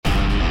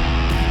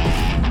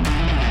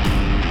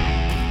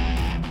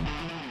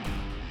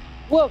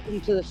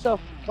Welcome to the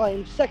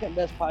self-proclaimed second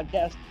best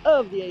podcast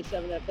of the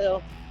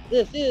A7FL.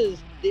 This is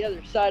The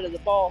Other Side of the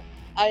Ball.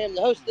 I am the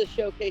host of this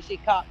show, Casey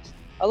Cox.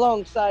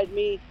 Alongside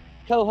me,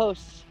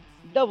 co-hosts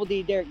Double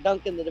D Derek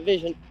Duncan, the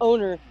division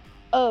owner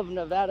of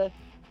Nevada,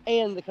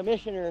 and the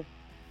commissioner,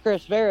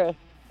 Chris Vera.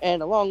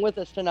 And along with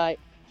us tonight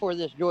for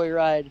this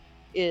joyride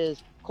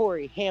is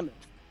Cory Hammond.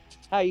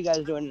 How are you guys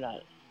doing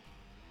tonight?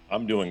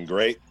 I'm doing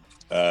great.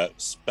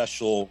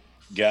 Special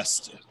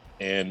guest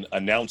and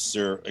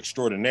announcer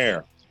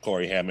extraordinaire,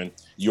 Cory Hammond.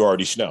 You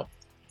already know.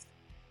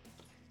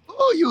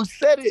 Oh, you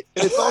said it.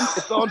 It's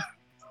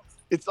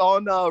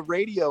on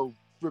radio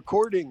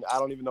recording. I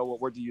don't even know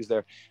what word to use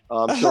there.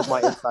 Shows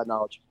my inside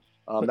knowledge.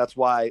 That's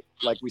why,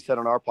 like we said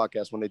on our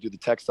podcast, when they do the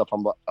tech stuff,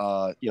 I'm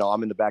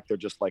in the back there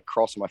just like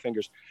crossing my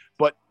fingers.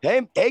 But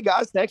hey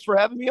guys, thanks for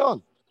having me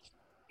on.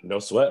 No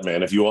sweat,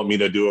 man. If you want me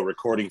to do a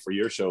recording for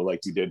your show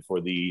like you did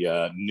for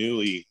the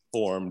newly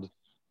formed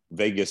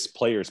Vegas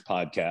Players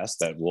podcast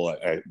that will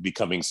be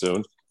coming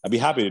soon, I'd be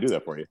happy to do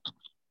that for you.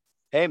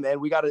 Hey man,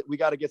 we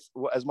gotta get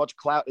as much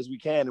clout as we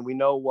can, and we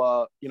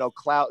know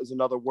clout is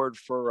another word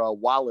for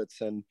wallets,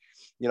 and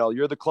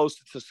you're the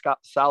closest to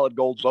solid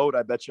gold boat,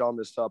 I bet you, on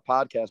this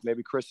podcast.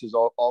 Maybe Chris is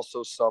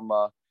also some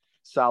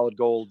solid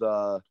gold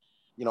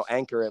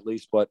anchor at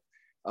least, but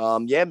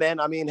yeah man,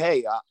 I mean,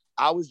 hey,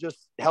 I was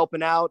just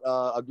helping out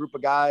a group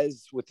of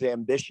guys with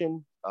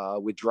ambition,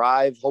 with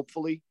drive,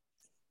 hopefully,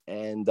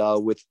 and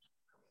with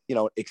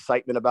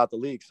excitement about the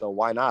league. So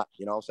why not?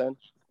 You know what I'm saying?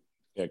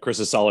 Yeah,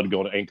 Chris's solid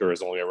gold anchor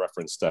is only a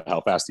reference to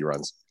how fast he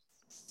runs.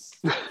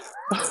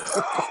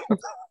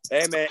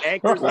 Hey man,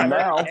 anchors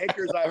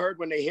I heard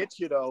when they hit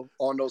you though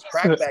on those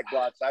crackback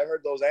blocks. I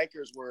heard those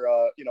anchors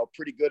were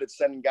pretty good at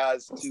sending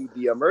guys to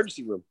the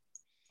emergency room.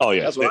 Oh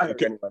yeah, that's what I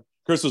heard anyway.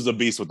 Chris was a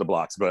beast with the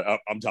blocks, but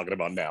I'm talking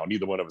about now.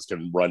 Neither one of us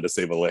can run to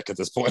save a lick at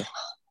this point.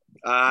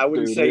 I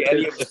wouldn't say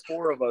any of the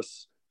four of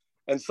us.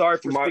 And sorry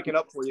for speaking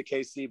up for you,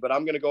 KC, but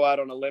I'm going to go out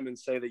on a limb and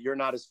say that you're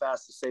not as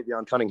fast as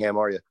Savion Cunningham,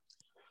 are you?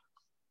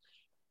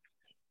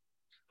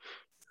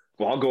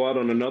 Well, I'll go out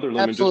on another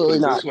limb. Absolutely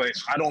and not. just put it this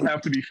way. I don't have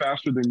to be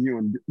faster than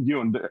you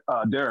and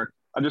Derek.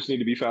 I just need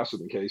to be faster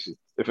than Casey,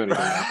 if anything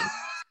happens.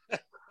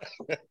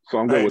 So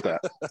I'm good with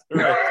that.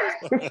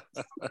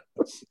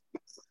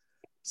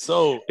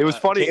 So it was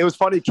funny. It was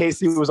funny.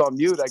 Casey was on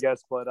mute, I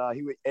guess, but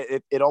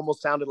it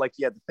almost sounded like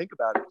he had to think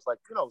about it. It was like,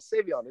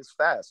 Savion is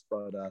fast,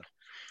 but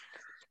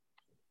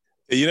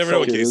you never know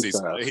what Casey's.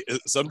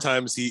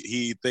 Sometimes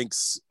he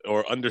thinks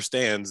or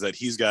understands that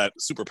he's got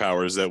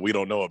superpowers that we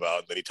don't know about,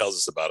 and then he tells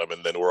us about them,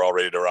 and then we're all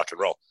ready to rock and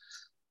roll.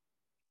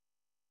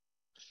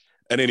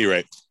 At any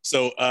rate,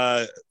 so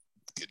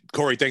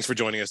Cory, thanks for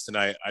joining us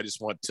tonight. I just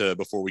want to,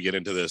 before we get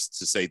into this,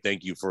 to say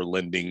thank you for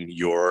lending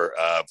your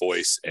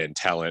voice and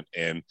talent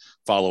and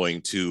following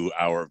to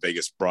our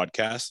Vegas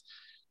broadcast.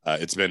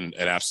 It's been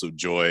an absolute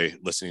joy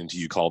listening to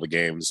you call the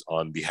games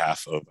on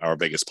behalf of our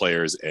Vegas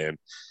players, and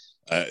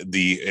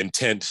the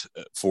intent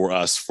for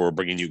us for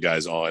bringing you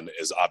guys on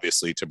is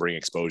obviously to bring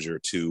exposure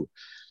to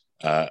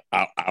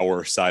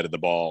our side of the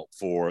ball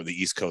for the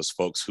East Coast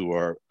folks who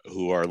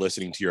are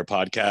listening to your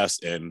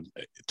podcast and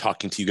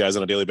talking to you guys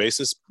on a daily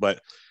basis.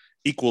 But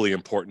equally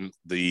important,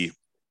 the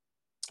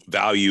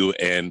value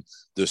and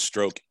the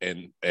stroke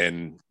and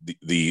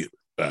the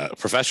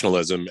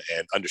professionalism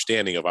and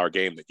understanding of our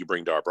game that you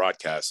bring to our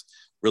broadcast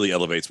really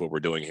elevates what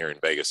we're doing here in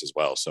Vegas as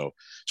well. So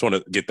just want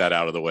to get that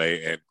out of the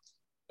way, and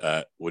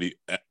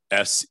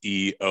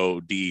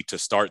SEOD to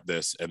start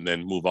this, and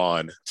then move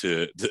on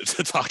to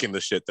talking the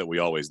shit that we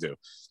always do.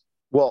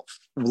 Well,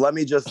 let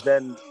me just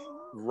then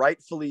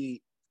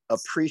rightfully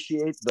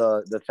appreciate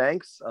the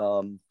thanks.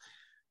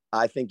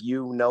 I think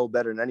you know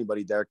better than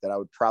anybody, Derek, that I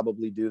would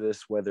probably do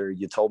this whether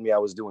you told me I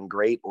was doing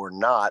great or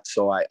not.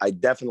 So I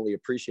definitely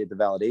appreciate the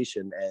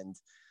validation. And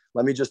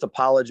let me just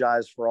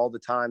apologize for all the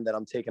time that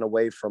I'm taking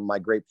away from my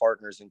great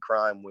partners in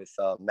crime with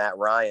Matt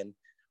Ryan,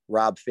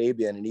 Rob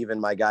Fabian, and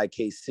even my guy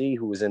KC,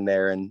 who was in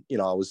there, and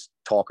I was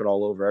talking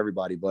all over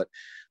everybody. But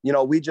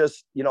we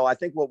just I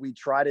think what we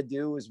try to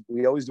do is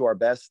we always do our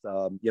best.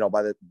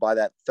 By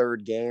that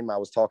third game, I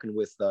was talking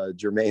with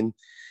Jermaine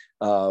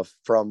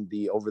from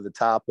the Over the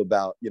Top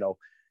about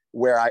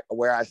where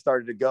I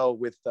started to go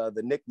with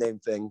the nickname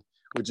thing,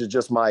 which is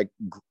just my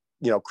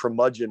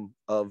curmudgeon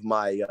of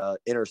my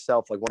inner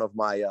self, like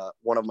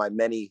one of my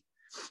many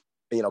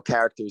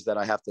characters that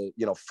I have to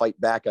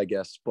fight back, I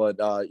guess. But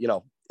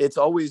it's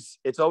always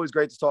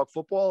great to talk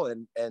football,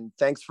 and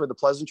thanks for the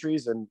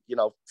pleasantries, and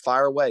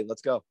fire away.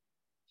 Let's go.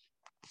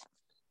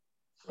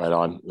 Right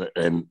on.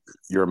 And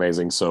you're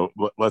amazing. So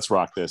let's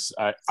rock this.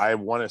 I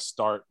want to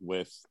start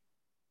with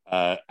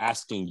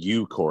asking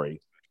you,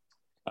 Cory,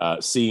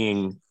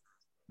 seeing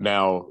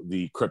now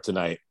the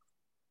Kryptonite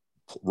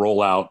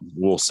roll out,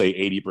 we'll say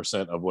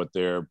 80% of what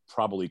their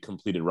probably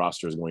completed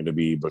roster is going to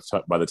be, but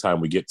by the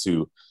time we get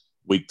to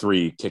week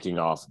 3, kicking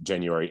off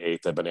January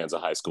 8th at Bonanza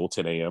High School,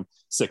 10 a.m.,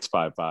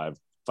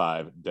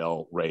 6555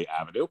 Del Rey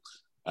Avenue.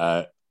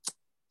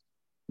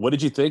 what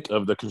did you think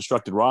of the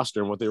constructed roster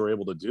and what they were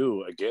able to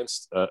do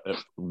against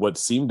what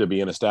seemed to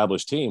be an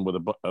established team with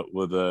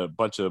a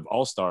bunch of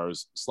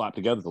all-stars slapped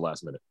together at the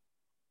last minute?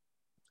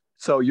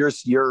 So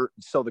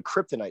so the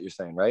kryptonite you're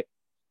saying, right?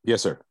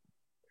 Yes, sir.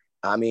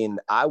 I mean,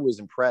 I was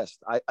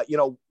impressed.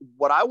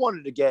 What I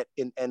wanted to get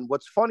in, and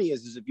what's funny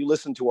is if you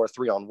listen to our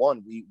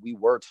 3-on-1, we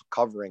were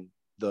covering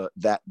the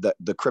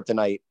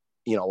kryptonite,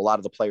 a lot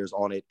of the players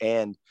on it,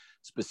 and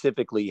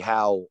specifically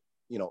how,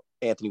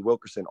 Anthony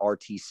Wilkerson,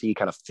 RTC,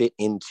 kind of fit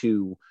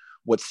into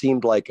what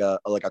seemed like a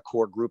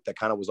core group that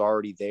kind of was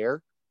already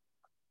there.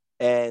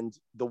 And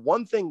the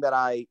one thing that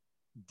I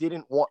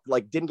didn't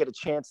get a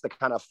chance to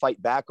kind of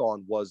fight back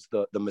on was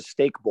the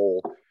mistake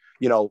bowl,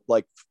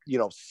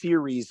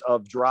 series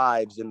of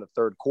drives in the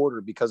third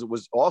quarter, because it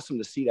was awesome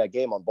to see that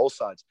game on both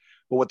sides.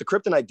 But what the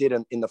kryptonite did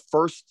in the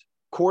first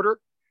quarter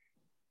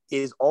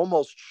is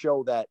almost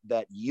show that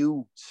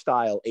U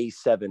style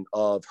A7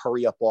 of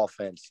hurry up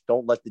offense.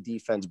 Don't let the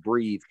defense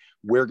breathe.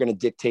 We're going to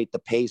dictate the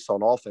pace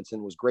on offense.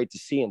 And it was great to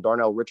see. And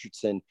Darnell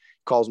Richardson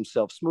calls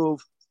himself smooth,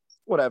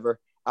 whatever.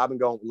 I've been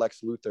going with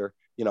Lex Luthor,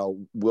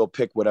 we'll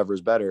pick whatever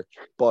is better.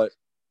 But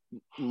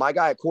my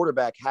guy at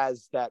quarterback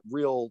has that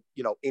real,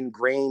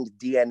 ingrained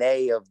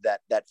DNA of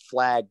that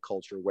flag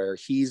culture where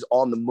he's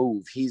on the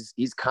move.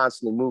 He's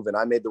constantly moving.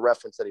 I made the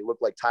reference that he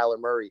looked like Tyler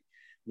Murray,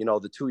 the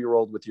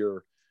 2-year-old with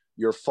your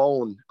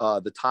phone,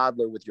 the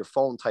toddler with your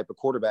phone type of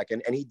quarterback.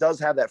 And he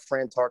does have that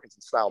Fran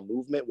Tarkenton style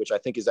movement, which I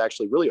think is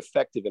actually really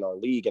effective in our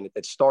league. And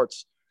it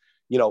starts,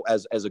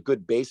 as a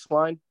good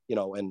baseline,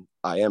 and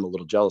I am a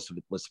little jealous of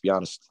it. Let's be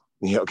honest,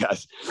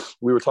 guys,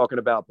 we were talking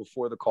about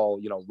before the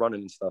call,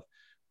 running and stuff,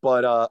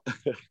 but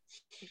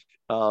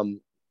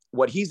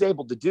what he's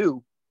able to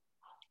do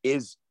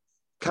is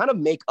kind of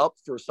make up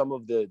for some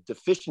of the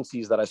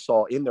deficiencies that I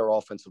saw in their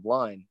offensive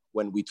line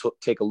when we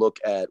take a look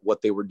at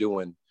what they were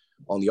doing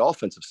on the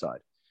offensive side.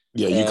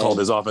 Yeah, you called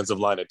his offensive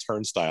line a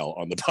turnstile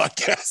on the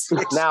podcast.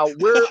 Now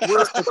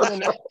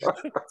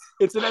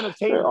it's an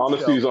entertainment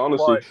honesty show.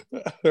 Honesty.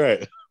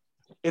 Right.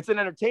 It's an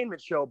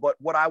entertainment show, but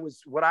what I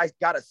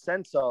got a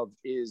sense of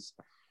is,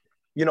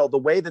 the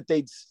way that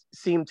they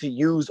seem to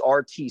use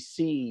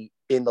RTC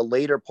in the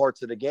later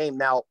parts of the game.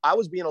 Now, I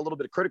was being a little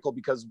bit critical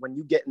because when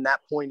you get in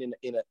that point in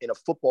a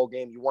football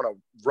game, you want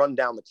to run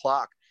down the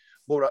clock.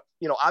 But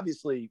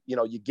obviously,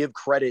 you give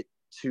credit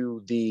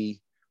to the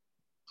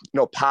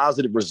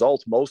positive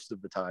results most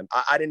of the time.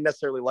 I didn't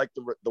necessarily like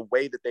the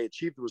way that they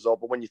achieved the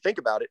result, but when you think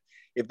about it,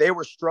 if they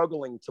were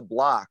struggling to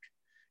block,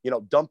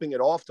 dumping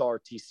it off to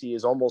RTC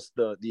is almost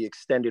the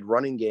extended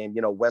running game,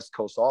 West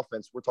Coast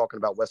offense. We're talking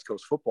about West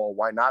Coast football.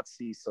 Why not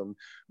see some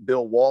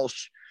Bill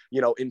Walsh,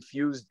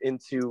 infused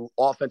into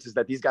offenses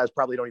that these guys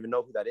probably don't even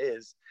know who that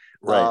is.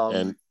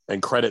 Right.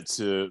 And credit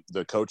to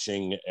the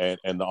coaching and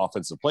the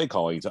offensive play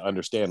calling to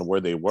understand where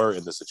they were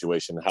in the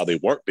situation, how they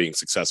weren't being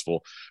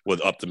successful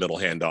with up the middle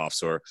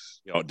handoffs or,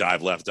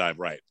 dive left, dive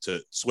right, to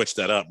switch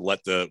that up,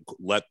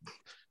 let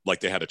like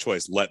they had a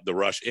choice, let the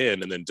rush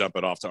in and then dump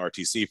it off to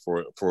RTC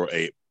for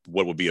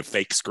what would be a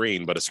fake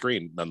screen, but a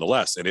screen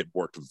nonetheless. And it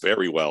worked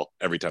very well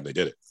every time they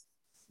did it.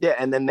 Yeah,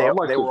 and then they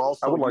were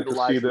also. I would like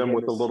to see them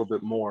with a little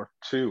bit more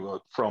too,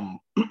 from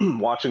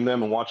watching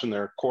them and watching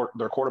their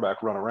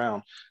quarterback run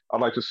around.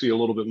 I'd like to see a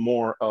little bit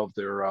more of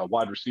their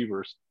wide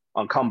receivers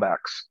on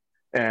comebacks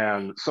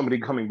and somebody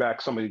coming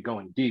back, somebody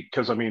going deep.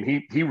 Because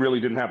he really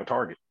didn't have a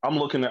target. I'm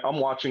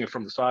watching it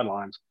from the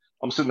sidelines.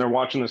 I'm sitting there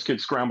watching this kid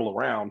scramble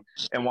around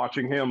and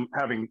watching him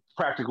having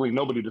practically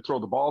nobody to throw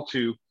the ball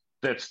to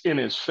that's in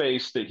his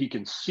face that he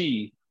can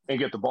see and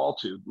get the ball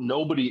to.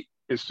 Nobody.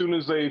 As soon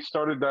as they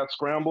started that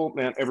scramble,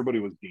 man, everybody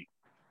was beat.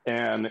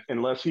 And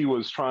unless he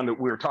was we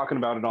were talking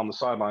about it on the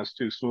sidelines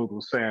too, Smooth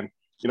was saying,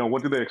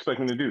 what do they expect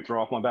me to do?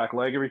 Throw off my back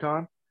leg every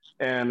time?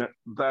 And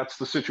that's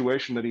the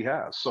situation that he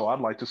has. So I'd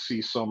like to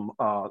see some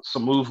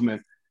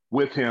movement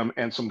with him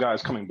and some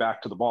guys coming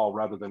back to the ball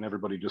rather than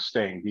everybody just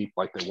staying deep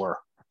like they were.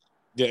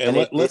 Yeah,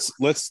 and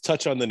let's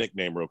touch on the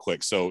nickname real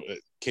quick. So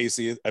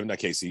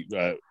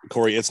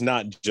Cory, it's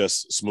not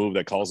just Smooth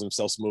that calls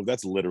himself Smooth.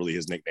 That's literally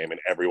his nickname, and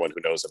everyone who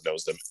knows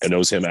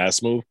him as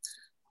Smooth.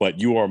 But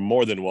you are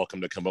more than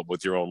welcome to come up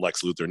with your own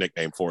Lex Luthor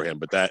nickname for him.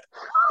 But that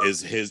is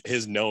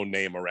his known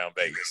name around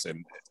Vegas,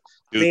 and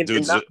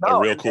dude's a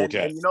real cool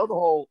cat. And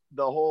the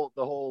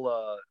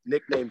whole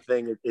nickname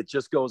thing. It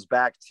just goes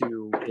back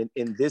to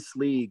in this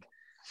league,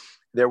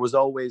 there was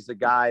always a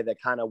guy that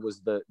kind of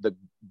was the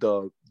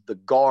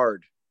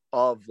guard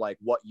of like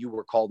what you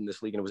were called in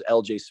this league. And it was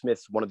LJ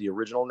Smith, one of the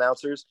original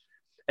announcers.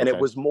 And It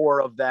was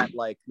more of that,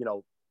 like,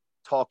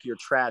 talk your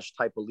trash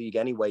type of league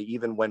anyway,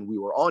 even when we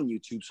were on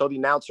YouTube. So the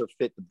announcer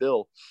fit the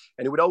bill,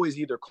 and he would always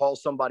either call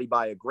somebody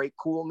by a great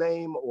cool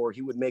name, or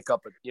he would make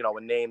up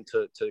a name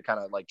to kind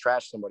of like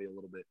trash somebody a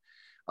little bit.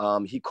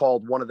 He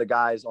called one of the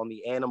guys on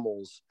the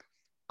Animals,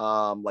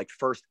 like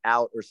First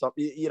Out or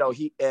something,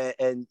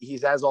 he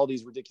has all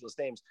these ridiculous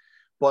names.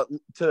 But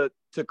to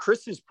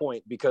Chris's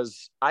point,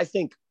 because I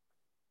think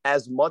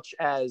as much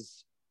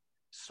as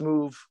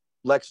Smooth,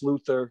 Lex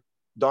Luthor,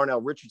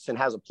 Darnell Richardson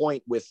has a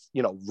point with,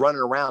 running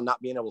around,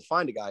 not being able to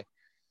find a guy,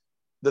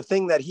 the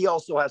thing that he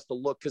also has to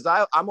look, because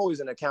I'm always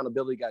an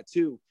accountability guy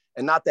too.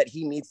 And not that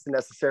he needs to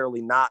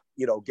necessarily not,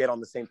 get on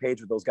the same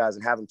page with those guys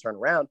and have them turn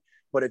around.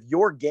 But if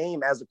your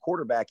game as a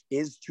quarterback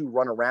is to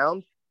run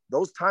around,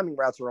 those timing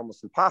routes are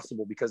almost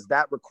impossible, because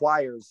that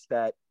requires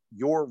that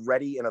you're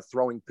ready in a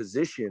throwing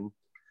position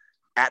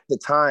at the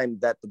time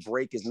that the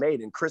break is made.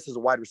 And Chris, as a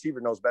wide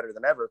receiver, knows better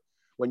than ever.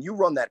 When you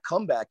run that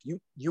comeback,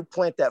 you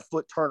plant that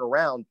foot, turn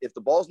around. If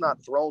the ball's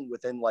not thrown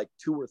within like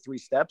 2 or 3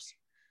 steps,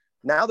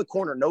 now the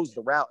corner knows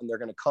the route and they're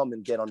going to come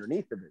and get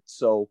underneath of it.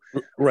 So,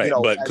 right.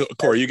 But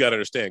Cory, you got to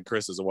understand,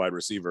 Chris as a wide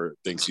receiver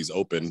thinks he's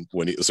open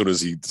as soon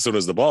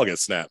as the ball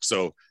gets snapped.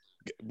 So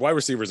wide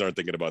receivers aren't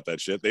thinking about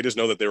that shit. They just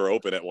know that they were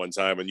open at one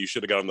time and you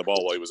should have gotten the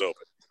ball while he was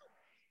open.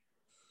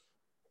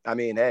 I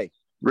mean, hey.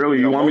 Really?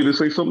 You want me to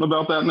say something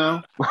about that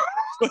now?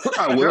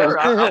 I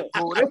will.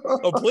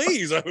 Oh,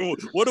 please. I mean,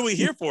 what are we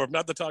here for if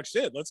not to talk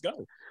shit? Let's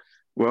go.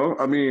 Well,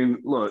 I mean,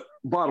 look,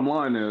 bottom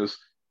line is,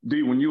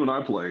 D, when you and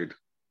I played,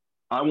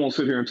 I won't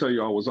sit here and tell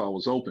you I was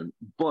always open,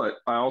 but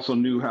I also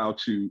knew how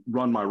to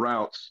run my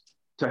routes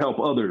to help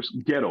others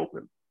get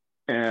open.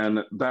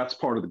 And that's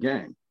part of the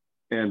game.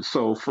 And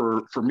so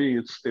for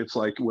me, it's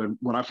like when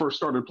I first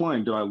started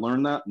playing, did I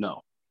learn that?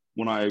 No.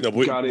 When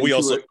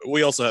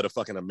we also had a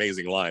fucking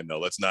amazing line though.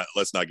 Let's not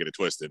get it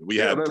twisted. We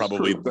had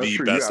probably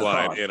the best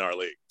line in our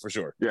league for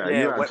sure.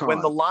 Yeah. When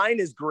the line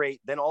is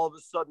great, then all of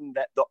a sudden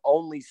that the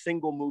only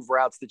single move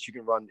routes that you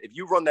can run, if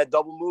you run that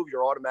double move,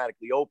 you're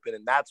automatically open,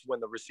 and that's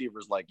when the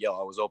receiver's like, "Yo,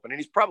 I was open," and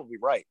he's probably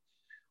right.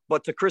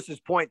 But to Chris's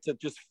point, to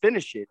just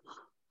finish it,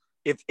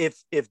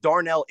 if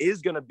Darnell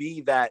is going to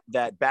be that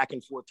back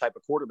and forth type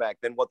of quarterback,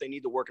 then what they need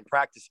to work in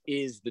practice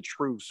is the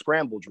true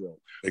scramble drill.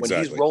 Exactly.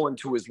 When he's rolling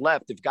to his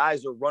left, if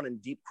guys are running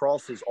deep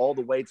crosses all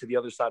the way to the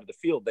other side of the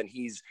field, then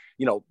he's,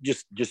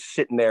 just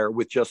sitting there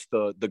with just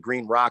the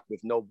green rock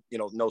with no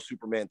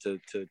Superman to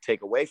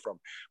take away from.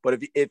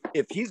 But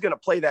if he's going to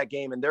play that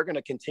game and they're going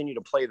to continue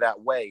to play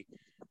that way,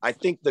 I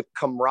think the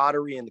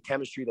camaraderie and the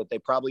chemistry that they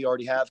probably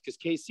already have, because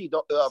KC,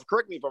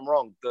 correct me if I'm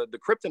wrong, the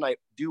Kryptonite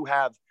do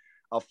have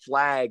a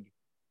flag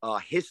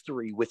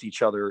history with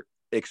each other,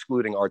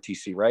 excluding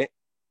RTC, right?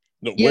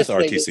 No, yes,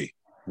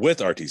 with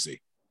RTC.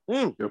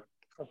 Mm. Yep.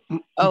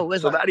 Oh,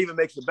 so that even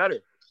makes it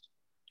better.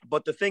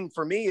 But the thing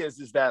for me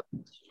is that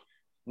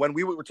when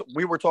we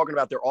were talking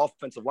about their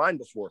offensive line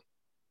before,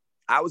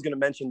 I was going to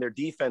mention their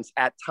defense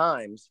at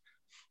times.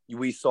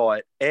 We saw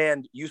it,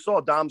 and you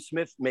saw Dom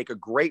Smith make a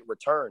great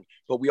return,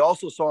 but we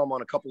also saw him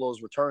on a couple of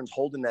those returns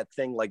holding that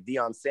thing like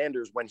Deion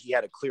Sanders when he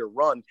had a clear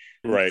run,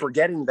 right?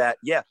 Forgetting that,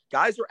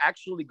 guys are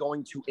actually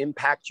going to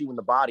impact you in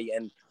the body,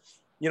 and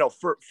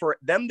for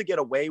them to get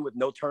away with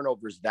no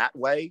turnovers that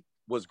way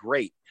was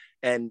great.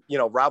 And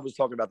Rob was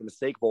talking about the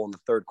mistake bowl in the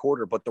third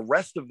quarter, but the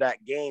rest of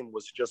that game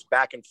was just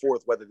back and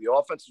forth, whether the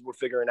offenses were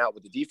figuring out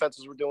what the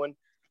defenses were doing.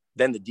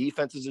 Then the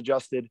defenses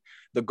adjusted.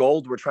 The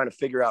Gold were trying to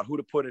figure out who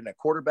to put in at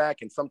quarterback,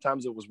 and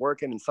sometimes it was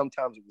working and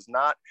sometimes it was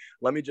not.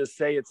 Let me just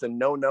say it's a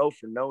no-no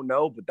for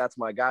no-no, but that's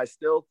my guy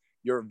still.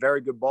 You're a very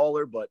good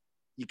baller, but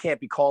you can't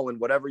be calling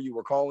whatever you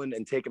were calling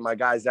and taking my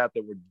guys out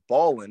that were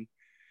balling.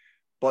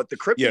 But the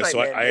Kryptonite, yeah,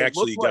 so I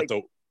actually got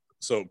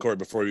so Cory,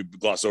 before we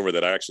gloss over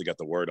that, I actually got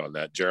the word on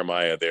that.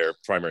 Jeremiah, their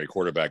primary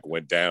quarterback,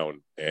 went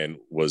down and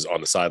was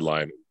on the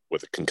sideline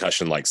with a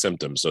concussion-like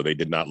symptoms, so they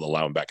did not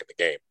allow him back in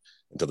the game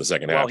until the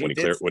second half when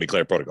he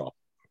cleared protocol.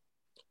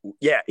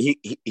 Yeah, he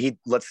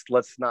let's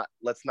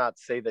not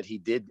say that he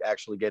did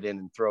actually get in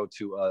and throw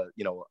to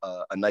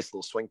a nice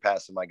little swing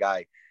pass. And my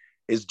guy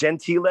is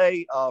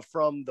Gentile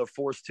from the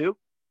Force 2.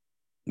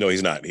 No,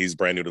 he's not. He's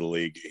brand new to the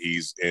league.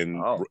 He's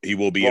in. He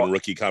will be in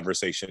rookie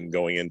conversation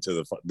going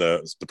into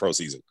the pro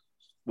season.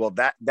 Well,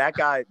 that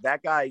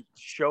guy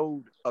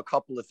showed a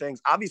couple of things.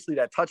 Obviously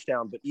that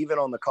touchdown, but even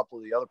on the couple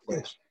of the other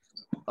plays.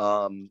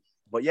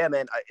 But yeah,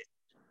 man,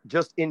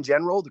 just in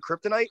general, the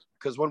Kryptonite,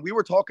 because when we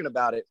were talking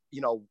about it,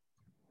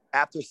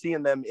 after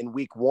seeing them in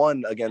week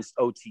 1 against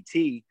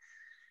OTT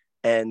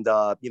and,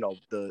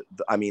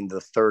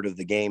 the third of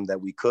the game that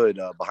we could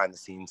behind the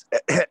scenes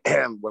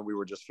when we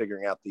were just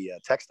figuring out the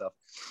tech stuff.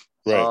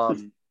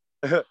 Right.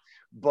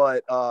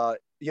 But,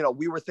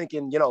 we were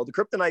thinking, the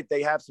Kryptonite,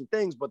 they have some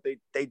things, but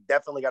they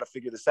definitely got to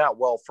figure this out.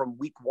 Well, from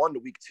week 1 to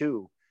week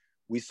 2,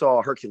 we saw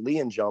a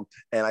Herculean jump.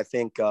 And I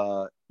think,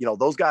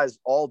 those guys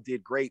all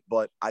did great,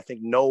 but I think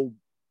no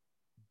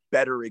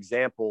better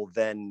example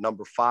than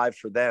number 5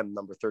 for them,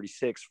 number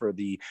 36 for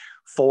the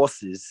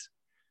Forces,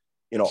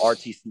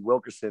 RTC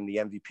Wilkerson, the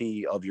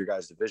MVP of your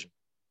guys' division.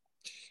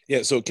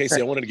 Yeah, so Casey,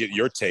 I wanted to get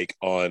your take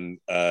on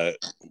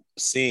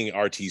seeing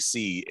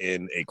RTC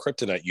in a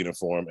Kryptonite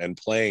uniform and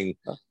playing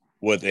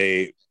with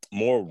a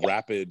more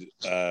rapid,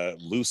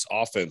 loose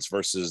offense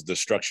versus the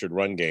structured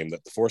run game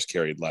that the Force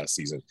carried last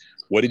season.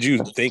 What did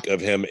you think of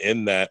him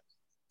in that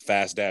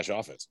fast dash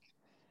offense?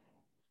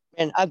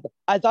 And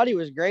I thought he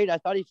was great. I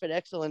thought he fit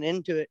excellent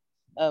into it.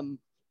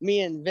 Me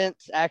and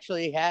Vince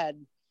actually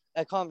had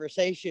a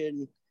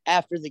conversation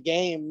after the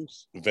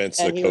games. Vince,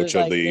 the coach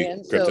of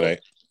the Kryptonite.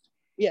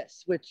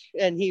 Yes,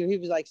 and he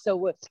was like, so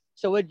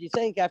what'd you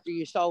think after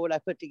you saw what I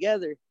put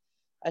together?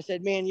 I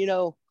said, man,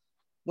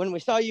 when we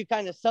saw you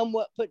kind of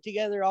somewhat put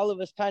together, all of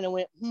us kind of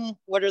went,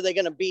 what are they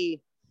going to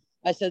be?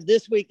 I said,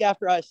 this week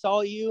after I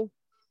saw you,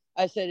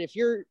 I said, if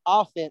your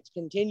offense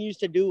continues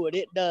to do what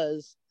it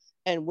does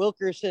and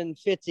Wilkerson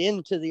fits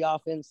into the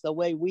offense the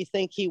way we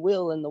think he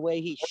will and the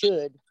way he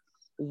should,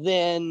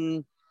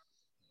 then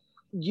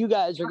you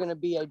guys are going to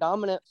be a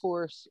dominant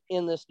force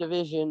in this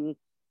division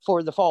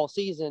for the fall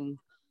season,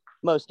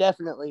 most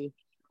definitely.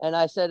 And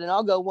I said, and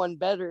I'll go one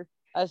better.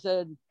 I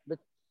said, but,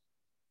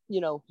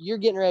 you know, you're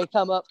getting ready to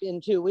come up in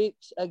 2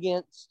 weeks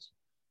against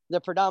the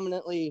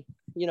predominantly,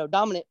 you know,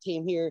 dominant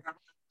team here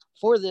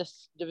for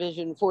this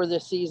division, for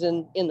this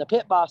season in the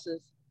Pit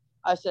Bosses.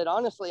 I said,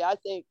 honestly, I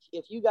think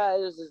if you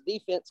guys'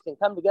 defense can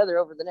come together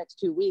over the next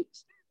 2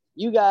 weeks,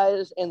 you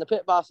guys and the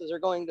Pit Bosses are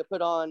going to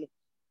put on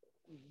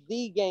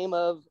the game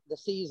of the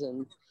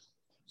season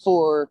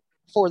for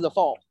the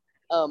fall.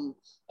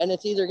 And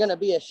it's either going to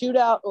be a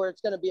shootout or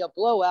it's going to be a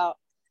blowout.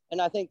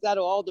 And I think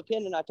that'll all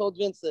depend. And I told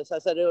Vince this, I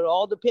said, it'll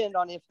all depend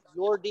on if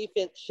your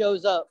defense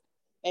shows up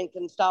and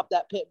can stop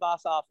that Pit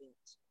Boss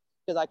offense.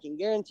 Because I can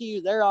guarantee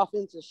you their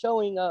offense is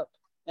showing up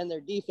and their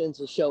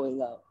defense is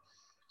showing up.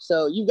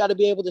 So you've got to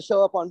be able to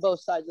show up on both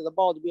sides of the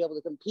ball to be able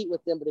to compete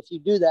with them. But if you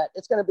do that,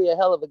 it's going to be a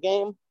hell of a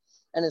game,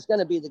 and it's going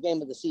to be the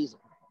game of the season.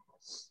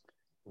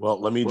 Well,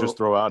 let me just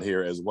throw out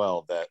here as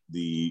well that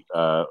the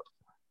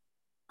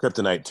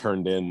Kryptonite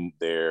turned in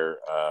their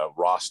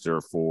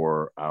roster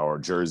for our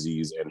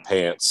jerseys and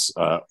pants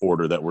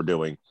order that we're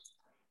doing,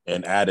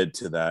 and added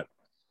to that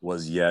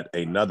was yet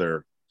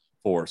another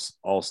Force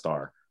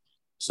All-Star.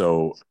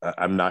 So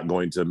I'm not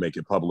going to make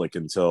it public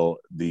until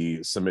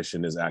the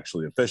submission is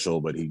actually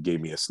official, but he gave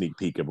me a sneak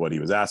peek of what he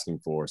was asking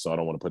for. So I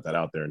don't want to put that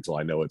out there until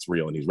I know it's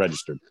real and he's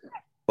registered.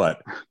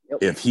 But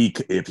if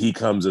he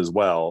comes as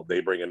well,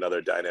 they bring another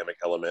dynamic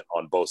element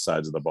on both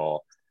sides of the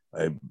ball,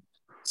 a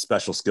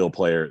special skill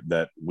player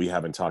that we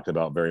haven't talked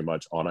about very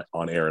much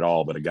on air at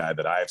all, but a guy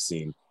that I've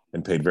seen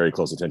and paid very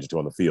close attention to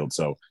on the field.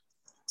 So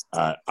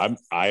I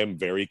am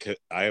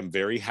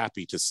very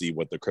happy to see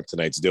what the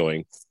Kryptonite's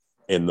doing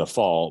in the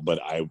fall, but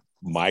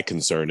my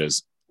concern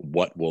is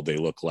what will they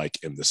look like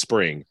in the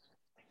spring,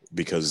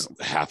 because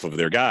half of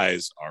their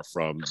guys are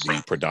from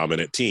the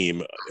predominant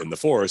team in the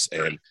Force,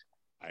 and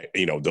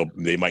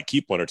they might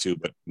keep one or two,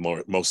 but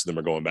most of them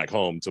are going back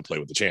home to play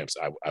with the champs,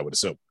 I would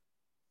assume.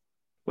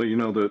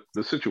 Well,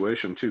 the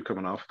situation too,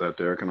 coming off of that,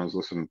 Derek,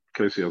 and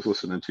Casey, I was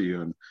listening to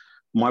you, and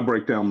my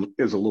breakdown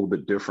is a little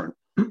bit different.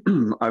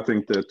 I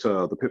think that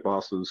the Pit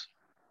Bosses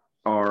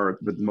are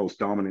the most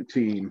dominant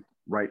team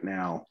right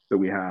now that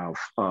we have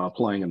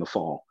playing in the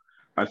fall.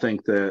 I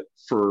think that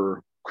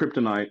for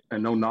Kryptonite,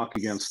 and no knock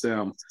against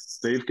them,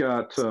 they've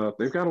got a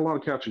lot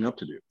of catching up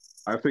to do.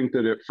 I think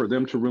that for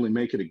them to really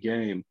make it a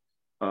game,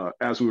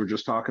 as we were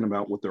just talking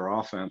about with their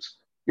offense,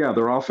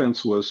 their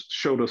offense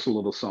showed us a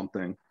little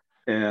something,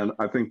 and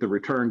I think the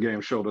return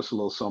game showed us a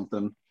little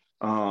something.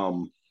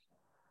 I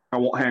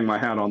won't hang my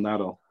hat on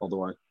that,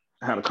 although I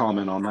had a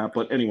comment on that.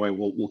 But anyway,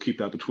 we'll keep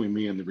that between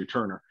me and the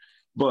returner.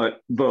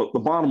 But the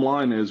bottom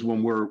line is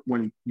when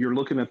you're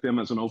looking at them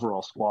as an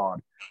overall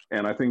squad,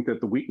 and I think that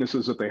the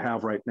weaknesses that they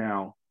have right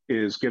now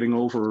is getting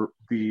over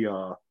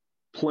the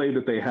play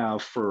that they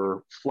have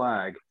for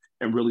flag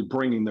and really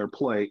bringing their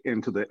play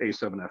into the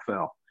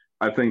A7FL.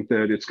 I think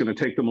that it's going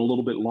to take them a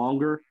little bit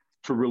longer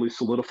to really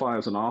solidify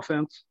as an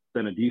offense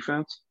than a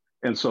defense.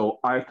 And so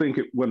I think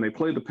when they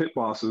play the Pit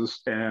Bosses,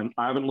 and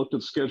I haven't looked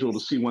at the schedule to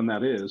see when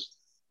that is,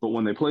 but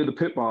when they play the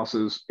Pit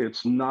Bosses,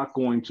 it's not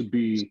going to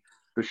be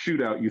the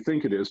shootout you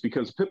think it is,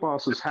 because Pit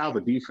Bosses have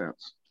a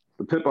defense.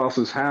 The Pit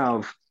Bosses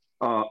have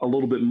a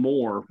little bit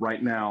more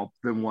right now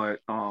than what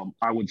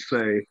I would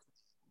say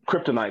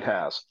Kryptonite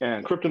has.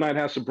 And Kryptonite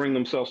has to bring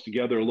themselves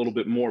together a little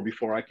bit more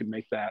before I can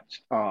make that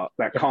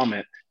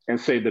comment and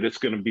say that it's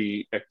going to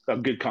be a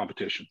good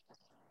competition.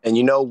 And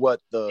you know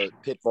what the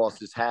Pit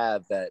Bosses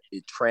have that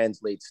it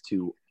translates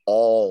to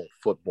all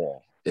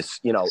football?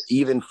 It's,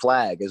 even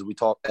flag,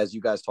 as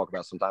you guys talk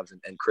about sometimes,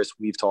 and Chris,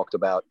 we've talked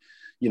about,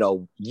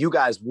 you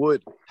guys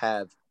would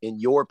have in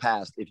your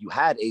past, if you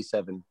had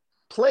A7,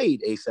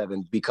 played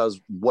A7 because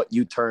what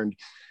you turned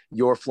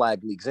your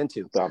flag leagues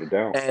into. Without a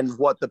doubt. And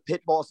what the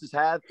Pit Bosses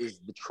have is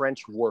the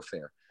trench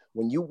warfare.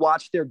 When you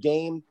watch their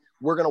game,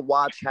 we're going to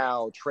watch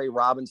how Trey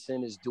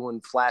Robinson is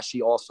doing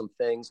flashy, awesome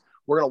things.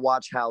 We're going to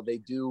watch how they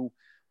do,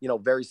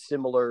 very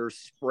similar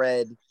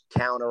spread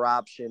counter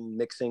option,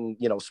 mixing,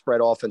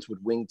 spread offense with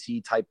wing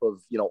T type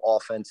of,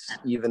 offense,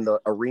 even the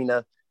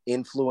arena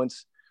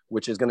influence,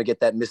 which is going to get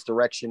that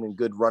misdirection and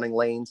good running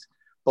lanes.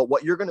 But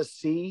what you're going to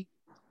see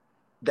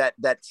that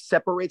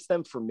separates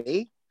them from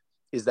me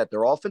is that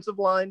their offensive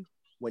line,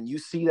 when you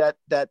see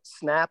that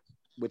snap,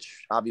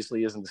 which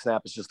obviously isn't the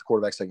snap, it's just the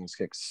quarterback second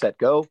kick, set,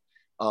 go,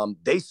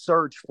 they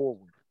surge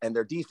forward. And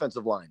their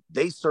defensive line,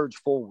 they surge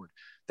forward.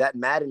 That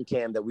Madden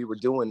cam that we were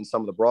doing in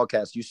some of the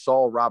broadcasts, you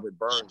saw Robert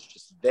Burns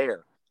just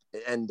there.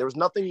 And there was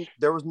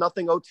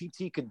nothing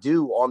OTT could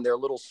do on their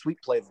little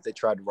sweep play that they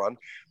tried to run,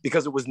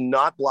 because it was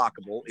not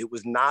blockable. It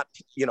was not,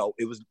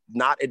 it was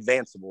not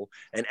advanceable.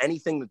 And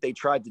anything that they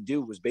tried to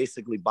do was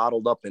basically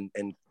bottled up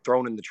and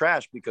thrown in the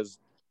trash, because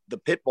the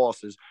pit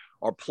bosses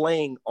are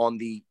playing on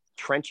the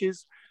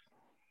trenches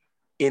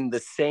in the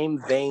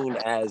same vein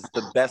as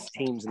the best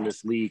teams in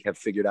this league have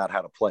figured out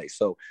how to play.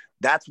 So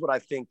that's what I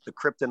think the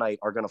Kryptonite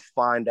are going to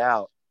find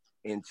out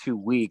in 2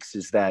 weeks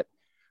is that,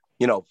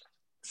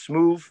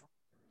 Smooth,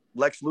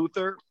 Lex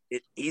Luthor,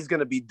 he's going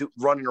to be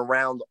running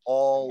around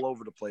all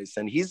over the place.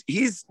 And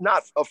he's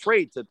not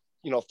afraid to,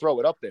 throw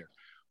it up there.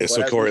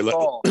 So Cory,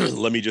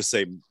 let me just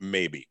say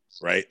maybe,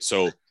 right?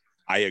 So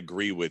I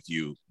agree with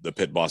you. The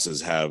pit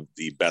bosses have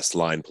the best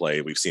line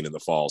play we've seen in the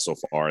fall so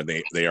far,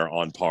 and they are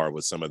on par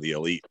with some of the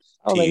elite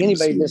I don't think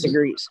anybody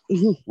disagrees.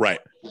 Right.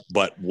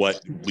 But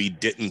what we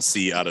didn't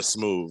see out of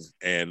Smooth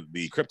and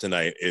the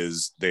Kryptonite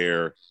is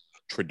their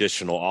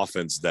traditional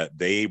offense that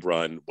they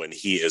run when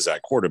he is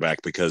at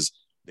quarterback because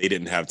they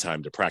didn't have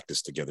time to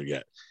practice together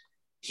yet.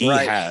 He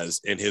has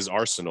in his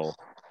arsenal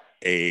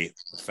a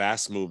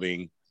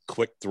fast-moving,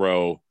 quick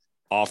throw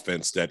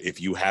offense that if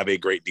you have a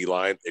great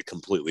D-line, it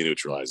completely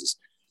neutralizes.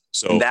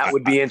 So that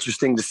would be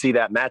interesting to see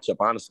that matchup,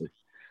 honestly.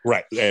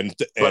 Right.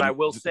 But I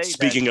will say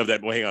speaking of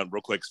that, well, hang on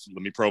real quick.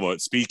 Let me promo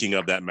it. Speaking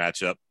of that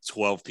matchup,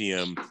 12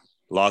 p.m.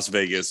 Las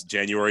Vegas,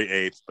 January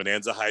 8th,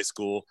 Bonanza High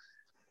School,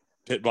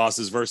 Pit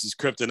Bosses versus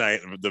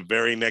Kryptonite, the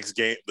very next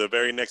game, the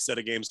very next set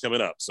of games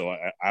coming up. So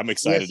I'm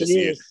excited to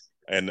see it.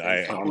 And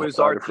so is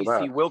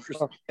RTC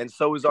Wilkerson, and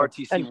so is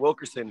RTC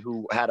Wilkerson,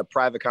 who had a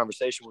private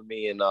conversation with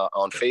me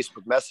on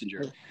Facebook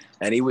Messenger,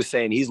 and he was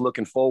saying he's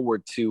looking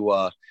forward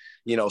to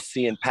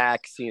seeing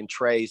Pac, seeing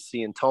Trey,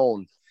 seeing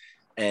Tone,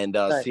 and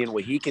seeing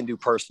what he can do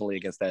personally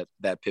against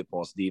that Pit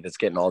Boss D that's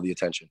getting all the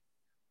attention.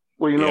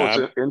 Well,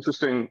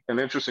 it's an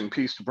interesting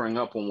piece to bring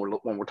up when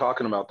we're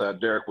talking about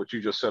that, Derek. What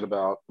you just said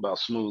about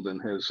Smooth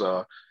and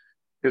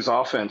his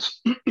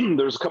offense.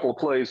 There's a couple of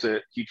plays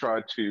that he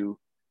tried to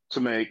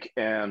make,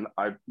 and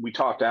we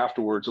talked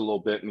afterwards a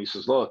little bit, and he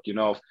says, "Look,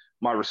 if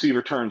my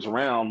receiver turns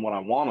around when I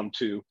want him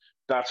to,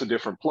 that's a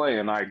different play."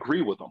 And I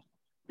agree with him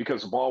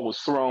because the ball was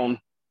thrown.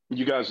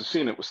 You guys have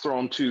seen it was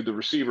thrown to the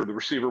receiver. The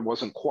receiver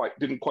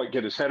didn't quite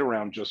get his head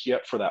around just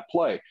yet for that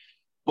play.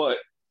 But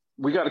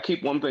we got to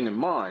keep one thing in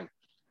mind.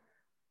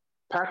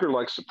 Packer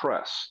likes to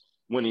press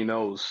when he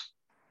knows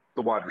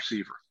the wide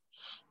receiver.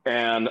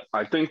 And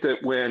I think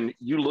that when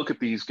you look at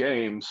these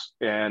games,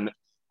 and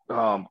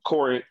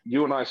Cory,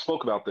 you and I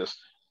spoke about this,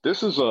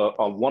 this is a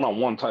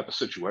one-on-one type of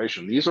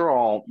situation. These are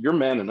all, you're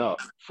manning up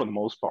for the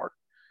most part.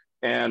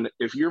 And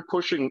if you're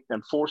pushing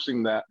and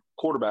forcing that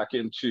quarterback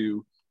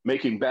into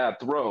making bad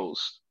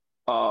throws,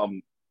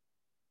 the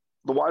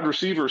wide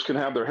receivers can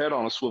have their head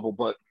on a swivel,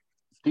 but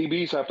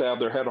DBs have to have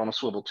their head on a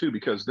swivel too,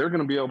 because they're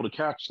going to be able to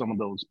catch some of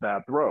those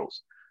bad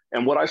throws.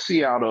 And what I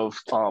see out of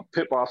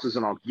Pit Bosses,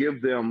 and I'll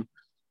give them,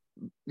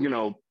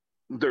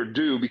 their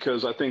due,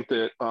 because I think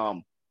that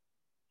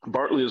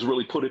Bartley has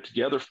really put it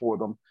together for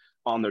them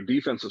on their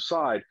defensive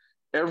side.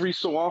 Every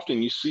so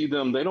often you see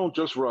them, they don't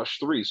just rush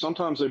 3.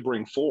 Sometimes they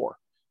bring 4.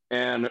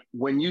 And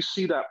when you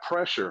see that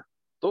pressure,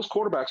 those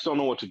quarterbacks don't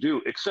know what to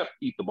do except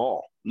eat the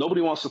ball.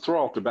 Nobody wants to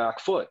throw off their back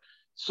foot.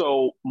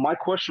 So my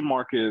question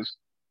mark is,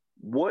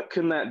 how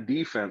can that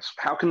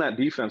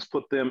defense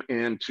put them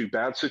into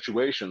bad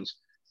situations?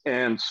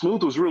 And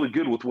Smooth was really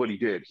good with what he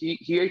did.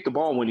 He ate the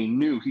ball when he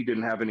knew he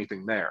didn't have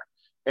anything there.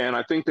 And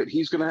I think that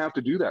he's going to have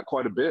to do that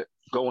quite a bit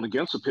going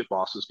against the Pit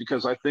Bosses,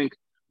 because I think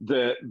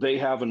that they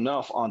have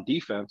enough on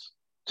defense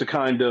to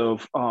kind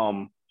of,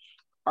 I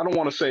don't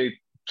want to say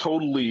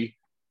totally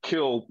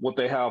kill what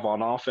they have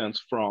on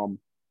offense from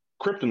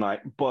Kryptonite,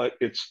 but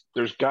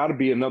there's got to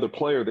be another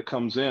player that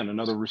comes in,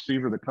 another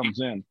receiver that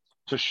comes in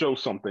to show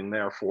something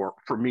there for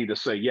me to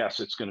say, yes,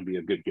 it's going to be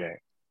a good game.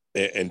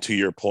 And to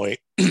your point,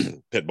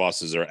 Pit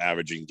Bosses are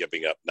averaging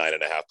giving up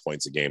 9.5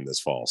 points a game this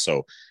fall.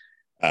 So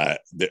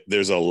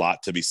there's a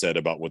lot to be said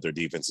about what their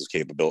defense is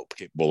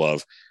capable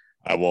of.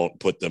 I won't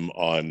put them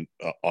on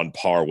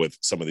par with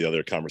some of the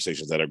other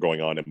conversations that are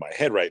going on in my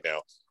head right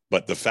now.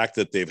 But the fact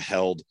that they've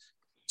held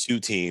 2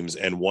 teams,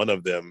 and one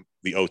of them,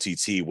 the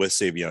OTT with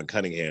Savion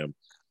Cunningham,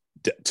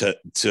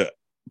 to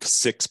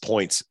 6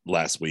 points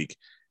last week,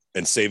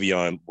 and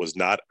Savion was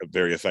not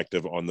very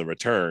effective on the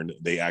return.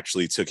 They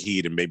actually took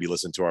heed and maybe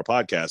listened to our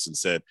podcast and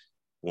said,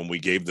 when we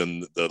gave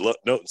them the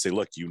note and say,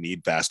 look, you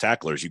need fast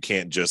tacklers. You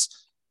can't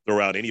just throw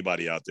out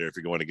anybody out there if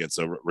you're going against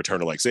a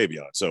returner like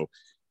Savion. So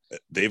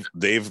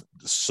they've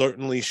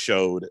certainly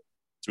showed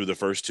through the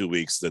first 2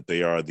 weeks that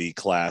they are the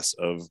class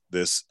of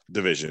this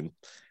division.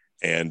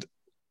 And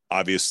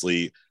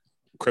obviously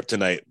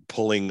Kryptonite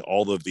pulling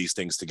all of these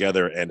things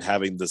together and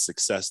having the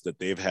success that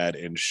they've had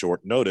in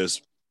short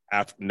notice,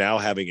 after now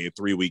having a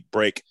 3-week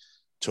break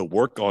to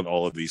work on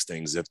all of these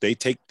things. If they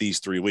take these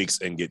 3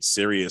 weeks and get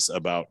serious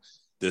about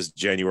this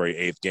January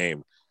 8th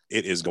game,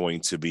 it is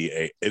going to be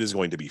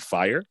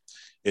fire.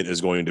 It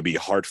is going to be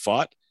hard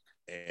fought.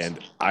 And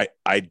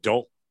I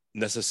don't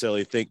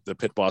necessarily think the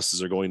Pit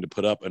Bosses are going to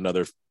put up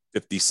another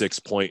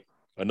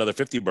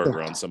 50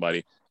 burger on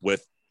somebody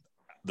with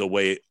the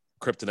way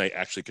Kryptonite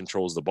actually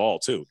controls the ball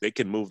too. They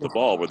can move the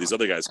ball where these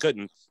other guys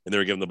couldn't, and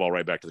they're giving the ball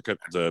right back to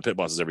the Pit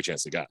Bosses every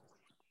chance they got.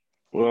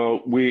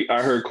 Well,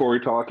 I heard Cory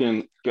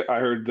talking. I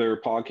heard their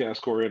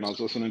podcast, Cory, and I was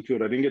listening to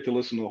it. I didn't get to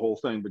listen to the whole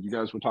thing, but you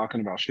guys were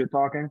talking about shit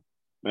talking.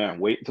 Man,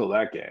 wait until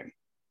that game,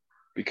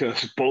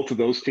 because both of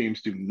those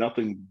teams do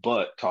nothing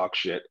but talk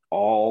shit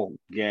all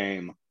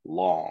game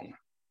long.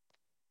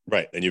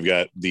 Right, and you've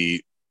got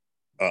the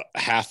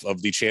half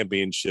of the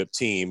championship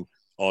team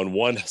on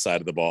one side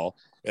of the ball,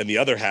 and the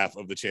other half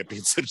of the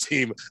championship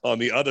team on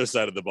the other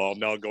side of the ball,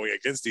 now going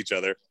against each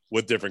other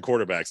with different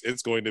quarterbacks.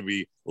 It's going to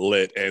be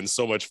lit and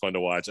so much fun to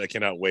watch. I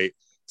cannot wait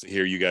to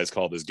hear you guys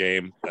call this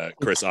game.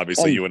 Chris,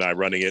 obviously you and I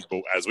running it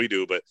as we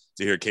do, but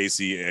to hear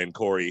Casey and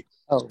Cory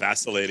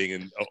vacillating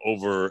and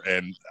over,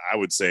 and I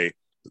would say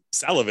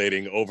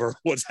salivating over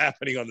what's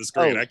happening on the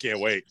screen. I can't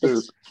wait.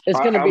 It's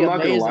going to be amazing. I'm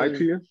not going to lie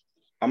to you.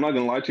 I'm not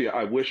going to lie to you.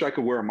 I wish I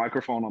could wear a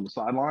microphone on the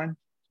sideline.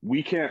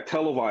 We can't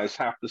televise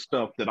half the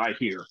stuff that I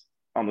hear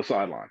on the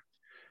sideline.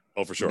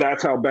 Oh, for sure.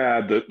 That's how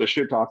bad the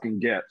shit talking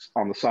gets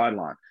on the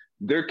sideline.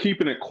 They're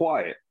keeping it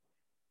quiet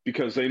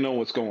because they know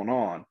what's going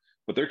on,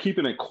 but they're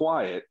keeping it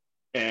quiet.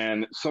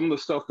 And some of the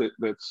stuff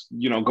that's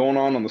going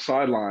on the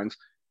sidelines,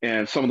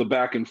 and some of the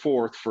back and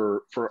forth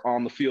for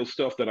on the field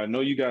stuff that I know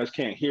you guys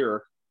can't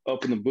hear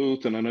up in the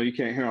booth, and I know you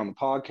can't hear on the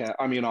podcast.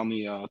 I mean, on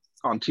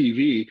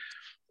TV,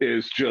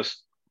 is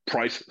just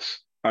priceless.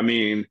 I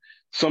mean,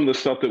 some of the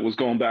stuff that was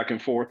going back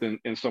and forth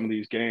in some of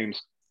these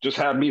games just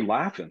had me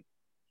laughing.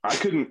 I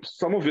couldn't.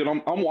 Some of it,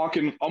 I'm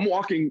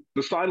walking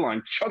the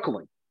sideline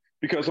chuckling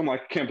because I'm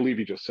like, I can't believe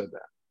he just said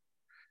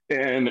that.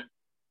 And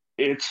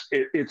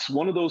it's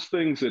one of those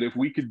things that if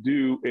we could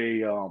do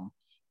a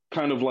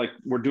kind of like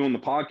we're doing the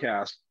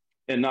podcast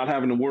and not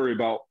having to worry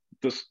about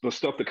the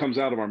stuff that comes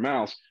out of our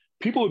mouths,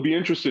 people would be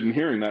interested in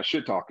hearing that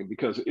shit talking,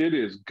 because it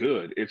is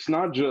good. It's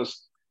not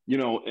just,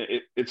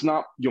 it's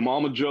not your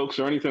mama jokes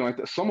or anything like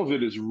that. Some of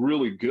it is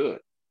really good.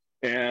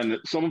 And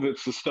some of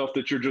it's the stuff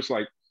that you're just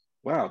like,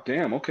 wow,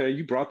 damn, okay,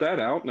 you brought that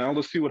out. Now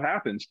let's see what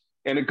happens.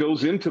 And it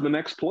goes into the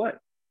next play.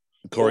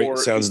 Cory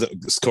sounds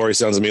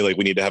to me like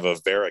we need to have a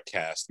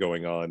Veracast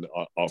going on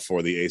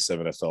for the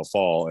A7FL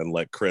fall, and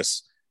let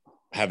Chris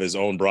have his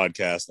own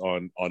broadcast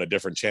on a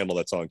different channel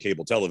that's on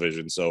cable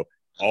television. So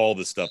all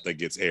the stuff that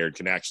gets aired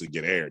can actually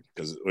get aired,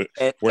 because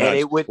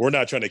we're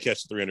not trying to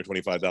catch the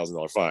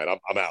 $325,000 fine.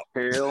 I'm out.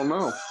 Hell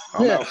no.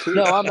 I'm out too.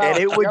 No, I'm out. And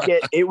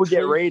it would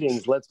get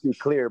ratings, let's be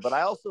clear. But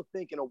I also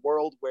think in a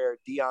world where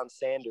Deion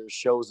Sanders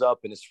shows up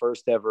in his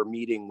first ever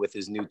meeting with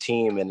his new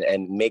team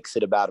and makes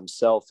it about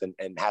himself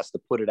and has to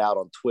put it out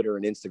on Twitter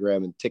and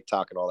Instagram and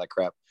TikTok and all that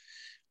crap.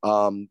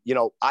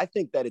 I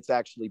think that it's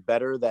actually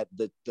better that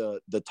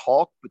the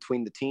talk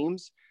between the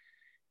teams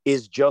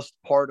is just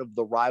part of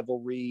the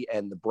rivalry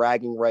and the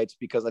bragging rights,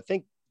 because I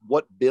think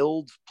what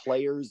builds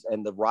players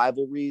and the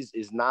rivalries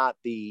is not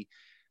the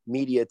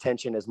media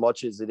attention as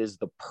much as it is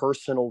the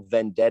personal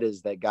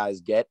vendettas that guys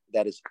get.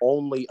 That is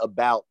only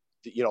about,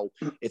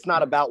 it's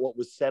not about what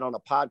was said on a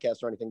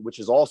podcast or anything, which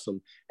is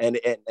awesome. And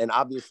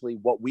obviously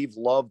what we've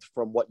loved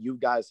from what you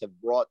guys have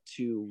brought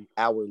to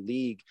our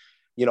league,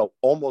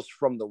 almost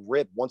from the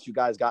rip, once you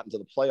guys got into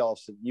the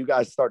playoffs and you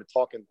guys started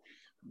talking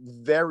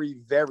very,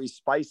 very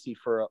spicy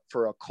for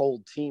a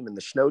cold team in the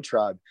Snow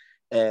Tribe.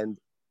 And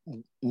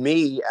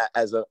me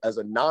as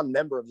a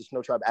non-member of the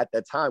Snow Tribe at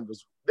that time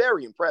was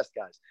very impressed,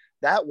 guys.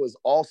 That was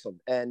awesome.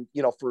 And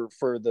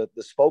for the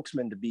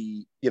spokesman to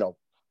be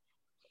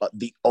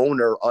the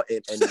owner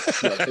and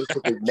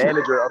basically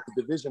manager of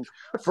the division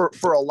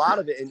for a lot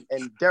of it,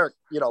 and Derek,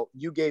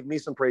 you gave me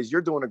some praise.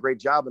 You're doing a great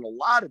job in a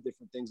lot of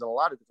different things in a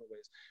lot of different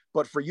ways,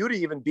 but for you to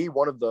even be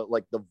one of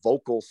the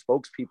vocal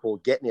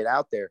spokespeople getting it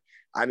out there,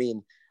 I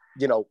mean,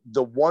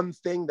 the one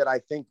thing that I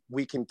think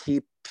we can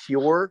keep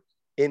pure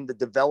in the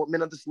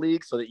development of this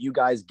league, so that you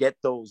guys get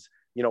those,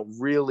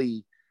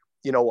 really,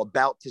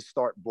 about to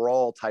start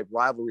brawl type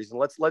rivalries. And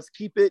let's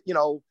keep it,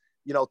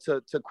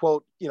 to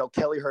quote,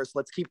 Kelly Hurst,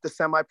 let's keep the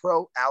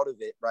semi-pro out of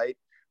it. Right.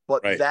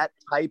 But that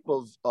type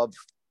of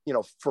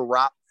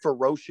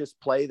ferocious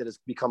play that has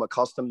become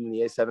accustomed in the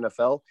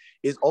A7FL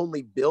is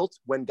only built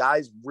when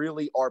guys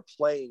really are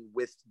playing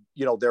with,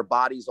 their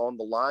bodies on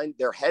the line.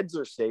 Their heads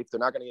are safe. They're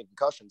not going to get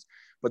concussions,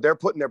 but they're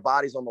putting their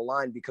bodies on the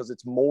line because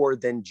it's more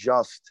than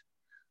just,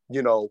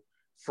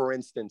 for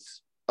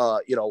instance,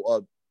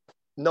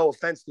 no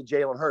offense to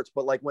Jalen Hurts,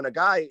 but like when a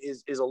guy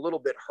is a little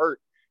bit hurt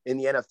in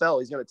the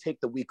NFL, he's going to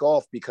take the week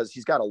off because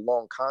he's got a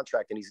long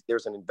contract and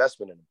there's an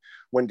investment in him.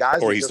 When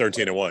guys, or he's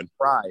 13-1.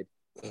 Pride.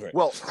 Right.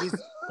 Well,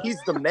 he's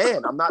the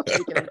man. I'm not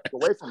taking anything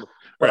away from him,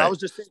 but I was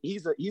just saying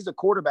he's a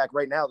quarterback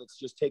right now that's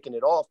just taking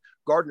it off.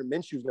 Gardner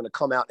Minshew is going to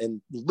come out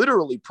and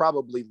literally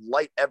probably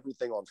light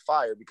everything on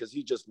fire because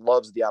he just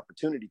loves the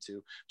opportunity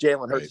to.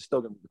 Jalen Hurts is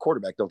still going to be the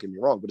quarterback. Don't get me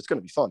wrong, but it's going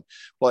to be fun.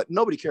 But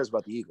nobody cares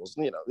about the Eagles.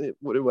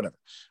 Whatever.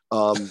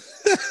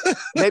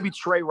 Maybe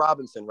Trey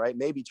Robinson, right?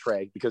 Maybe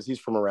Trey, because he's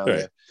from around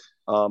there.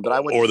 But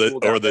I went or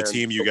the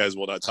team you guys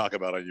will not talk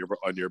about on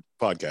your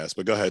podcast.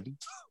 But go ahead.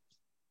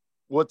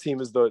 What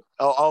team is the?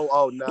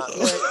 Oh no!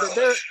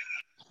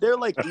 They're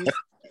like East.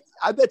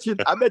 I bet you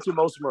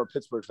most of them are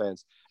Pittsburgh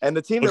fans. And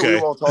the team that we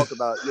won't talk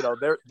about,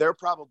 they're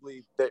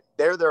probably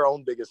they're their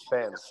own biggest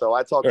fans. So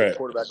I talk to the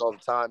quarterback all the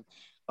time.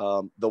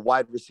 The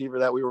wide receiver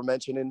that we were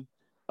mentioning,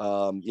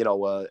 a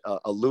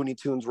Looney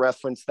Tunes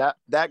reference,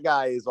 that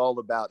guy is all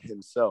about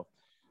himself.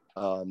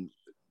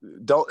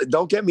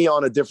 Don't get me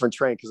on a different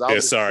train because I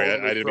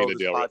didn't mean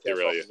to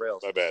derail you.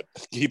 My bad.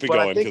 Keep it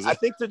but going. I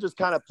think to just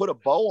kind of put a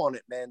bow on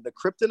it, man, the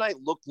Kryptonite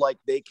looked like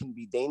they can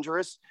be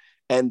dangerous.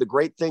 And the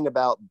great thing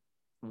about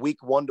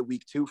week 1 to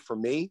week 2 for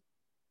me,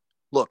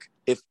 look,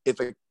 if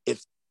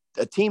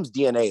a team's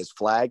DNA is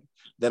flag,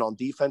 then on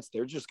defense,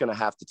 they're just going to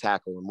have to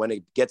tackle. And when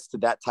it gets to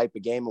that type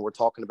of game and we're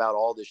talking about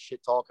all this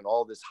shit talk and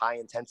all this high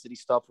intensity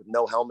stuff with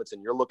no helmets,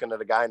 and you're looking at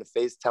a guy in the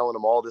face telling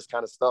him all this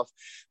kind of stuff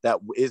that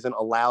isn't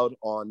allowed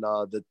on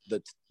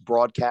the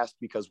broadcast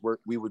because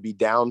we would be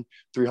down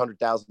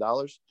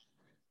 $300,000,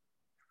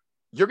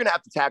 you're going to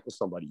have to tackle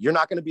somebody. You're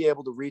not going to be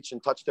able to reach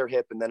and touch their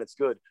hip and then it's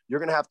good. You're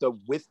going to have to,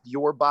 with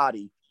your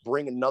body,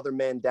 bring another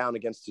man down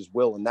against his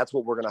will. And that's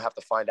what we're going to have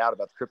to find out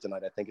about the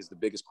Kryptonite, I think, is the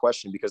biggest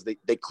question, because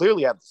they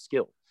clearly have the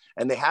skill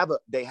and they have a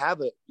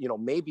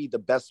maybe the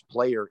best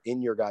player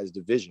in your guys'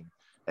 division.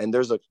 And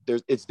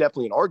it's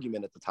definitely an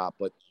argument at the top,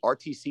 but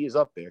RTC is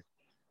up there.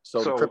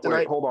 So the Kryptonite.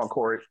 Wait, hold on,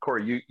 Cory.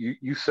 Cory,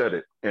 you said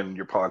it in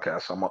your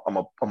podcast. I'm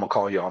gonna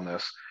call you on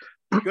this.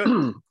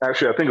 Good.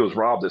 Actually, I think it was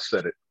Rob that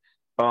said it.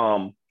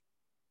 I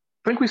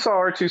think we saw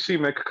RTC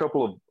make a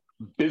couple of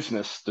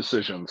business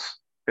decisions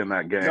in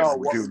that game. No,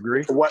 would you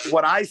agree?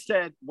 What I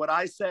said,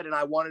 and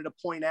I wanted to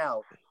point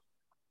out,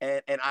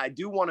 and I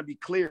do want to be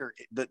clear,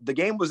 the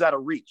game was out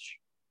of reach.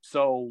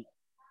 So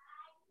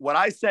what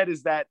I said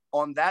is that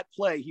on that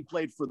play, he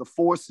played for the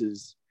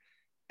Forces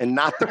and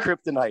not the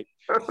Kryptonite,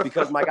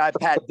 because my guy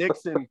Pat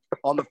Dixon,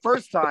 on the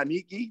first time,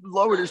 he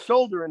lowered his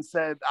shoulder and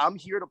said, "I'm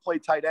here to play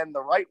tight end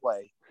the right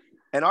way."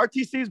 And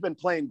RTC has been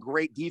playing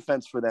great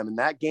defense for them. In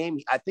that game,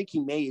 I think he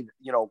made,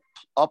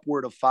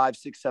 upward of 5,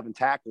 6, 7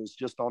 tackles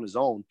just on his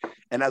own.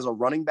 And as a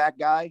running back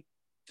guy,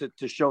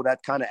 to show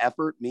that kind of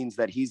effort means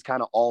that he's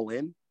kind of all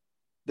in.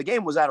 The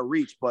game was out of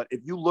reach, but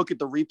if you look at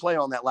the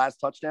replay on that last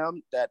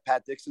touchdown that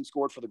Pat Dixon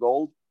scored for the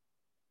Gold,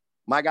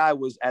 my guy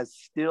was as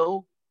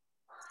still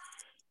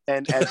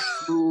and as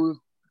smooth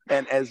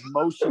and as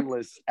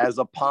motionless as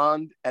a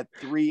pond at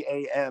 3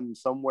 a.m.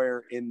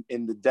 somewhere in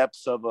the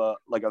depths of a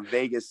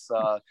Vegas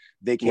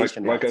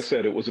vacation. Like I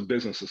said, it was a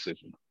business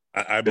decision.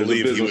 I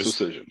believe he was.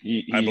 Decision.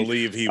 I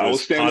believe he was. I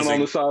was standing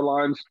on the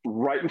sidelines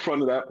right in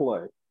front of that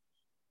play.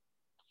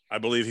 I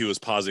believe he was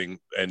pausing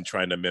and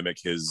trying to mimic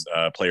his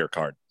player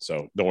card.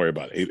 So don't worry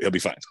about it. He'll be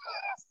fine.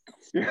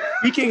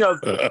 Speaking of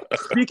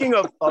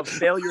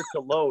failure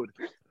to load,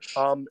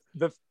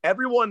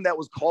 everyone that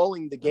was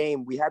calling the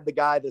game, we had the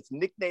guy that's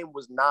nickname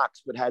was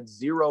Knox but had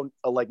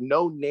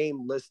no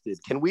name listed.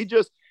 Can we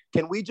just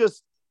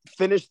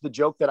finish the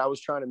joke that I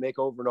was trying to make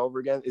over and over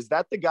again? Is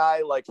that the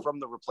guy from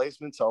the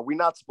Replacements? Are we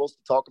not supposed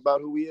to talk about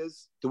who he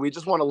is? Do we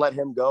just want to let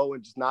him go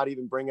and just not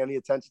even bring any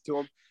attention to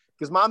him?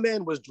 Because my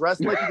man was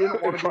dressed like he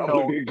didn't want to be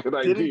known,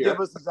 didn't give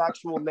us his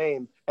actual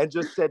name, and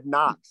just said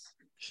Knox,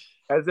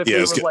 as if he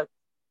was like.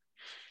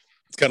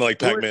 It's kind of like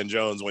Pac-Man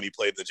Jones when he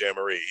played the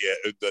Jamboree.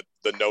 Yeah,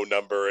 the no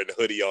number and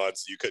hoodie on,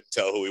 so you couldn't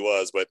tell who he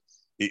was, but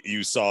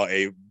you saw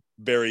a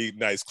very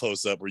nice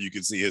close-up where you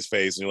could see his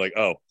face, and you're like,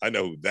 "Oh, I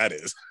know who that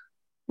is."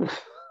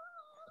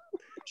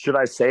 Should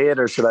I say it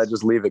or should I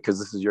just leave it because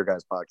this is your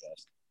guys'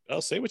 podcast?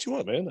 I'll say what you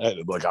want, man.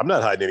 I'm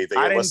not hiding anything.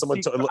 I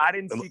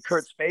didn't see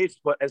Kurt's face,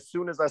 but as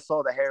soon as I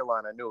saw the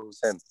hairline, I knew it was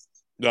him.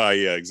 Oh,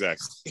 yeah,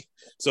 exactly.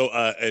 So,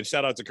 and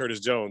shout out to Curtis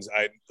Jones.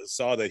 I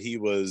saw that he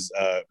was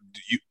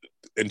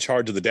in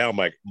charge of the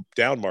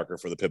down marker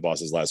for the Pit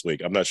Bosses last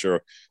week. I'm not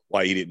sure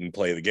why he didn't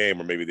play the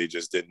game, or maybe they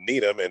just didn't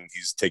need him and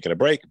he's taking a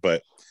break,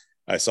 but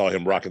I saw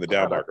him rocking the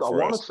down marker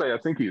for us. I want to say I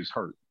think he was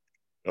hurt.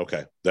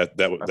 Okay. That's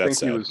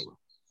sad.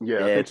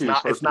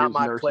 It's not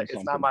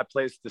my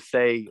place to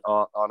say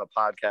on a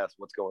podcast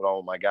what's going on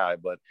with my guy,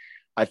 but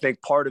I think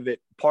part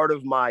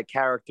of my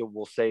character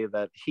will say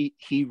that he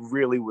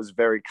really was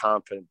very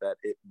confident that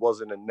it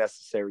wasn't a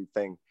necessary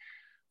thing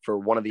for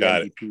one of the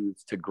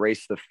MVPs to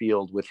grace the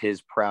field with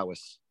his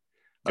prowess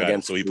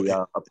against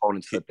the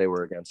opponents that they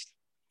were against.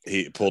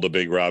 He pulled a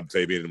big Rob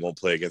Fabian and won't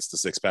play against the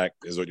six-pack,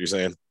 is what you're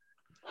saying?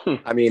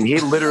 I mean, he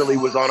literally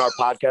was on our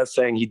podcast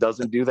saying he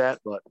doesn't do that,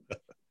 but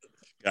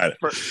got it.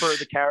 For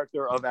the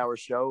character of our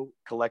show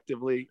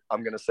collectively,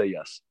 I'm going to say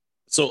yes.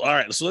 So, all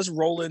right. So let's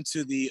roll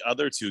into the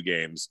other two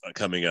games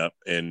coming up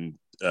in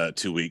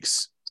 2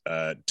 weeks,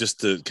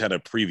 just to kind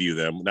of preview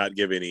them, not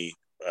give any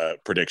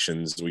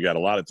predictions. We got a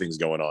lot of things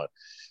going on.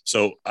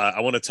 So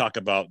I want to talk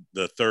about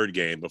the third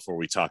game before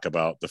we talk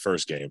about the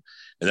first game,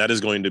 and that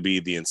is going to be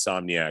the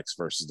Insomniacs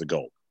versus the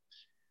Gold.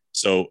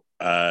 So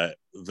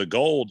the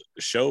Gold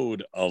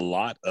showed a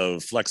lot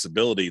of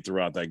flexibility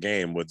throughout that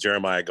game with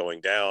Jeremiah going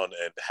down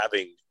and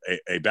having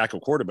a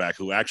backup quarterback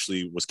who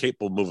actually was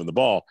capable of moving the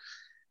ball.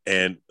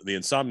 And the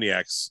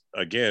Insomniacs,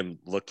 again,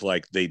 looked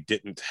like they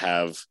didn't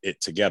have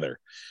it together.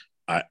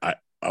 I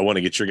want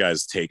to get your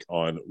guys' take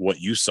on what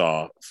you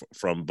saw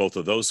from both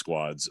of those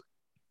squads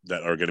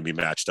that are going to be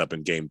matched up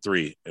in Game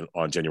 3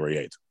 on January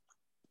 8th?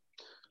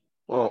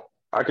 Well,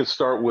 I could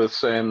start with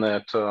saying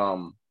that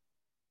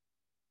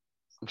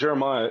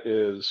Jeremiah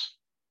is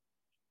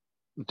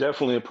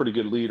definitely a pretty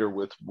good leader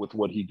with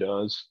what he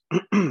does,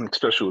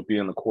 especially with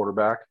being the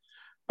quarterback.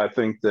 I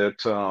think that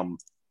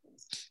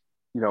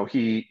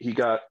he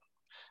got,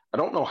 I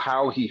don't know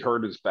how he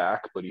hurt his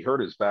back, but he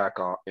hurt his back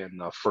in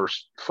the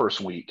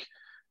first week.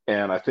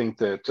 And I think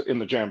that in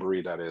the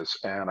Jamboree, that is,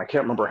 and I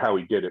can't remember how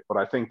he did it, but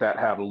I think that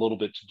had a little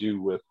bit to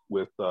do with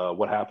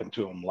what happened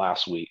to him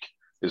last week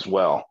as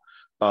well.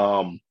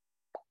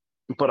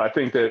 But I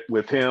think that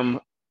with him,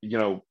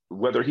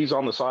 whether he's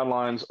on the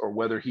sidelines or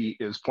whether he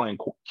is playing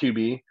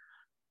QB,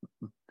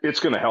 it's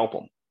going to help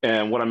him.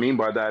 And what I mean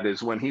by that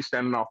is when he's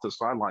standing off the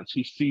sidelines,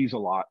 he sees a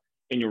lot.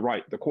 And you're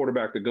right, the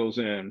quarterback that goes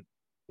in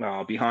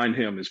behind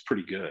him is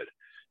pretty good.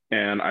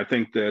 And I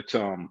think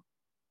that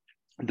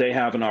they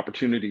have an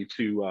opportunity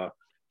to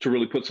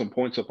really put some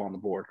points up on the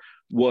board.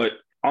 What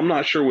I'm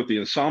not sure with the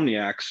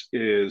Insomniacs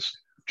is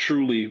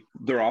truly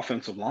their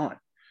offensive line.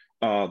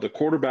 The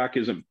quarterback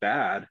isn't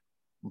bad,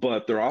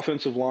 but their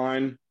offensive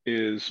line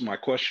is my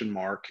question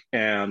mark,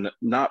 and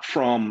not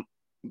from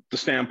the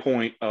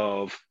standpoint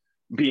of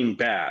being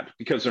bad,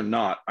 because they're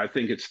not. I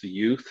think it's the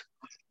youth.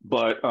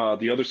 But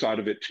the other side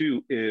of it,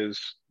 too, is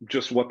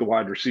just what the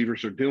wide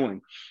receivers are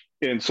doing.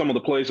 In some of the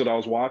plays that I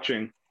was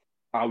watching,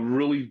 I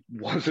really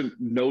wasn't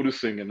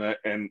noticing,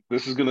 and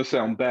this is going to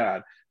sound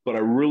bad, but I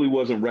really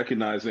wasn't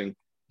recognizing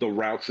the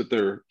routes that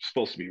they're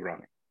supposed to be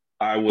running.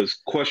 I was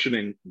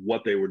questioning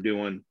what they were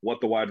doing, what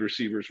the wide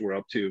receivers were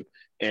up to.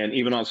 And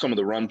even on some of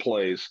the run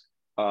plays,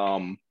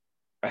 I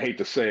hate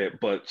to say it,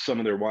 but some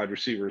of their wide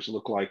receivers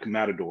look like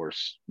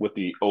matadors with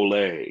the ole,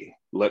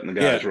 letting the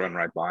guys run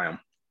right by them.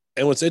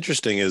 And what's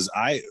interesting is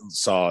I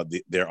saw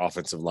their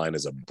offensive line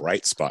as a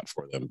bright spot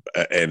for them.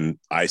 And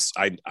I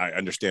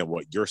understand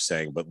what you're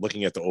saying, but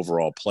looking at the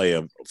overall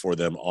play for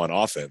them on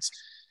offense,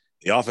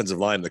 the offensive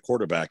line and the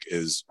quarterback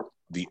is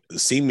the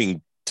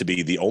seeming to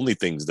be the only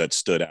things that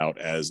stood out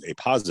as a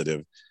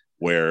positive,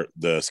 where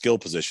the skill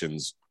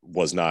positions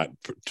was not,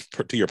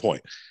 to your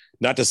point.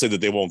 Not to say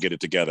that they won't get it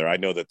together. I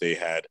know that they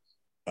had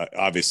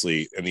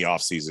obviously in the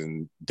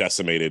offseason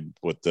decimated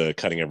with the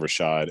cutting of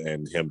Rashad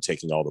and him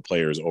taking all the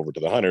players over to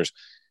the Hunters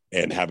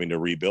and having to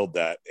rebuild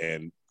that.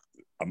 And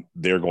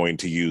they're going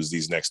to use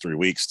these next 3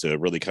 weeks to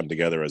really come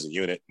together as a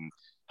unit and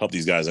help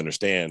these guys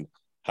understand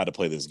how to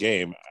play this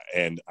game.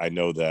 And I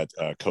know that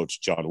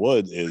Coach John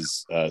Wood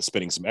is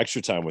spending some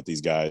extra time with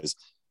these guys,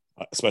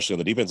 especially on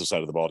the defensive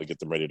side of the ball, to get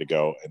them ready to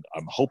go. And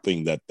I'm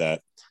hoping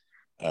that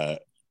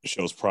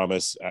shows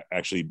promise,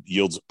 actually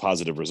yields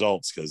positive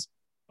results, because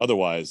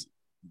otherwise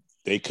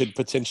they could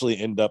potentially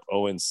end up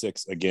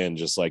 0-6 again,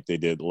 just like they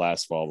did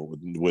last fall,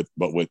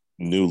 but with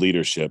new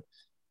leadership,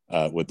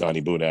 with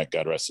Donnie Bunak,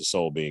 God rest his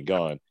soul, being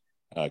gone.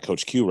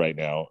 Coach Q right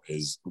now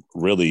is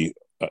really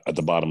at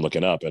the bottom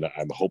looking up, and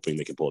I'm hoping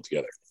they can pull it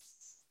together.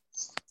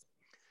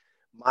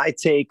 My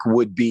take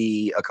would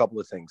be a couple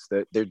of things.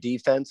 Their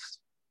defense,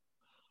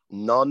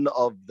 none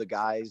of the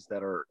guys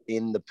that are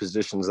in the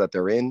positions that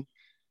they're in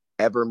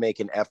ever make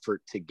an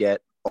effort to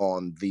get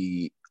on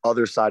the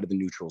other side of the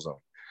neutral zone.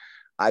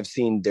 I've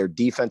seen their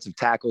defensive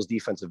tackles,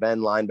 defensive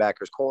end,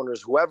 linebackers,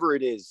 corners, whoever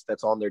it is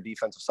that's on their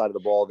defensive side of the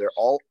ball, they're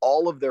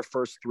all of their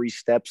first 3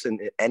 steps in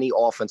any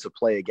offensive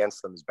play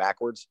against them is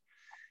backwards.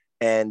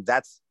 And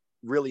that's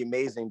really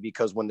amazing,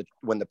 because when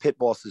the pit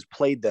bosses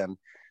played them,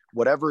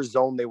 whatever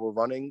zone they were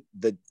running,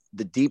 the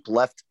deep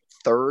left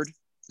third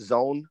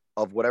zone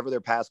of whatever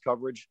their pass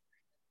coverage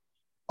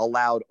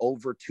allowed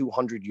over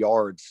 200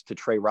 yards to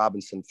Trey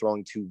Robinson,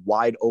 throwing to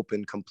wide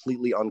open,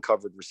 completely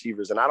uncovered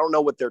receivers. And I don't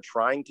know what they're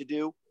trying to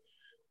do,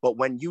 but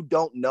when you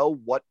don't know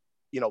what,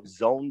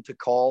 zone to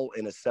call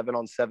in a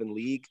 7-on-7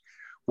 league,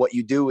 what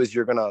you do is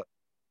you're going to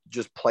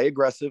just play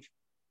aggressive,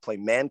 play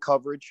man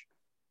coverage,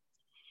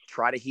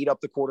 try to heat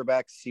up the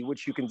quarterback, see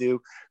what you can do.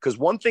 Because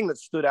one thing that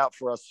stood out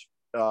for us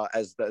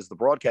as the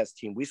broadcast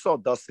team, we saw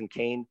Dustin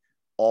Kane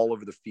all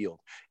over the field.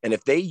 And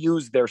if they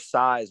use their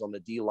size on the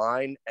D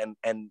line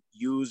and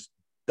use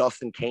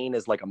Dustin Kane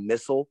as like a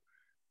missile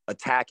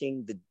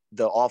attacking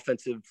the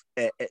offensive,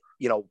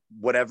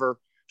 whatever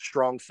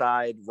strong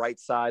side, right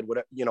side,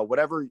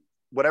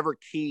 whatever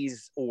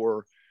keys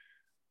or,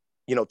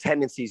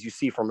 tendencies you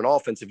see from an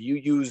offense, if you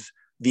use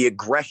the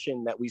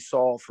aggression that we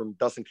saw from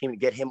Dustin Kane to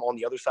get him on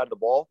the other side of the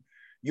ball,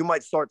 you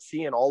might start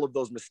seeing all of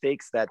those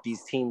mistakes that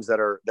these teams that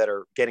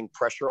are getting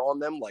pressure on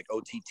them, like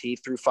OTT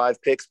threw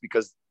 5 picks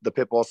because the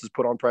pit bosses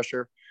put on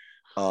pressure.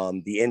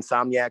 The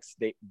Insomniacs,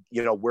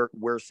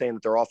 we're saying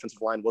that their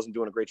offensive line wasn't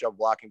doing a great job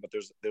blocking, but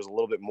there's a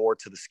little bit more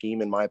to the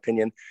scheme, in my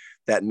opinion,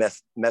 that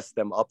messed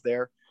them up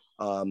there.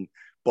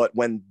 But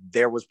when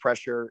there was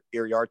pressure,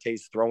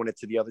 Iriarte's throwing it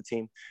to the other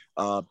team.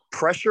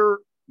 Pressure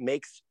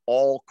makes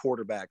all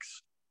quarterbacks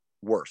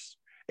worse.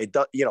 It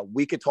does,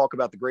 we could talk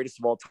about the greatest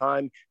of all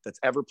time that's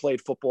ever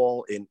played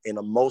football in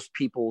most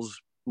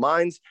people's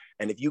minds.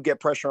 And if you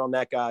get pressure on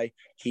that guy,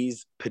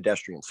 he's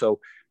pedestrian. So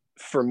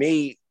for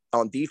me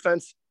on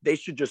defense, they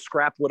should just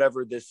scrap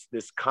whatever this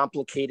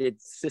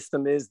complicated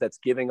system is that's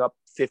giving up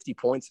 50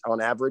 points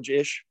on average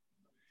ish,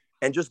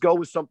 and just go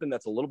with something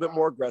that's a little bit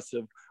more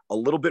aggressive, a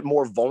little bit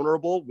more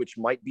vulnerable, which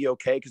might be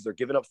okay because they're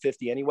giving up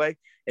 50 anyway.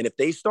 And if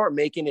they start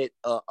making it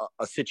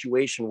a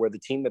situation where the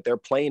team that they're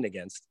playing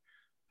against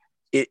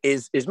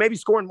is maybe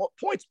scoring more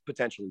points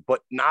potentially,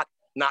 but not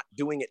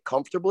doing it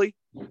comfortably,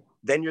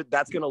 then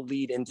that's going to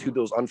lead into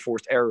those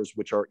unforced errors,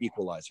 which are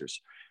equalizers.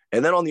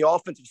 And then on the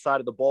offensive side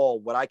of the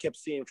ball, what I kept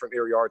seeing from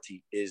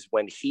Iriarte is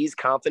when he's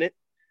confident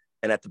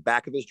and at the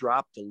back of his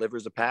drop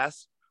delivers a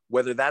pass,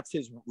 whether that's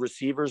his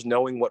receivers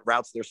knowing what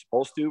routes they're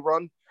supposed to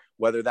run,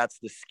 whether that's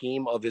the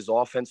scheme of his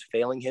offense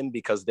failing him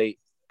because they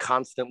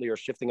constantly are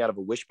shifting out of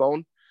a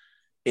wishbone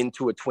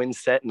into a twin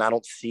set. And I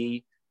don't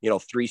see,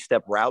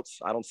 3-step routes.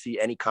 I don't see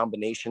any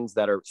combinations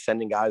that are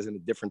sending guys into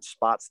different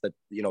spots that,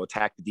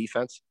 attack the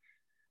defense.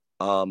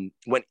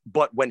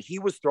 When he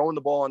was throwing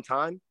the ball on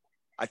time,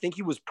 I think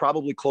he was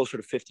probably closer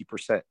to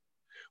 50%.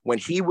 When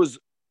he was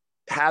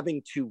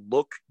having to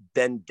look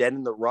then dead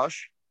in the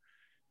rush,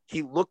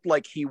 he looked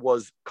like he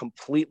was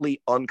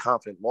completely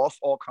unconfident, lost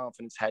all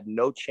confidence, had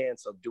no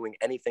chance of doing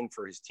anything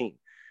for his team.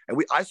 And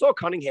I saw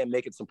Cunningham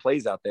making some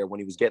plays out there when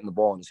he was getting the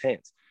ball in his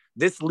hands.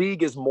 This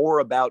league is more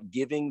about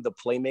giving the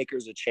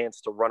playmakers a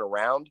chance to run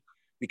around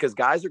because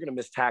guys are going to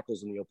miss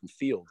tackles in the open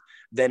field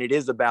than it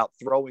is about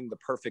throwing the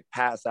perfect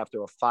pass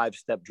after a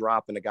 5-step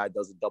drop and a guy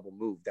does a double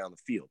move down the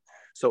field.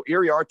 So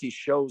Iriarte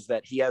shows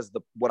that he has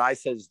what I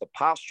said is the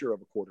posture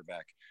of a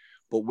quarterback,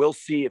 but we'll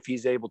see if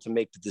he's able to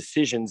make the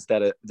decisions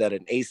that an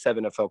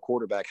A7 NFL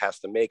quarterback has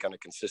to make on a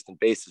consistent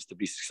basis to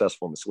be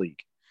successful in this league.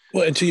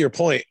 Well, and to your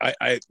point,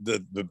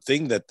 the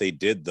thing that they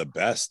did the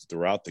best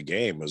throughout the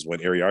game was when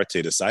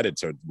Iriarte decided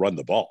to run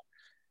the ball.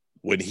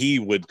 When he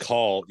would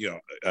call,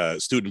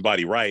 student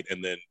body right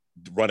and then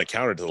run a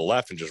counter to the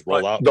left and just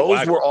roll out.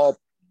 Those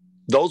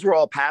were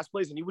all pass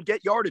plays, and he would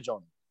get yardage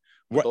on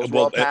them. Those were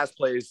all pass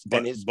plays,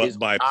 and his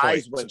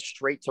eyes went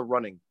straight to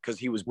running because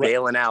he was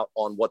bailing out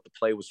on what the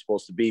play was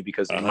supposed to be.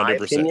 Because in 100%. My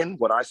opinion,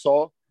 what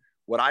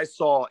I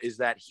saw is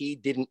that he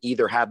didn't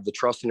either have the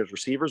trust in his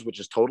receivers, which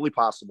is totally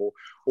possible,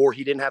 or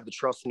he didn't have the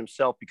trust in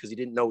himself because he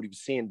didn't know what he was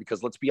seeing.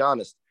 Because let's be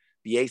honest,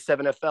 the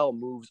A7FL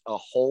moves a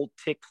whole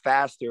tick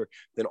faster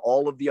than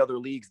all of the other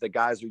leagues that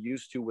guys are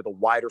used to, with a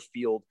wider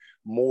field,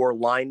 more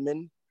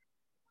linemen,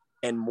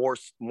 and more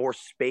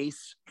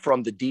space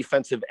from the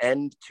defensive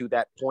end to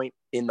that point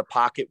in the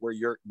pocket where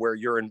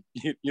you're in,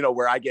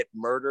 where I get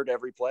murdered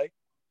every play.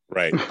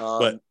 Right.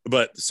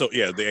 But so,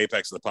 yeah, the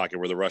apex of the pocket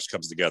where the rush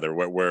comes together,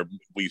 where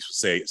we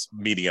say it's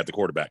meeting at the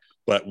quarterback.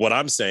 But what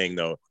I'm saying,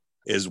 though,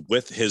 is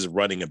with his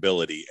running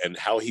ability and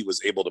how he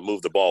was able to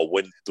move the ball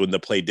when the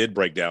play did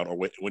break down, or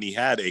when he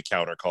had a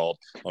counter called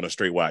on a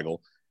straight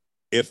waggle,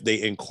 if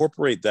they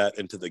incorporate that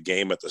into the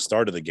game at the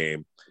start of the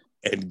game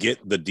and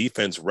get the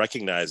defense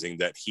recognizing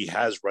that he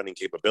has running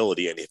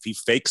capability, and if he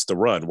fakes the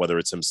run, whether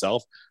it's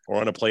himself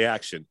or on a play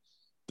action,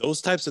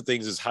 those types of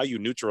things is how you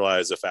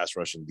neutralize a fast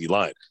rushing D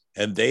line.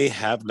 And they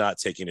have not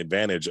taken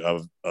advantage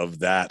of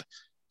that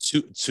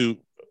to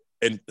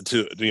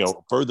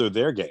further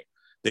their game.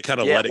 They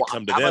kind of let it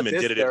come to them and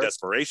did it in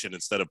desperation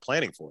instead of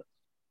planning for it.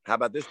 How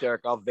about this,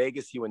 Derek? I'll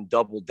Vegas you and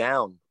double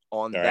down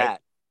on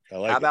that.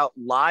 Right. How about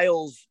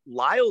Lyles?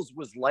 Lyles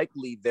was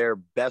likely their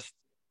best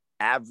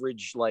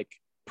average,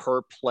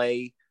 per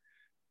play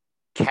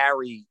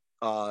carry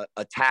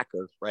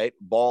attacker, right?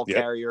 Ball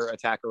carrier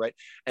attacker, right?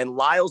 And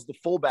Lyles, the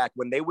fullback,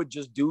 when they would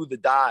just do the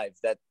dive,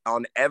 that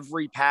on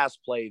every pass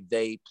play,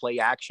 they play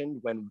action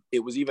when it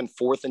was even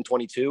 4th and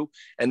 22.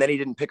 And then he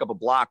didn't pick up a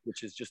block,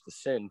 which is just a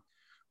sin.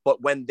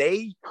 But when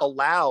they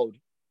allowed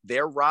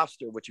their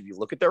roster, which if you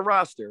look at their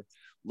roster,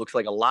 looks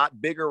like a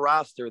lot bigger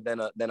roster than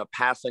a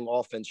passing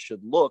offense should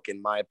look, in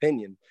my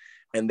opinion.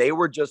 And they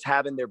were just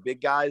having their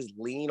big guys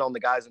lean on the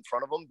guys in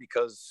front of them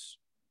because,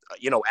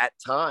 at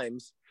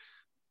times,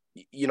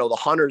 the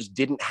Hunters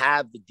didn't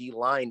have the D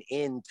line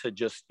in to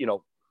just,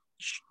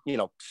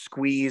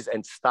 squeeze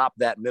and stop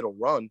that middle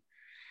run.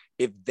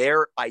 If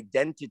their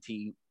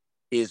identity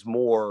is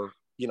more,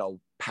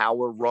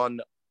 power run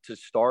to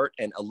start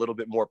and a little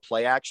bit more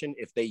play action,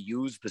 if they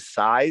use the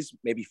size,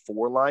 maybe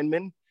 4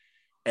 linemen,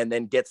 and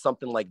then get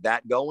something like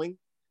that going,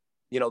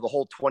 the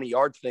whole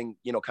 20-yard thing,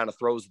 kind of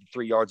throws the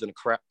 3 yards in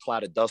a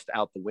cloud of dust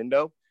out the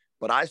window.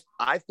 But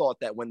I thought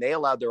that when they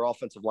allowed their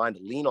offensive line to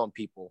lean on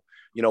people,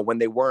 when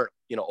they weren't,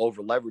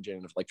 over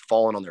leveraging,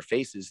 falling on their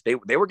faces,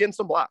 they were getting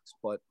some blocks.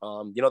 But,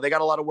 they got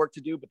a lot of work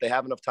to do, but they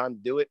have enough time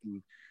to do it.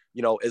 And,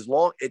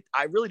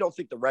 I really don't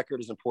think the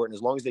record is important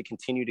as long as they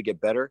continue to get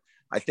better.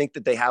 I think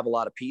that they have a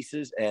lot of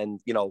pieces,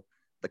 and,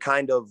 the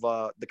kind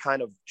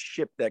of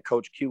ship that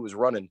Coach Q was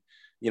running,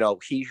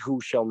 he who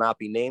shall not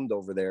be named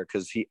over there,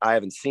 because I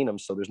haven't seen him,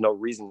 so there's no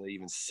reason to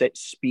even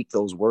speak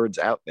those words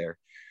out there.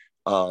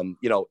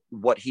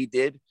 What he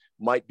did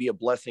might be a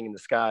blessing in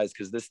disguise,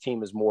 because this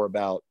team is more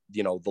about,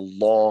 the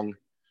long,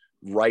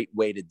 right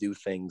way to do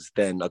things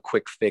than a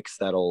quick fix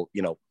that'll,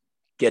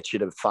 get you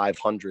to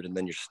 500 and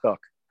then you're stuck.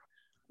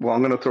 Well,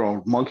 I'm going to throw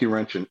a monkey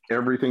wrench in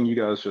everything you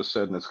guys just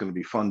said, and it's going to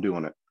be fun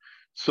doing it.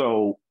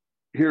 So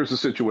here's the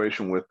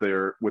situation with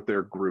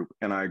their group,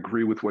 and I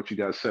agree with what you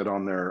guys said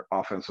on their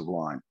offensive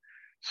line.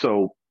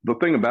 So the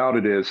thing about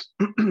it is,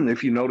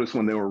 if you notice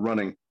when they were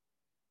running,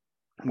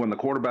 when the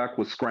quarterback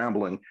was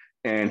scrambling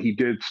and he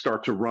did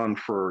start to run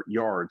for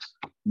yards,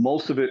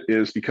 most of it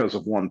is because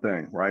of one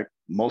thing, right?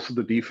 Most of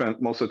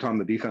the time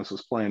the defense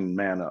was playing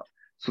man up.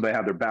 So they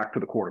had their back to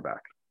the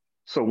quarterback.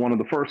 So one of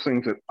the first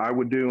things that I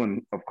would do,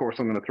 and of course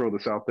I'm going to throw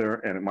this out there,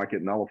 and it might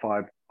get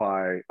nullified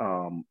by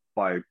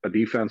a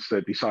defense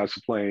that decides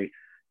to play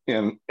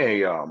in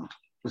a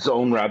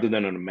zone rather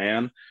than in a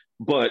man.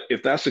 But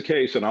if that's the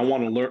case, and I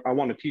want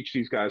to teach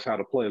these guys how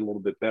to play a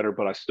little bit better,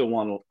 but I still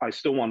want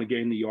to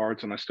gain the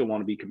yards, and I still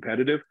want to be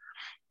competitive.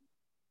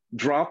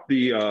 Drop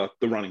the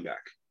running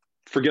back.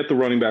 Forget the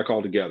running back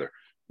altogether.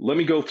 Let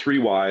me go 3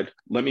 wide.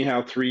 Let me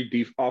have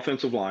 3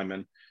 offensive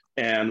linemen,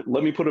 and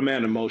let me put a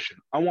man in motion.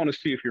 I want to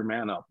see if you're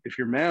man up. If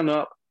you're man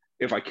up,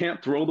 if I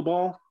can't throw the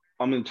ball,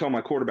 I'm going to tell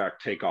my quarterback,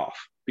 take off,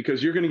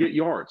 because you're going to get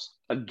yards.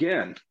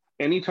 Again,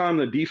 anytime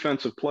the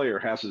defensive player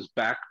has his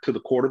back to the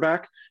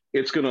quarterback,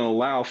 it's going to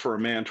allow for a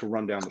man to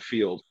run down the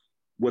field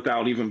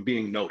without even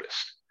being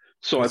noticed.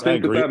 So I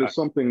think that is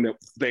something that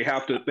they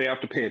have to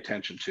pay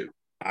attention to.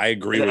 I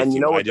agree with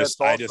you.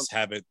 I just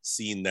haven't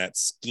seen that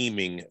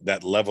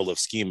level of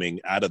scheming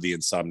out of the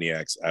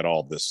Insomniacs at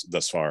all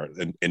thus far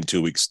in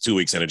 2 weeks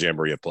in a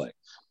jamboree of play.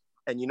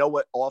 And you know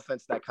what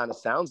offense that kind of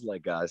sounds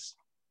like, guys?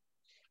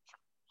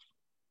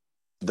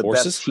 The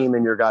Forces? Best team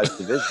in your guys'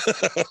 division.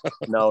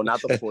 No,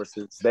 not the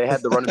Forces. They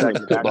had the running back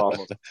in the back most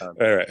of the time.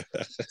 All right.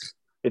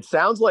 It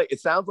sounds like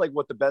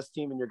what the best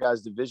team in your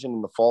guys' division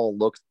in the fall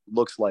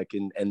looks like.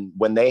 And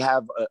when they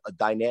have a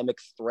dynamic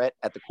threat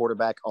at the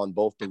quarterback on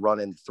both the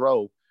run and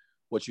throw,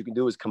 what you can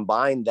do is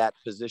combine that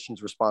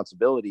position's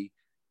responsibility,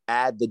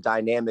 add the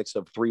dynamics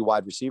of 3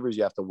 wide receivers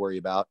you have to worry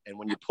about. And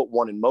when you put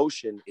one in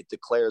motion, it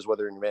declares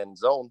whether in man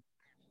zone.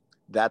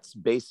 That's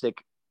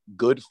basic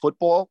good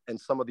football and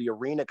some of the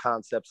arena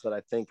concepts that I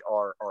think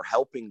are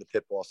helping the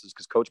pit bosses,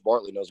 because Coach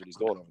Bartley knows what he's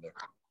doing over there.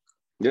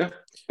 Yeah.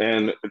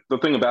 And the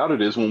thing about it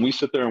is, when we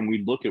sit there and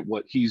we look at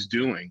what he's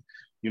doing,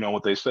 you know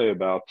what they say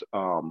about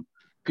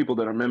people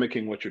that are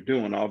mimicking what you're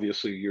doing.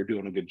 Obviously, you're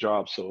doing a good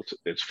job, so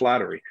it's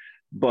flattery.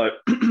 But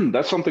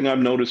that's something I've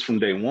noticed from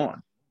day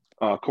one.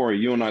 Cory,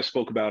 you and I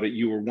spoke about it.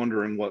 You were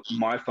wondering what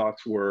my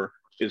thoughts were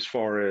as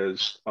far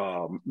as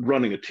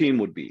running a team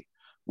would be.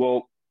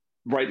 Well,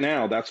 right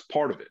now, that's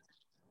part of it.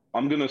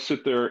 I'm going to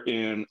sit there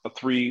in a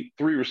three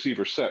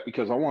receiver set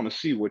because I want to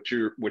see what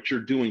you're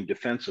doing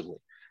defensively.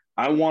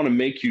 I want to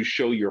make you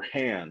show your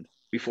hand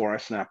before I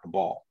snap the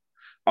ball.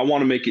 I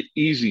want to make it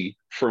easy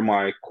for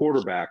my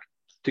quarterback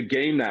to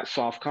gain that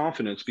soft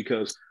confidence,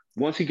 because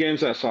once he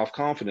gains that soft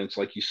confidence,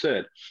 like you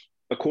said,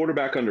 a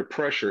quarterback under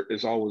pressure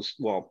is always,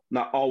 well,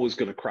 not always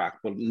going to crack,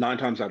 but 9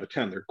 times out of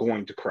 10, they're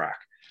going to crack.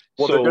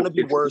 Well, so they're going to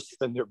be worse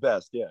than their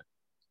best. Yeah,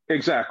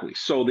 exactly.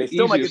 So the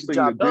easiest thing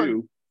to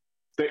do,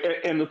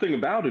 and the thing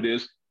about it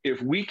is, if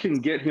we can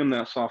get him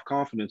that soft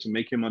confidence and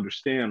make him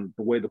understand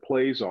the way the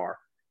plays are,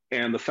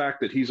 and the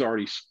fact that he's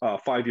already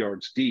 5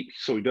 yards deep,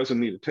 so he doesn't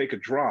need to take a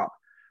drop,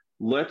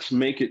 let's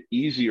make it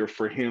easier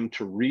for him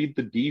to read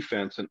the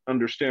defense and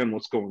understand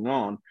what's going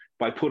on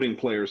by putting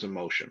players in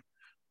motion.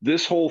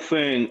 This whole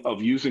thing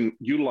of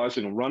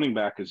utilizing a running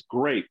back is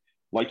great.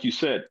 Like you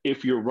said,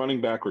 if your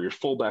running back or your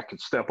fullback can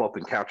step up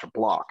and catch a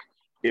block,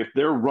 if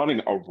they're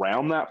running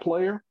around that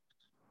player,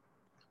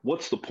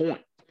 what's the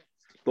point?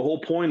 The whole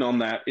point on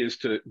that is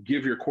to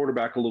give your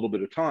quarterback a little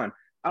bit of time.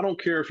 I don't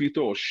care if you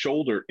throw a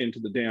shoulder into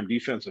the damn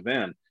defensive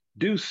end.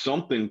 Do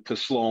something to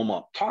slow him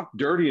up. Talk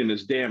dirty in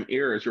his damn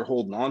ear as you're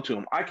holding on to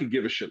him. I could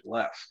give a shit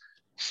less.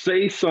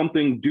 Say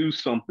something, do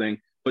something,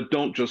 but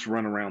don't just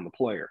run around the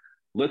player.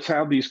 Let's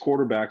have these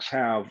quarterbacks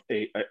have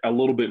a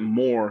little bit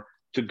more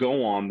to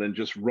go on than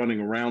just running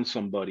around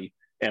somebody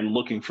and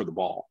looking for the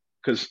ball.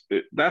 Because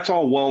that's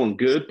all well and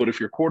good, but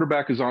if your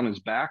quarterback is on his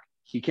back,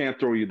 he can't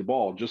throw you the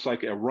ball, just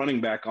like a running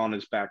back on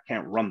his back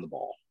can't run the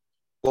ball.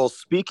 Well,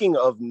 speaking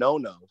of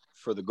no-no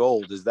for the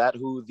gold, is that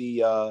who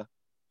the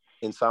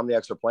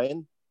Insomniacs are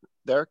playing,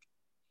 Derek?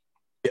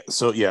 Yeah,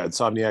 so yeah,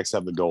 Insomniacs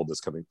have the gold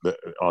that's coming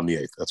on the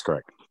 8th. That's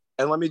correct.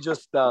 And let me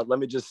just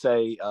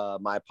say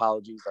my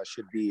apologies. I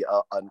should be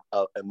a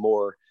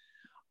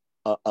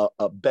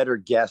better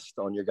guest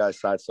on your guys'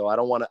 side. So I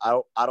don't want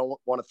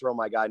to throw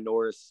my guy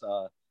Norris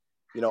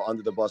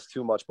under the bus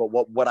too much. But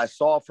what I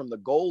saw from the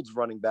Golds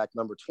running back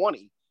number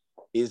 20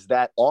 is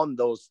that on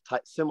those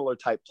similar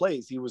type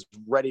plays, he was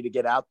ready to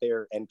get out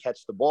there and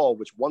catch the ball,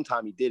 which one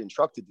time he did in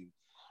truck to do.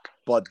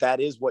 But that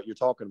is what you're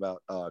talking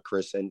about,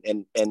 Chris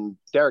and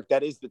Derek.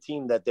 That is the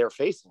team that they're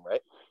facing,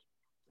 right?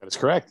 That is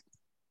correct.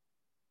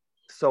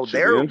 So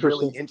they're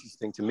really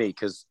interesting to me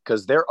because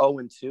they're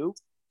 0-2.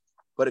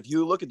 But if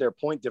you look at their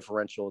point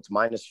differential, it's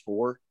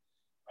 -4.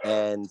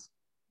 And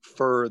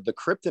for the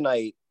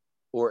Kryptonite,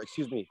 for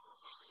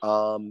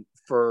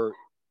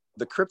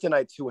the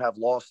Kryptonites who have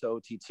lost to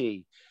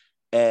OTT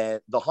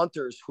and the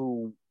Hunters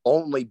who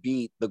only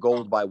beat the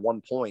Gold by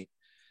 1 point,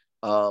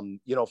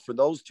 For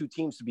those two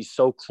teams to be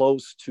so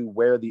close to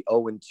where the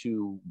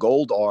 0-2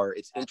 Gold are,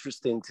 it's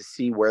interesting to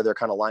see where they're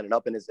kind of lining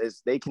up. And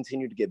as they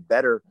continue to get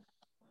better,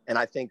 and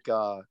I think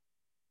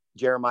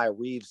Jeremiah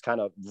Reeves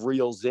kind of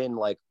reels in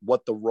like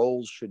what the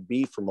roles should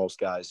be for most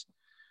guys.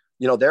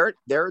 They're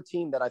a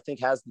team that I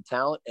think has the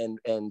talent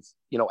and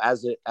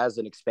as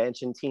an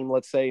expansion team,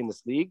 let's say in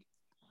this league,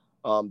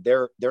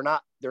 they're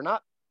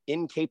not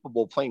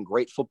incapable of playing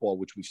great football,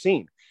 which we've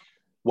seen.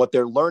 What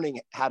they're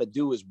learning how to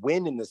do is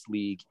win in this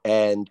league.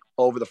 And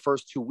over the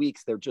first 2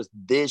 weeks, they're just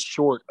this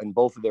short in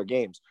both of their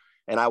games.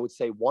 And I would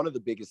say one of the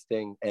biggest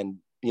thing, and,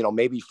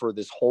 maybe for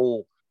this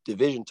whole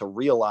division to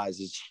realize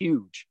is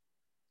huge,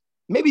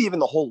 maybe even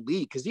the whole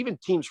league, because even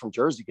teams from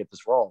Jersey get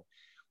this wrong,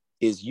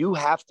 is you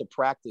have to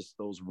practice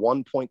those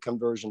 1-point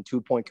conversion,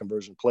 2-point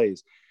conversion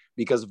plays.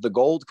 Because if the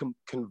Gold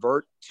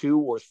convert 2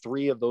 or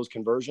 3 of those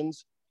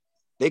conversions,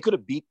 they could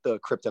have beat the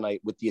Kryptonite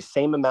with the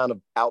same amount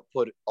of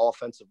output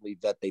offensively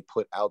that they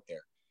put out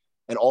there.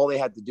 And all they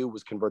had to do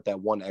was convert that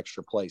one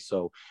extra play.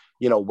 So,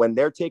 when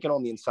they're taking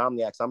on the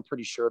Insomniacs, I'm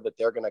pretty sure that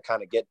they're going to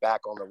kind of get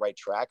back on the right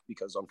track,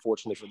 because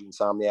unfortunately for the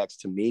Insomniacs,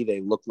 to me,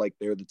 they look like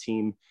they're the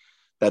team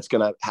that's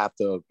going to have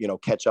to,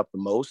 catch up the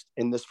most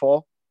in this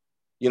fall.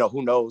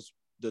 Who knows?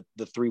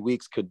 The 3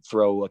 weeks could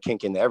throw a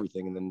kink into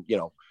everything. And then,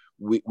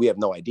 we have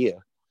no idea.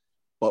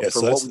 But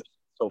for what we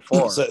so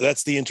far. So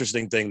that's the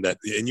interesting thing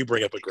and you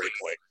bring up a great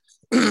point.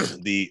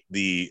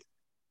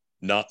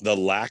 the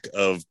lack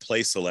of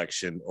play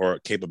selection or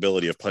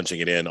capability of punching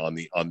it in on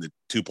the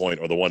 2-point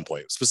or the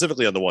 1-point,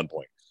 specifically on the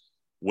 1-point.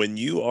 When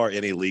you are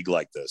in a league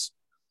like this,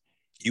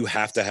 you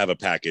have to have a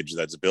package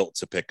that's built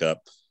to pick up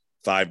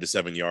 5 to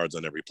 7 yards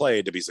on every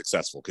play to be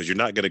successful, because you're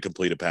not going to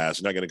complete a pass.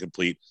 You're not going to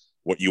complete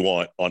what you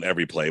want on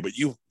every play, but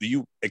you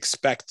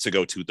expect to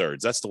go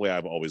 2/3. That's the way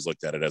I've always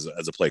looked at it as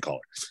a play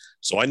caller.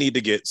 So I need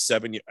to get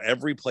 7.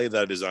 Every play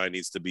that I design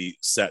needs to be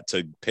set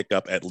to pick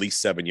up at least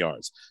 7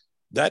 yards.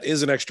 That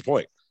is an extra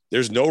point.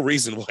 There's no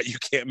reason why you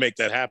can't make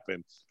that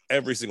happen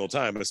every single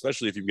time,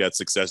 especially if you've got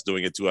success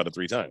doing it 2 out of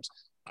 3 times.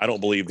 I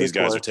don't believe these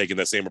guys are taking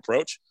that same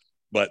approach,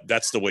 but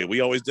that's the way we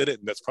always did it.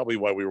 And that's probably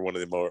why we were one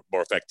of the more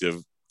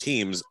effective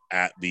teams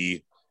at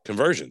the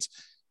conversions.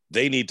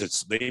 They need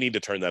to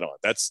turn that on.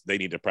 They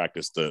need to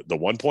practice the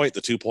 1-point,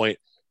 the 2-point,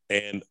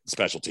 and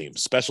special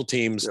teams. Special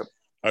teams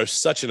are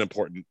such an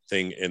important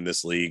thing in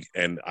this league.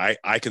 And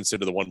I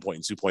consider the 1-point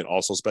and 2-point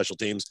also special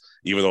teams,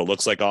 even though it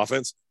looks like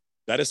offense.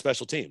 That is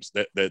special teams.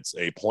 That's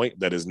a point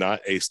that is not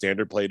a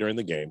standard play during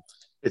the game.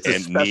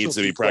 And needs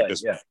to be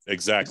practiced. Yeah.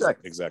 Exactly.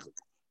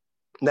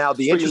 Now,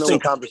 the interesting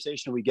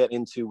conversation we get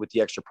into with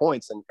the extra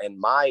points, and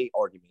my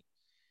argument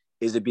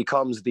is it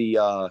becomes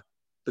the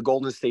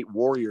Golden State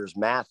Warriors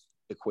math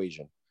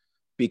equation,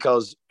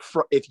 because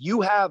if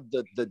you have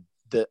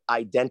the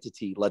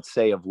identity, let's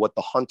say, of what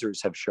the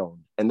Hunters have shown,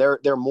 and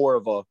they're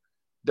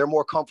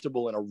more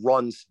comfortable in a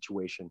run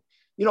situation,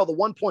 the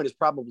 1-point is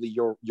probably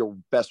your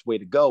best way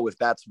to go if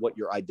that's what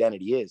your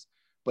identity is.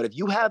 But if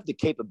you have the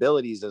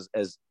capabilities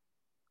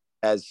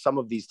as some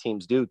of these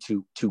teams do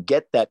to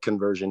get that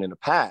conversion in a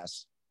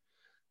pass,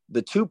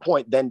 the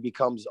 2-point then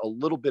becomes a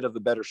little bit of a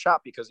better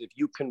shot, because if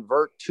you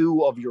convert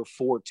 2 of your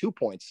 4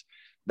 2-points,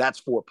 that's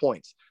 4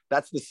 points.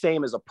 That's the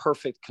same as a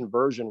perfect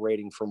conversion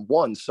rating from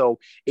 1. So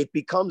it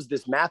becomes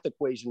this math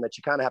equation that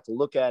you kind of have to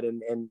look at.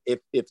 And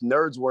if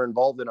nerds were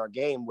involved in our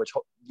game, which,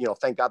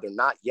 thank God they're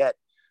not yet.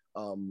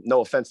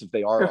 No offense if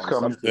they are.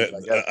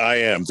 I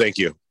am. Thank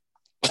you.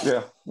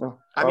 Yeah.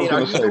 I mean,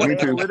 are you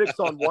doing analytics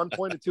on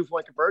 1-point and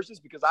 2-point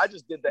conversions? Because I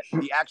just did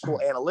the actual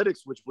analytics,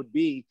 which would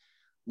be,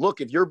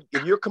 look, if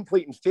you're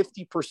completing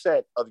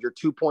 50% of your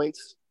 2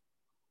 points,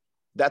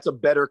 that's a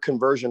better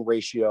conversion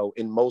ratio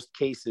in most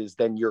cases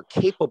than you're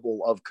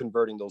capable of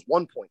converting those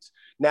 1 points.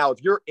 Now,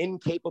 if you're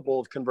incapable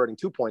of converting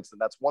 2 points, then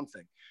that's one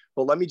thing.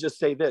 But let me just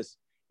say this.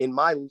 In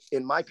my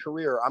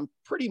career, I'm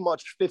pretty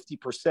much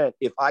 50%.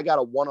 If I got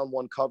a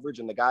one-on-one coverage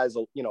and the guy's,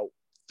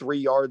 3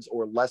 yards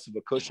or less of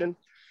a cushion,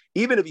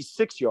 even if he's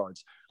 6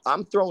 yards,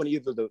 I'm throwing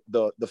either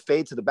the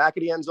fade to the back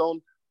of the end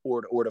zone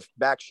or the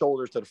back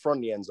shoulders to the front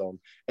of the end zone.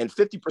 And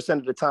 50%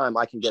 of the time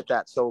I can get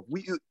that. So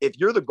if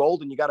you're the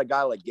Gold and you got a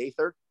guy like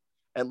Gaither,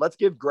 and let's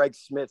give Greg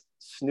Smith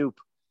Snoop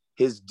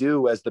his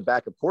due as the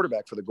backup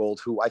quarterback for the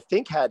Gold, who I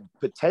think had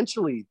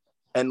potentially,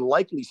 and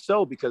likely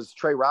so, because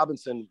Trey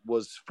Robinson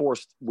was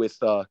forced with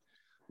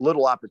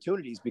little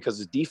opportunities because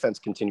his defense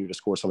continued to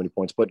score so many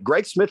points. But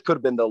Greg Smith could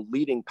have been the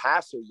leading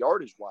passer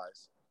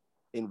yardage-wise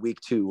in week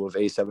 2 of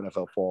A7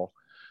 NFL fall.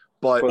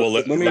 But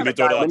let me throw it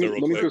out there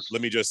real quick.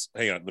 Let me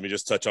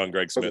just touch on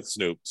Greg Smith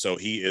Snoop. So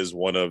he is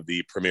one of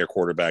the premier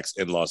quarterbacks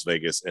in Las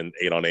Vegas in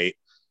 8-on-8.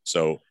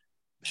 So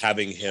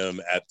having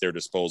him at their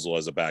disposal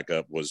as a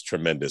backup was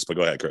tremendous. But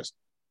go ahead, Chris.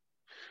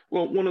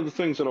 Well, one of the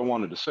things that I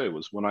wanted to say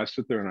was when I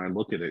sit there and I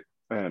look at it,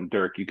 and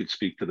Derek, you could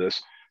speak to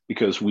this,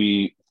 because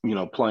we,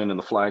 playing in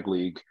the flag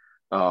league,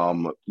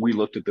 we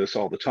looked at this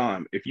all the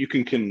time. If you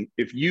can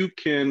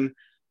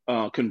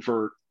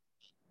convert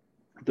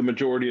the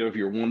majority of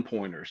your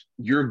 1-pointers,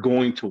 you're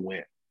going to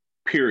win,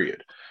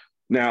 period.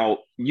 Now,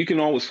 you can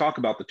always talk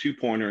about the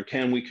 2-pointer and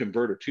can we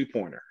convert a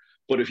 2-pointer?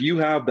 But if you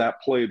have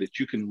that play that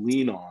you can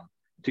lean on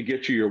to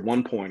get you your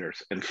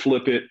 1-pointers and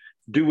flip it,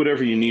 do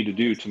whatever you need to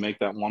do to make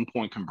that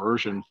 1-point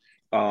conversion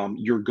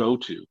your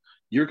go-to,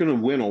 you're going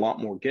to win a lot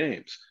more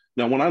games.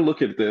 Now, when I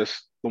look at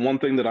this, the one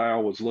thing that I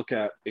always look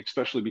at,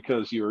 especially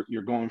because you're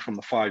going from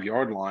the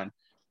 5-yard line,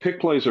 pick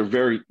plays are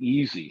very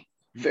easy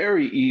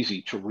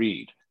to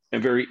read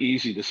and very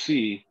easy to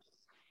see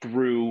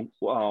through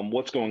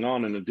what's going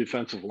on in a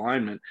defensive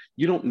lineman.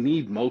 You don't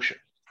need motion.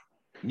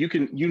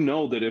 You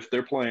know that if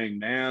they're playing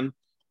man,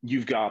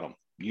 you've got them.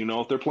 You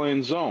know, if they're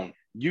playing zone,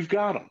 you've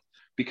got them,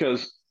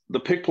 because the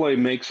pick play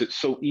makes it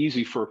so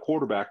easy for a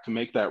quarterback to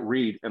make that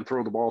read and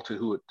throw the ball to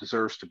who it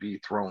deserves to be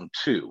thrown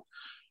to.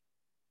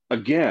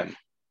 Again,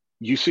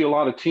 you see a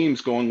lot of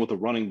teams going with a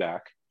running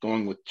back,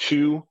 going with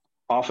 2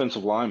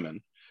 offensive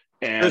linemen.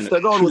 And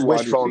they're going with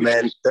wishbone,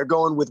 man. They're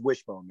going with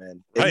wishbone,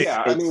 man.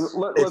 I mean,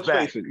 let's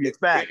face it. It's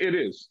bad. It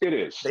is.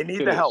 They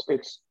need the help.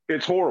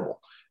 It's horrible.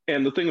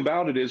 And the thing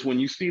about it is, when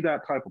you see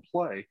that type of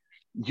play,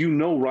 you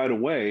know right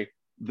away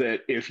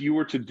that if you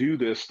were to do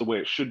this the way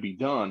it should be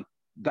done,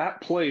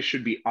 that play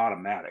should be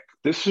automatic.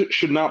 This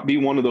should not be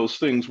one of those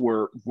things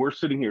where we're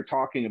sitting here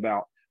talking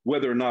about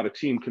whether or not a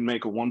team can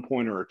make a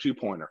 1-pointer or a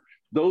 2-pointer.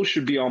 Those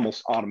should be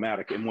almost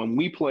automatic. And when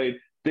we played,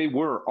 they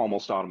were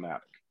almost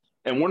automatic.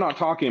 And we're not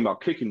talking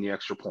about kicking the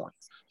extra point.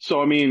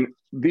 So, I mean,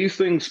 these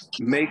things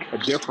make a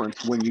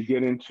difference when you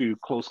get into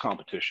close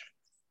competition.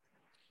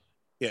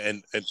 Yeah,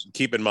 and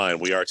keep in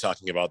mind, we are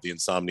talking about the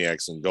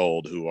Insomniacs in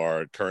gold, who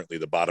are currently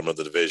the bottom of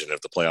the division.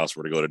 If the playoffs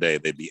were to go today,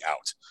 they'd be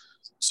out.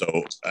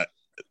 So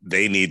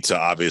they need to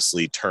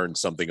obviously turn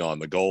something on.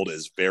 The gold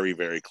is very,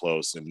 very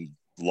close and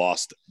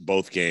lost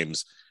both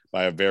games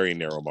by a very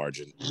narrow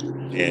margin.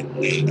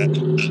 And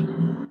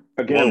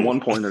again,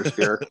 1-pointers,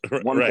 Derek.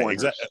 1-pointers. Right,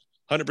 exactly.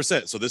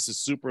 100%. So this is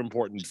super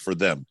important for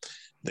them.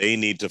 They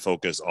need to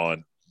focus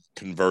on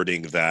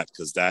converting that,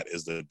 because that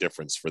is the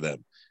difference for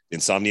them.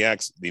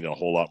 Insomniacs need a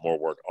whole lot more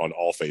work on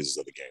all phases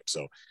of the game.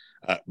 So,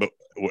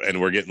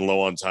 and we're getting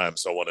low on time,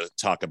 so I want to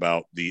talk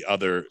about the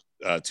other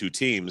 2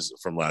 teams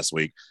from last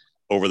week,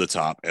 Over the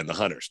Top and the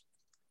Hunters.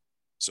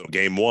 So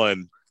game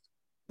 1,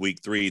 week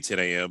 3, 10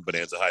 a.m.,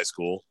 Bonanza High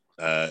School,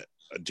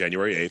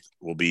 January 8th,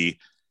 will be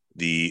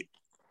the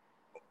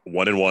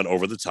 1-1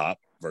 Over the Top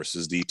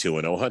versus the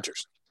 2-0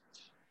 Hunters.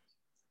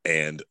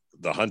 And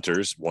the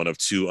Hunters, one of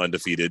 2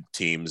 undefeated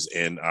teams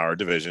in our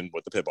division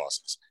with the Pit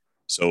Bosses.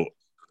 So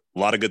a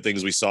lot of good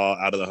things we saw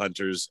out of the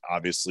Hunters.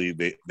 Obviously,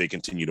 they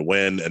continue to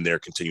win, and they're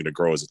continuing to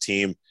grow as a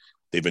team.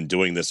 They've been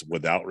doing this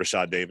without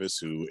Rashad Davis,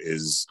 who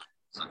is,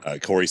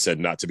 Cory said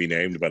not to be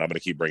named, but I'm going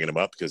to keep bringing him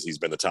up because he's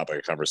been the topic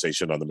of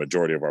conversation on the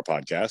majority of our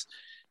podcast.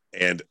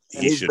 And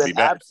he should be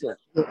back. Absent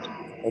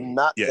and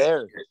not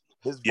there.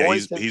 His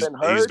voice has been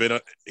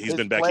heard. His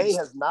been back. Play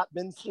has not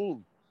been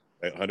seen.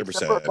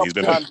 100%. He's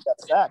been times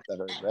got sacked, I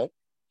heard, right?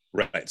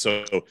 Right.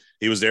 So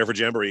he was there for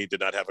Jamboree, did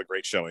not have a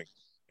great showing.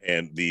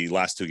 And the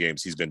last 2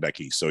 games he's been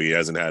back east. So he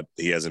hasn't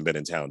been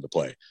in town to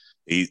play.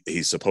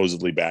 He's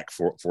supposedly back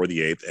for the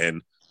 8th.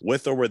 And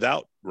with or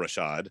without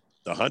Rashad,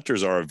 the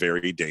Hunters are a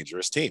very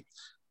dangerous team.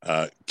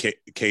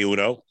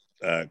 K-Uno,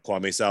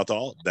 Kwame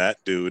Southall, that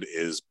dude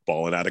is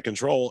balling out of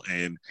control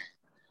and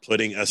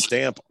putting a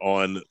stamp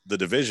on the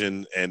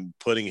division and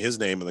putting his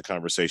name in the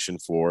conversation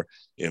for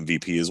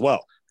MVP as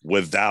well,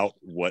 without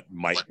what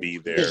might be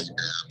their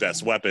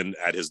best weapon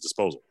at his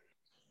disposal.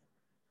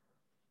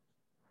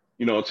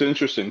 You know, it's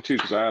interesting, too,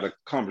 because I had a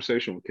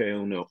conversation with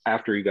K-Uno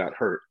after he got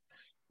hurt,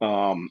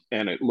 and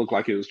it looked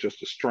like it was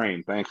just a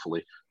strain,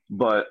 thankfully.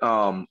 But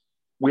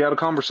we had a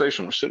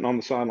conversation. We're sitting on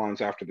the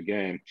sidelines after the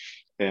game,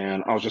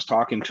 and I was just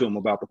talking to him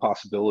about the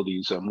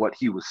possibilities and what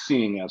he was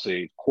seeing as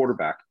a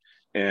quarterback.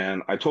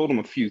 And I told him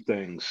a few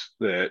things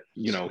that,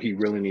 you know, he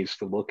really needs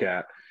to look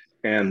at.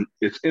 And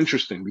it's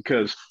interesting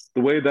because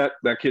the way that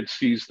kid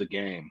sees the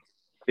game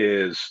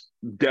is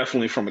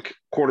definitely from a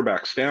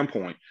quarterback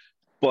standpoint,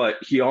 but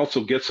he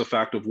also gets the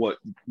fact of what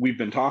we've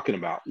been talking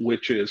about,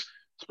 which is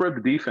spread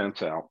the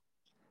defense out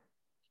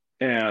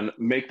and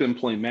make them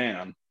play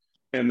man.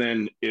 And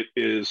then it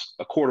is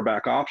a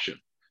quarterback option.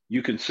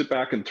 You can sit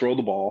back and throw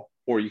the ball,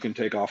 or you can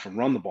take off and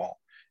run the ball.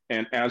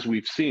 And as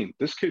we've seen,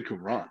 this kid can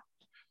run.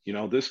 You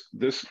know,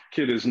 this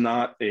kid is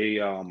not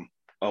a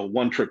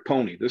one-trick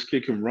pony. This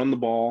kid can run the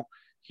ball.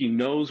 He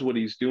knows what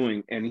he's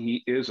doing, and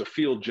he is a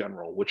field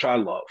general, which I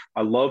love.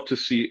 I love to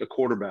see a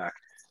quarterback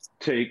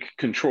take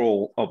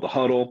control of the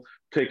huddle,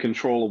 take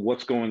control of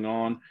what's going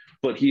on,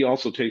 but he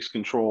also takes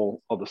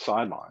control of the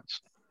sidelines.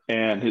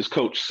 And his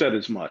coach said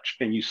as much,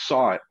 and you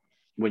saw it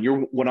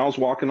when I was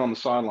walking on the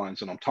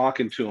sidelines and I'm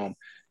talking to him,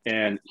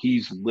 and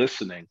he's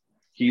listening.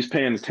 He's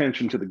paying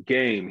attention to the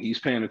game. He's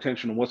paying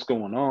attention to what's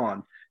going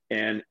on.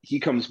 And he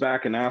comes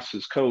back and asks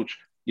his coach,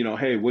 you know,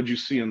 hey, what'd you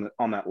see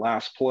on that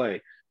last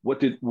play? Where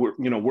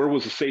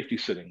was the safety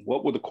sitting?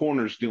 What were the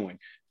corners doing?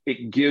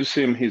 It gives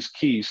him his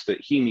keys that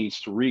he needs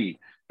to read.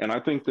 And I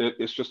think that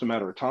it's just a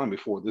matter of time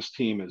before this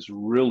team is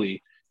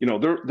really, you know,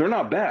 they're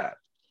not bad,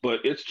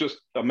 but it's just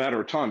a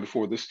matter of time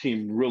before this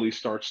team really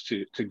starts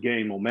to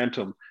gain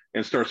momentum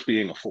and starts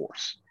being a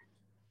force.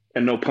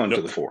 And no pun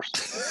to the force.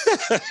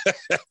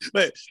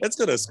 But that's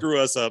going to screw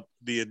us up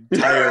the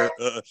entire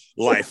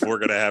life we're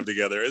going to have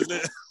together, isn't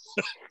it?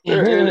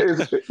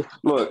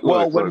 Look,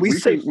 we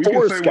say can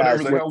force, say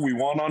whatever the hell we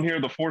want on here.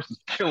 The force is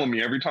killing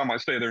me every time I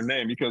say their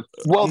name because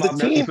I'm not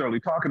necessarily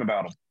talking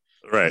about them.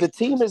 Right. The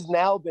team has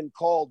now been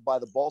called by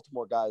the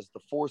Baltimore guys the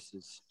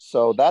Forces.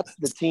 So that's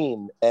the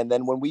team. And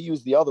then when we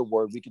use the other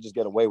word, we could just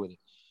get away with it.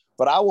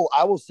 But I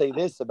will say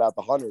this about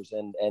the Hunters,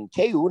 and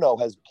K Uno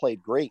has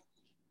played great.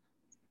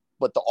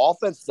 But the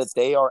offense that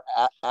they are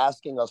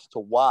asking us to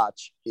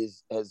watch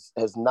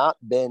has not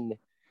been.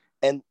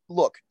 And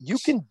look, you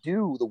can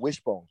do the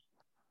wishbone,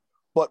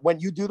 but when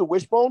you do the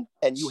wishbone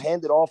and you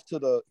hand it off to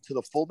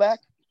the fullback,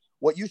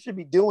 what you should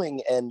be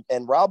doing, and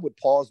Rob would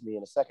pause me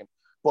in a second,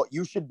 but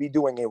you should be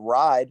doing a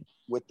ride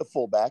with the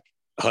fullback,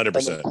 100%, and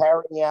then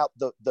carrying out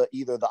the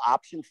either the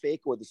option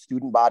fake or the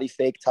student body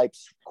fake type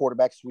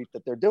quarterback sweep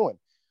that they're doing.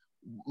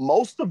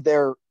 Most of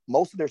their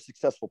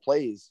successful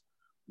plays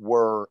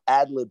were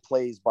ad-lib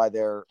plays by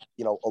their,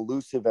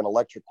 elusive and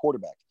electric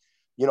quarterback.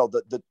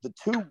 The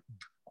two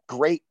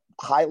great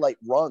highlight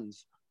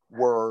runs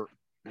were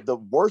the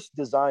worst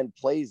designed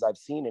plays I've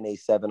seen in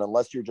A7,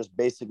 unless you're just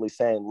basically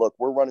saying, look,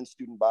 we're running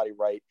student body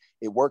right.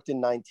 It worked in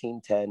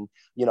 1910.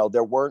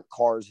 There weren't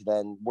cars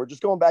then. We're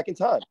just going back in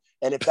time.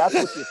 And if that's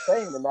what you're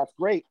saying, then that's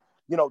great.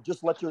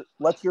 Just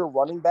let your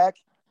running back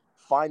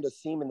find a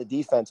seam in the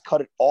defense,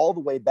 cut it all the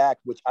way back,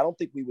 which I don't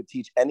think we would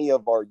teach any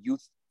of our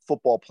youth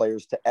football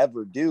players to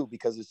ever do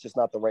because it's just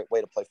not the right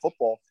way to play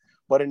football.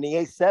 But in the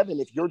A7,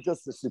 if you're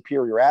just a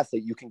superior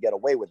athlete, you can get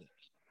away with it.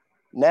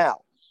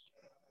 Now,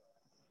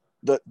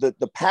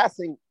 the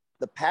passing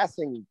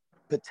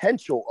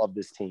potential of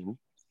this team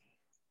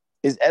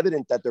is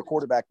evident that their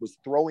quarterback was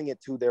throwing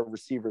it to their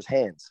receivers'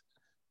 hands.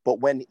 But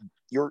when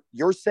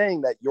you're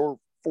saying that your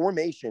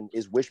formation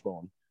is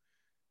wishbone,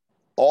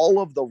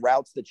 all of the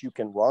routes that you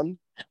can run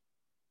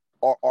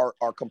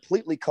are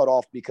completely cut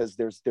off because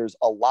there's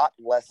a lot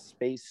less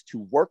space to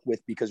work with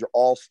because you're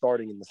all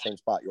starting in the same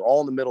spot. You're all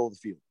in the middle of the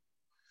field.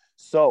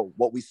 So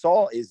what we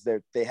saw is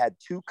that they had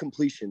 2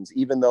 completions,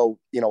 even though,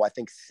 I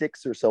think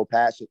 6 or so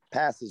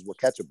passes were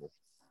catchable.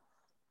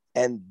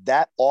 And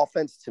that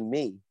offense, to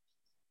me,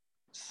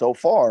 so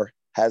far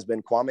has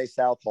been Kwame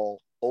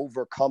Southall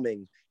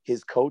overcoming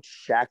his coach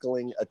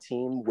shackling a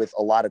team with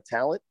a lot of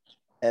talent.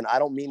 And I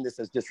don't mean this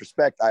as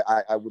disrespect.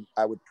 I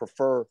would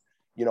prefer,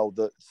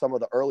 some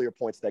of the earlier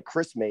points that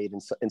Chris made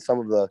and some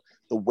of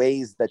the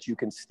ways that you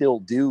can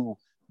still do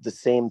the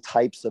same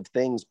types of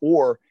things,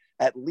 or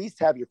at least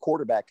have your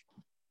quarterback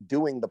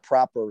doing the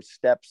proper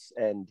steps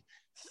and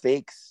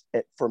fakes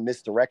for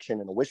misdirection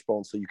and a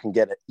wishbone so you can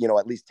get it,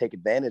 at least take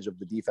advantage of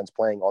the defense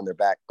playing on their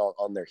back,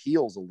 on their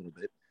heels a little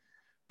bit.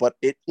 But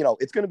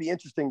it's going to be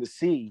interesting to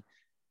see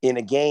in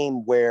a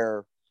game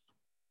where,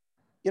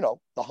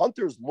 the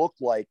Hunters look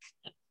like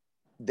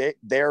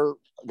they're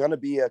going to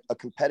be a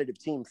competitive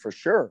team for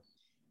sure.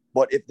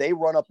 But if they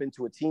run up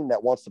into a team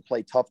that wants to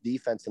play tough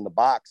defense in the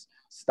box,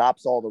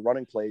 stops all the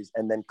running plays,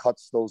 and then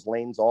cuts those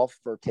lanes off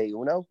for K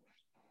Uno,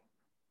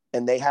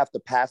 and they have to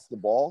pass the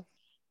ball,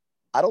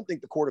 I don't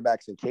think the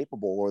quarterback's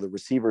incapable or the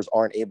receivers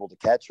aren't able to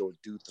catch or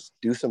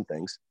do some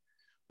things.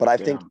 But I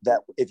think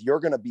that if you're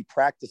going to be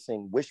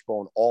practicing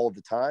wishbone all of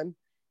the time,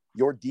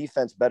 your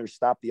defense better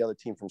stop the other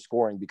team from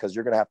scoring because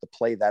you're going to have to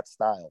play that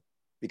style.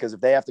 Because if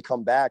they have to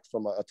come back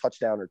from a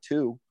touchdown or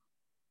 2,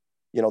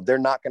 they're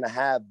not going to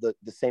have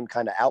the same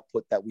kind of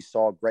output that we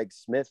saw Greg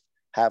Smith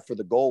have for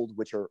the Gold,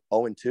 which are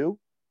 0-2,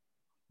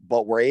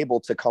 but were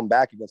able to come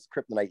back against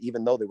Kryptonite,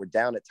 even though they were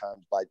down at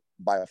times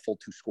by a full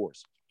 2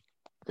 scores.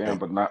 Damn,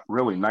 but not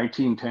really.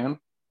 1910?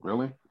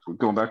 Really? We're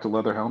going back to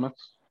leather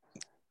helmets?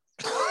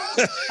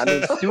 I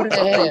mean, student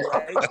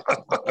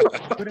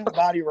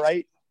body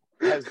right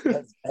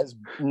has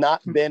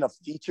not been a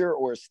feature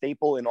or a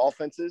staple in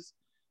offenses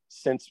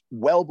since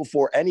well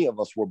before any of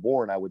us were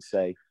born, I would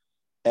say.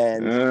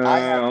 And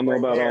I don't know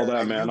about all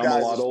that, man. I'm a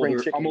lot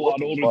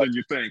older than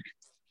you think.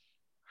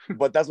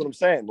 But that's what I'm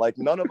saying. Like,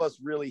 none of us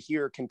really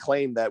here can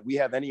claim that we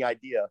have any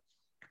idea,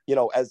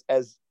 as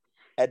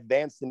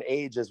advanced in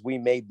age as we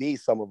may be,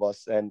 some of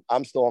us, and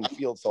I'm still on the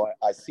field, so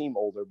I seem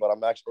older, but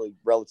I'm actually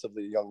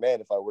relatively a young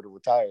man if I were to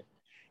retire,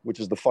 which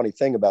is the funny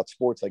thing about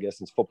sports, I guess,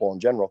 and football in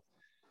general.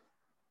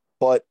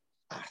 But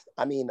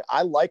I mean,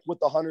 I like what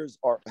the Hunters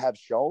have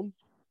shown,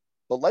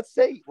 but let's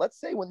say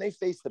when they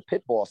face the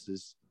pit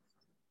bosses,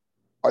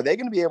 are they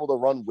going to be able to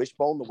run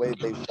wishbone the way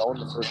they've shown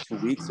the first 2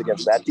 weeks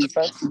against that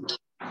defense?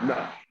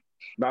 No,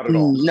 not at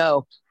all.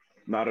 No,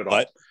 not at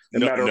all.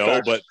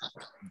 But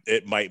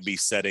it might be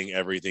setting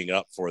everything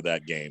up for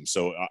that game.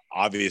 So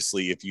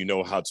obviously, if you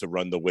know how to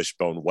run the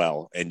wishbone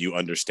well and you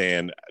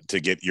understand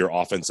to get your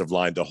offensive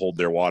line to hold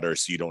their water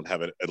so you don't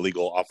have an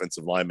illegal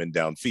offensive lineman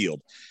downfield,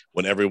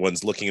 when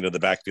everyone's looking into the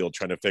backfield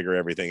trying to figure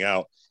everything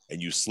out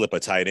and you slip a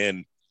tight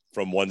end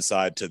from one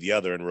side to the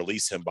other and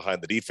release him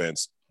behind the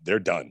defense, they're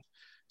done.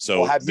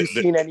 So have you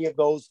seen any of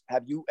those?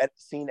 Have you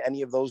seen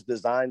any of those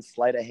design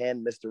sleight of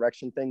hand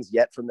misdirection things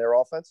yet from their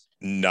offense?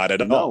 Not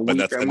at all. But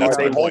that's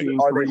the point.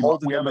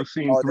 We haven't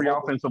seen 3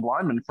 offensive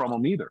linemen from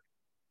them either.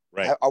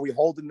 Right. Are we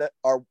holding that?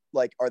 Are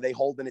they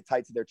holding it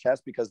tight to their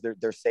chest because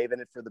they're saving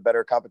it for the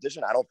better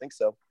competition? I don't think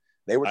so.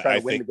 They were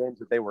trying to win the games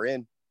that they were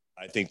in.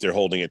 I think they're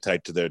holding it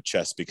tight to their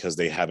chest because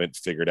they haven't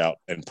figured out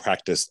and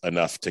practiced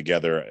enough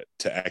together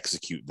to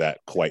execute that,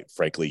 quite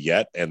frankly,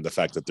 yet. And the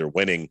fact that they're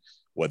winning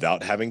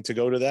without having to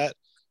go to that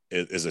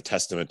is a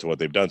testament to what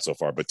they've done so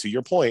far. But to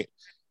your point,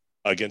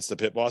 against the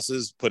pit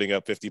bosses, putting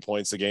up 50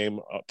 points a game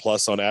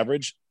plus on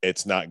average,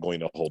 it's not going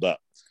to hold up.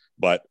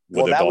 But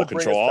with a ball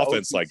control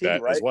offense OTT, like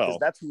that, right? As well.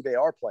 That's who they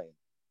are playing,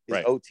 is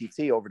right.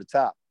 OTT over the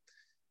top.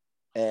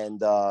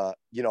 And, a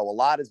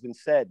lot has been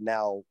said.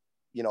 Now,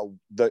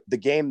 the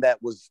game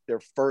that was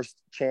their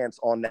first chance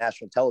on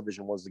national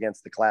television was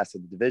against the class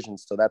of the division.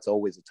 So that's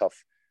always a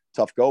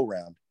tough go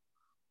round.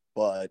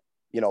 But,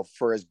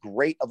 for as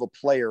great of a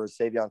player as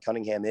Savion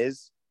Cunningham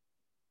is,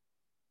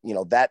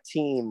 that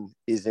team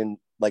is in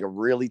like a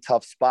really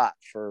tough spot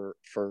for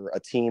a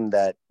team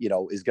that,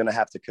 is going to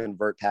have to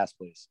convert pass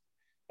plays.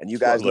 And you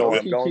guys know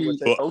where I'm going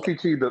with it.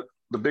 OTT,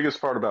 the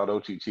biggest part about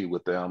OTT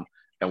with them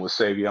and with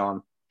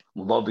Savion,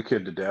 love the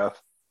kid to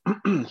death.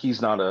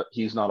 He's not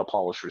a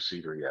polished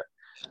receiver yet.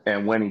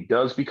 And when he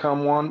does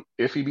become one,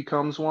 if he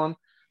becomes one,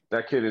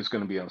 that kid is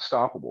going to be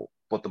unstoppable.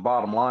 But the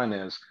bottom line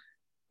is,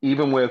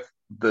 even with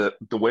the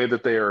way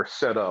that they are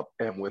set up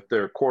and with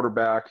their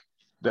quarterback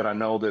that I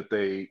know that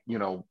they,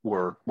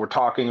 were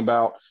talking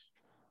about,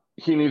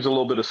 he needs a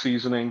little bit of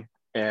seasoning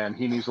and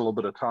he needs a little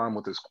bit of time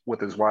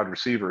with his wide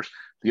receivers.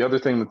 The other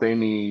thing that they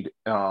need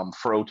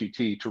for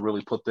OTT to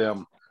really put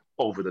them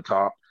over the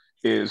top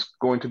is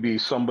going to be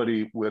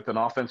somebody with an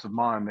offensive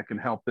mind that can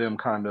help them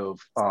kind of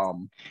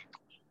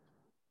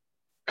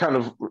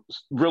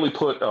really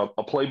put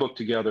a playbook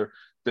together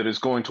that is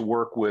going to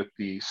work with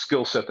the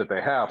skill set that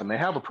they have. And they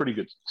have a pretty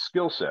good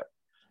skill set,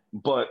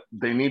 but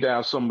they need to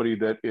have somebody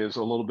that is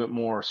a little bit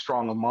more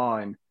strong of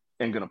mind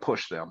and going to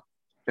push them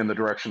in the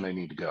direction they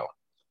need to go.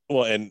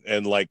 Well,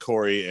 and like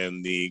Cory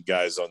and the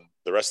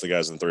rest of the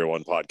guys on the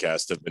 301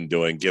 podcast have been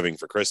doing Giving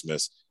for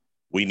Christmas,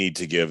 we need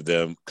to give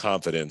them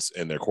confidence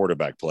in their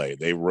quarterback play.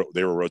 They were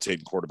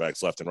rotating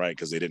quarterbacks left and right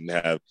because they didn't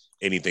have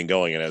anything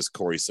going. And as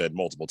Cory said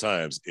multiple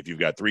times, if you've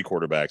got three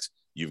quarterbacks,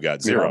 you've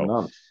got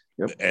zero.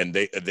 Yep. And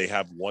they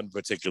have one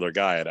particular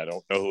guy, and I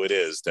don't know who it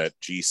is, that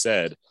G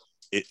said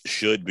it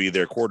should be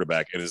their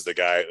quarterback and is the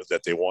guy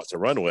that they want to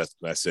run with.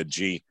 And I said,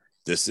 G,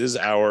 this is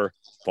our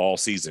fall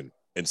season.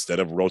 Instead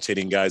of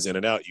rotating guys in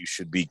and out, you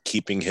should be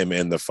keeping him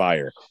in the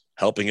fire,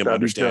 helping him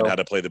understand how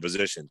to play the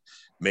position,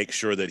 make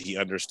sure that he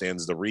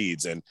understands the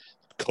reads, and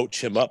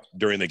coach him up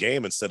during the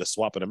game instead of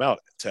swapping him out.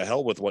 To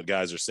hell with what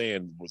guys are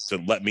saying to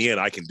let me in,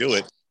 I can do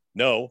it.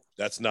 No,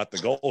 that's not the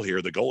goal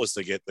here. The goal is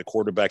to get the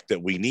quarterback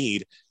that we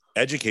need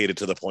educated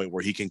to the point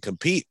where he can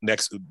compete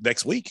next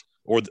week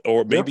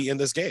or maybe in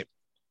this game.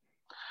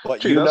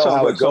 But that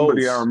sounds like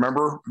somebody I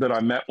remember that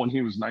I met when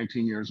he was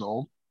 19 years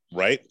old.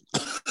 Right.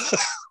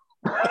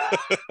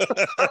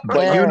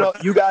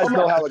 But you guys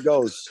know how it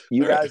goes.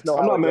 You guys know.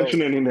 I'm how not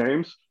mentioning any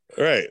names.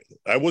 Right.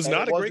 I was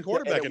not a great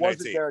quarterback in 19. It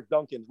wasn't Derek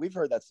Duncan. We've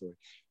heard that story.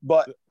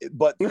 But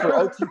for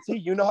OTT,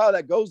 you know how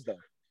that goes though.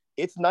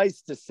 It's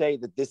nice to say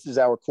that this is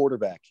our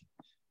quarterback.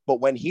 But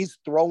when he's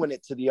throwing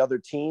it to the other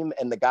team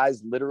and the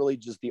guy's literally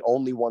just the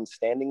only one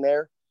standing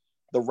there,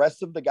 the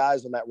rest of the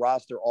guys on that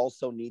roster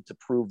also need to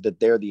prove that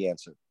they're the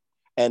answer.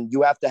 And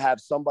you have to have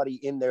somebody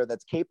in there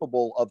that's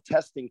capable of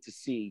testing to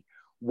see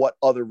what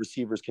other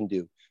receivers can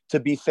do. To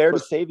be fair to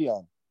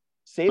Savion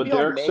may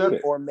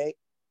or may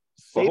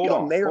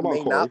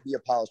not be a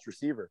polished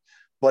receiver.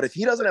 But if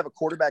he doesn't have a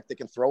quarterback that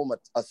can throw him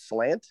a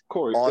slant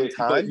Cory, on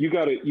time. But you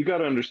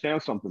gotta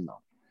understand something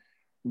though.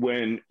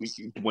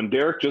 When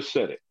Derek just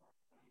said it,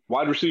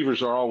 wide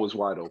receivers are always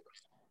wide open.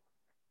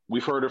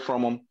 We've heard it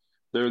from them.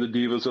 They're the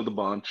divas of the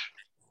bunch.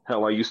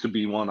 Hell, I used to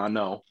be one, I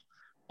know.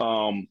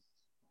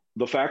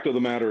 The fact of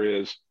the matter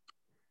is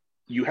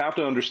you have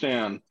to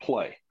understand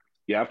play.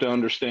 You have to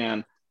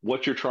understand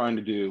what you're trying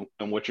to do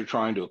and what you're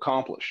trying to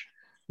accomplish.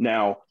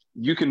 Now,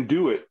 you can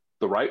do it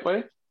the right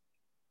way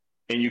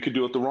and you can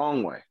do it the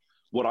wrong way.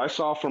 What I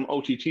saw from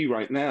OTT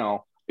right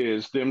now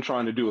is them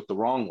trying to do it the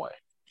wrong way.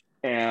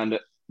 And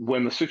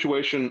when the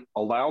situation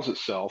allows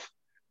itself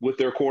with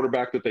their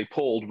quarterback that they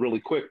pulled really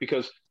quick,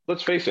 because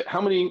let's face it,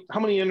 how many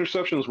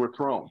interceptions were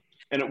thrown?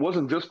 And it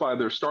wasn't just by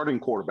their starting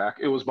quarterback.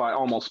 It was by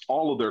almost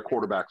all of their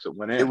quarterbacks that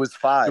went in. It was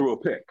 5.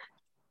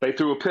 They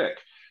threw a pick.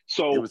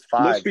 So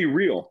let's be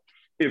real.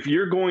 If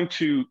you're going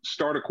to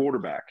start a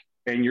quarterback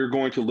and you're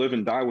going to live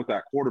and die with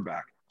that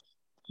quarterback,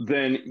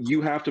 then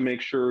you have to make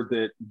sure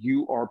that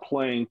you are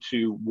playing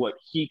to what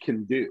he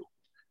can do.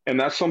 And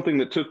that's something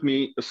that took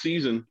me a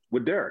season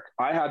with Derek.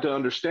 I had to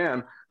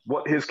understand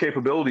what his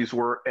capabilities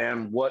were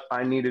and what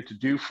I needed to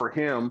do for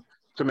him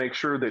to make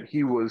sure that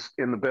he was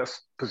in the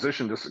best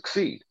position to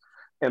succeed.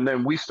 And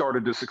then we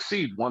started to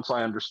succeed once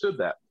I understood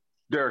that.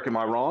 Derek, am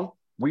I wrong?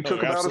 We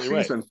took about a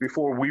season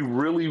before we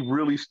really,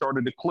 really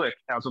started to click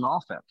as an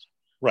offense.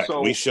 Right.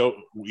 So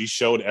we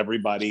showed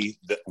everybody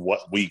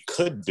what we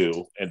could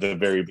do at the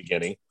very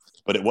beginning,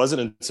 but it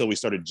wasn't until we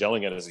started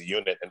gelling it as a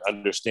unit and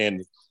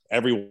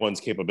everyone's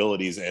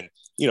capabilities. And,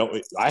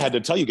 I had to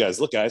tell you guys,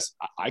 look, guys,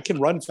 I can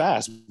run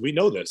fast. We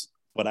know this,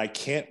 but I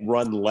can't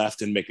run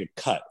left and make a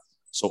cut.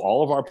 So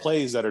all of our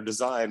plays that are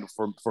designed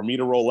for me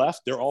to roll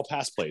left, they're all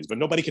pass plays, but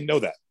nobody can know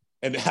that.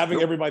 And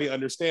having everybody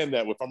understand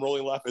that if I'm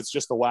rolling left, it's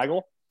just a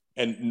waggle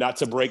and not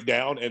to break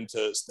down and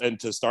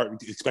to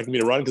start expecting me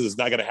to run because it's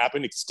not going to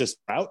happen. It's just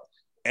out.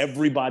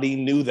 Everybody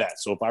knew that.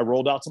 So if I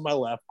rolled out to my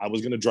left, I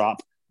was going to drop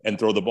and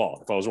throw the ball.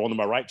 If I was rolling to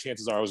my right,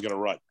 chances are I was going to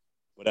run.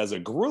 But as a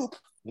group,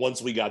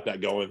 once we got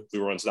that going, we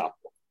were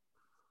unstoppable.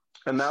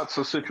 And that's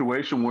a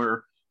situation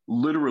where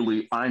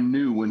literally I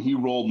knew when he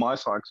rolled my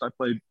side, because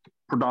I played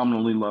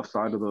predominantly left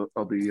side of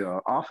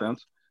the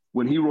offense.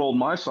 When he rolled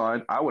my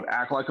side, I would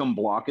act like I'm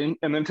blocking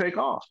and then take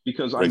off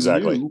because I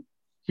knew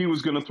he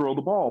was going to throw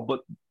the ball. But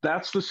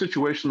that's the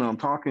situation that I'm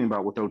talking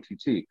about with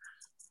OTT.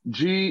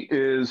 G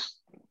is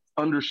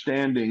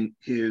understanding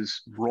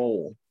his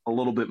role a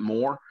little bit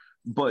more,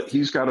 but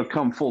he's got to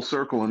come full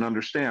circle and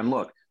understand,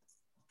 look,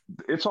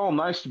 it's all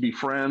nice to be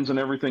friends and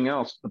everything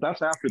else, but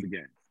that's after the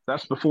game.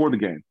 That's before the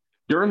game.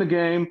 During the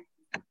game,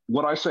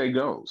 what I say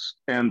goes.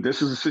 And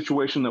this is a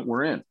situation that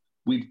we're in.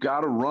 We've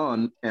got to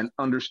run and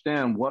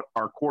understand what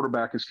our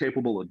quarterback is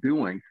capable of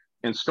doing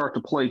and start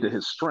to play to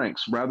his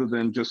strengths rather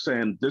than just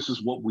saying, this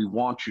is what we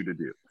want you to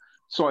do.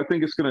 So I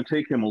think it's going to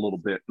take him a little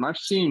bit. And I've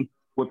seen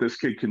what this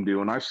kid can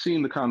do, and I've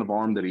seen the kind of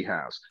arm that he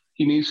has.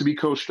 He needs to be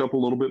coached up a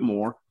little bit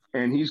more,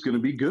 and he's going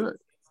to be good.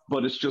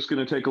 But it's just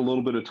going to take a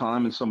little bit of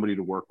time and somebody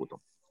to work with him.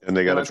 And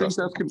they got to trust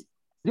him.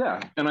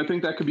 And I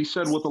think that could be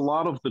said with a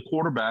lot of the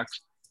quarterbacks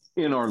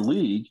in our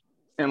league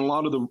and a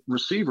lot of the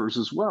receivers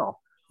as well.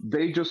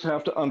 They just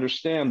have to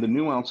understand the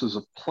nuances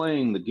of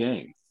playing the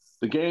game.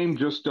 The game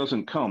just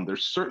doesn't come.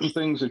 There's certain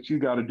things that you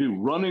got to do.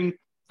 Running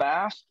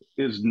fast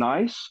is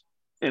nice,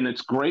 and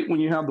it's great when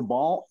you have the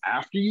ball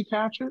after you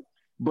catch it,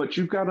 but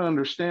you've got to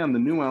understand the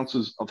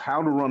nuances of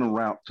how to run a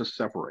route to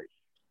separate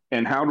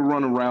and how to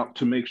run a route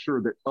to make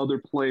sure that other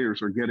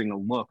players are getting a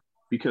look,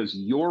 because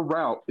your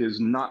route is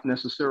not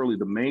necessarily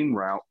the main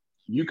route.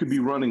 You could be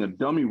running a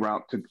dummy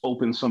route to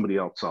open somebody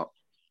else up,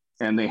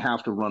 and they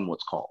have to run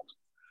what's called.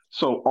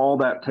 So all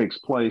that takes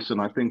place,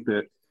 and I think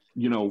that,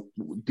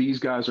 these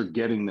guys are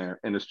getting there,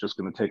 and it's just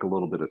going to take a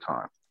little bit of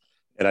time.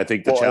 And I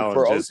think the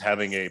challenge is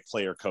having a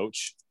player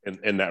coach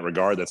in that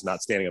regard that's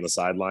not standing on the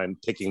sideline,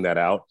 picking that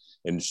out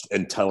and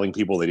telling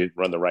people they didn't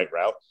run the right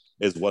route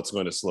is what's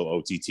going to slow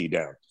OTT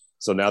down.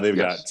 So now they've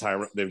got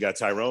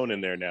Tyrone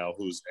in there now,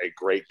 who's a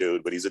great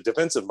dude, but he's a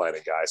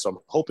defensive-minded guy. So I'm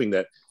hoping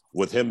that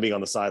with him being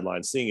on the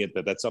sideline, seeing it,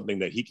 that's something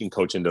that he can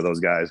coach into those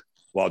guys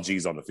while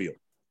G's on the field.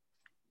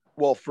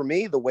 Well, for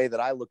me, the way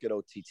that I look at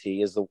OTT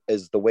is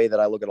the way that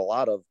I look at a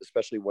lot of,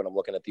 especially when I'm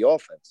looking at the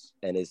offense.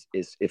 And is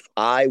if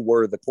I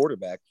were the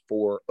quarterback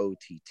for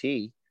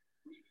OTT,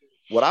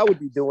 what I would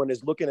be doing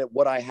is looking at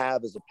what I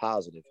have as a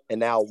positive. And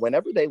now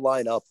whenever they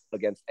line up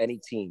against any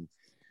team,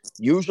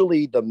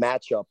 usually the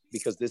matchup,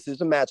 because this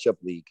is a matchup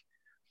league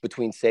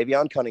between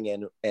Savion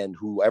Cunningham and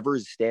whoever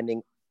is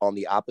standing on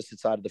the opposite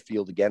side of the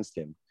field against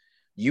him,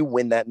 you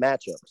win that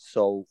matchup.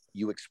 So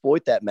you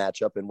exploit that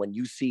matchup. And when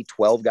you see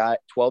 12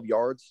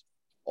 yards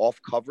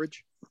off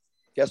coverage,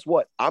 guess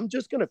what? I'm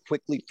just going to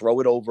quickly throw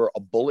it over a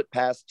bullet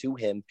pass to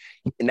him.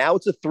 And now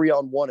it's a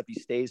 3-on-1 if he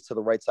stays to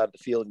the right side of the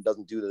field and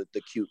doesn't do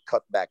the cute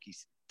cutback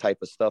type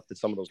of stuff that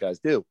some of those guys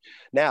do.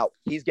 Now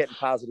he's getting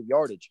positive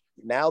yardage.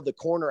 Now the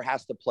corner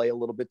has to play a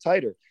little bit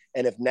tighter.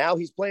 And if now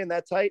he's playing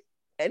that tight,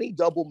 any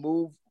double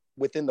move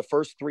within the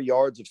first 3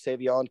 yards of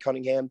Savion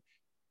Cunningham,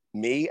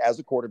 me as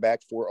a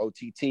quarterback for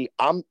OTT,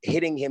 I'm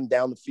hitting him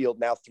down the field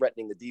now,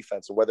 threatening the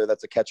defense, and whether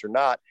that's a catch or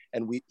not.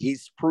 And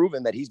he's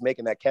proven that he's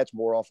making that catch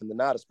more often than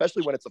not,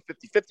 especially when it's a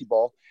 50-50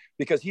 ball,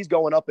 because he's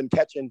going up and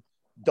catching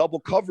double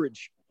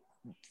coverage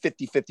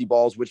 50-50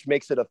 balls, which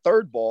makes it a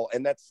third ball.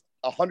 And that's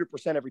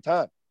 100% every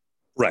time.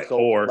 Right. So,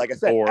 or, like I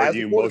said, or as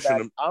you a motion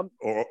him, I'm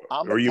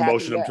or you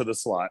motion him that. to the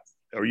slot,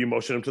 or you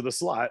motion him to the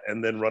slot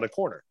and then run a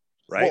corner.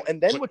 Right. Well,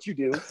 and then what you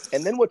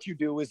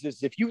do is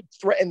if you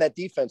threaten that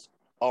defense,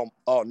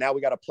 now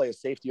we got to play a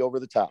safety over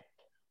the top.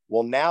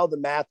 Well, now the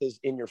math is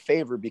in your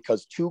favor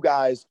because 2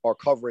 guys are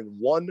covering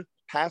 1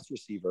 pass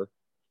receiver,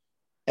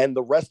 and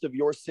the rest of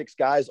your 6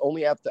 guys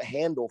only have to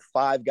handle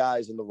 5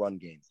 guys in the run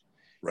game.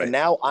 Right. And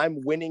now I'm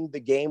winning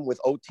the game with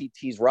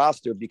OTT's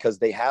roster because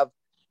they have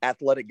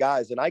athletic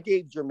guys. And I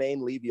gave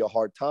Jermaine Levy a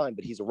hard time,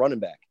 but he's a running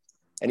back,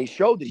 and he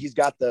showed that he's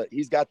got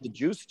the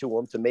juice to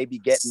him to maybe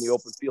get in the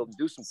open field and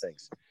do some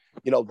things.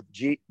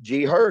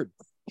 G Hurd,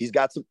 he's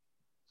got some.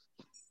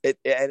 And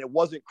it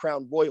wasn't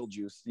Crown Royal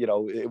juice,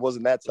 it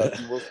wasn't that stuff.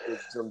 It was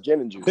some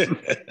gin and juice.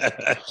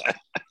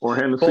 Or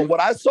Hennessy. But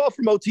what I saw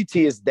from OTT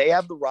is they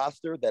have the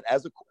roster that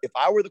if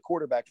I were the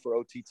quarterback for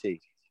OTT,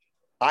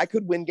 I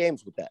could win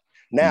games with that.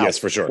 Now, yes,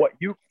 for sure.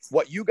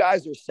 What you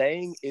guys are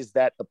saying is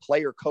that the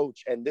player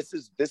coach, and this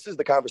is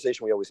the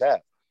conversation we always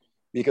have,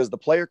 because the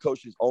player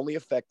coach is only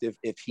effective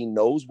if he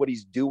knows what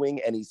he's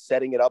doing and he's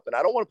setting it up. And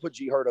I don't want to put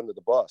G Hurd under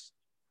the bus,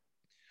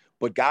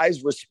 but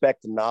guys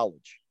respect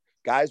knowledge.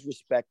 Guys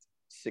respect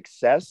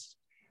success,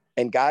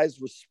 and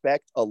guys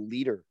respect a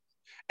leader.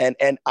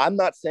 And I'm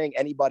not saying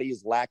anybody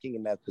is lacking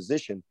in that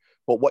position,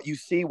 but what you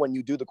see when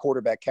you do the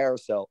quarterback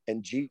carousel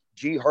and G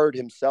Hurd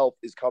himself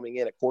is coming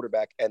in at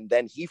quarterback and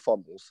then he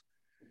fumbles,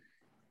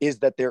 is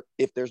that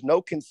if there's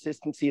no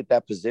consistency at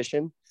that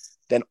position,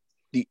 then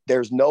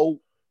there's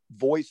no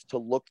voice to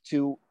look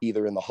to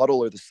either in the huddle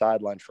or the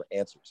sideline for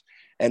answers.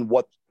 And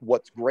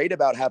what's great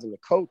about having a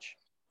coach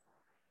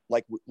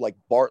like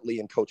Bartley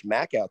and Coach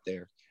Mack out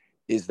there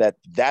is that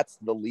that's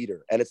the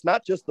leader. And it's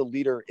not just the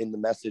leader in the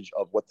message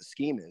of what the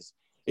scheme is.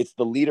 It's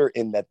the leader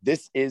in that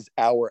this is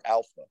our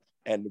alpha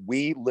and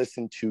we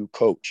listen to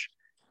coach.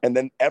 And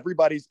then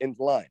everybody's in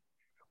line.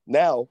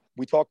 Now,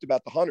 we talked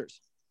about the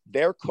Hunters.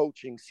 Their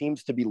coaching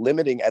seems to be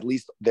limiting at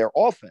least their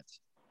offense.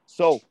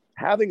 So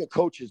having a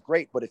coach is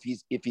great, but if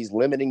he's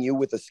limiting you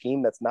with a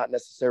scheme that's not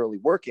necessarily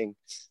working,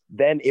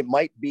 then it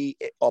might be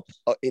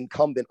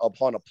incumbent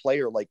upon a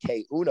player like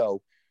K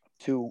Uno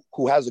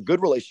who has a good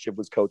relationship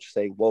with coach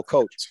saying, well,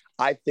 coach,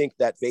 I think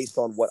that based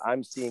on what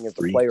I'm seeing as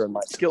the player and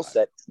my skill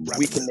set,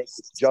 we can make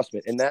this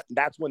adjustment. And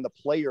that's when the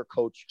player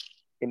coach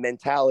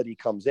mentality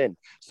comes in.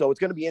 So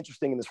it's going to be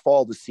interesting in this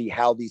fall to see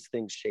how these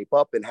things shape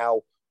up and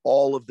how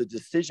all of the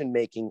decision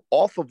making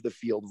off of the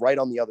field, right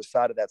on the other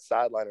side of that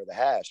sideline or the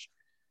hash,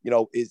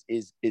 is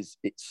it's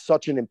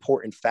such an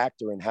important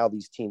factor in how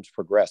these teams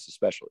progress,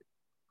 especially.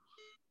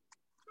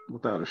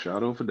 Without a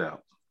shadow of a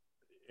doubt.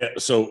 Yeah.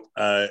 So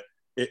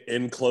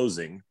in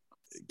closing,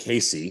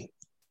 Casey,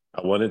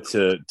 I wanted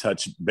to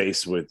touch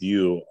base with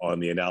you on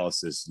the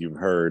analysis you've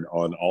heard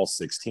on all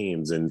 6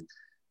 teams and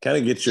kind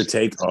of get your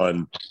take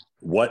on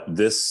what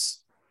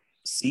this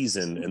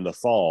season in the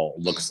fall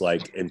looks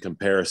like in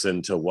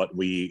comparison to what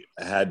we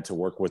had to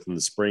work with in the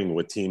spring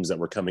with teams that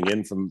were coming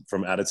in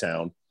from out of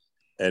town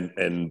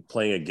and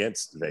playing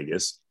against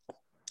Vegas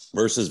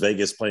versus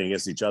Vegas playing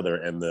against each other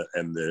and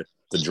the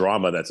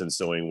drama that's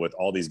ensuing with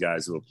all these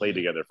guys who have played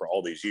together for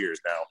all these years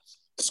now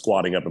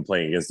squatting up and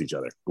playing against each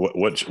other.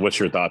 What's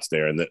your thoughts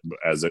there and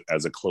as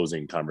a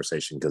closing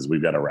conversation, because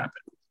we've got to wrap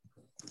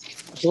it.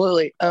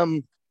 Absolutely.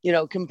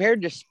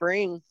 Compared to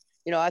spring,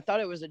 I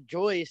thought it was a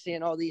joy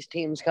seeing all these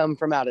teams come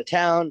from out of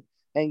town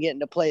and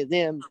getting to play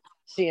them,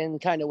 seeing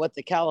kind of what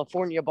the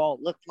California ball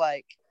looked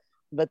like.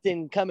 But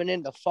then coming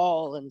into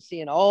fall and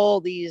seeing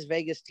all these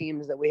Vegas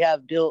teams that we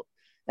have built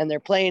and they're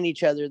playing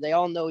each other. They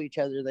all know each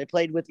other. They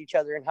played with each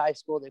other in high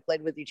school. They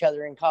played with each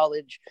other in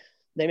college.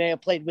 They may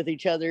have played with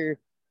each other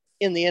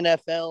in the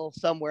NFL,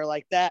 somewhere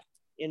like that,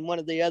 in one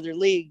of the other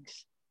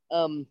leagues.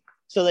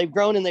 So they've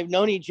grown and they've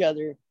known each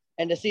other.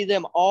 And to see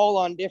them all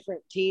on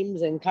different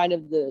teams and kind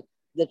of the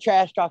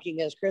trash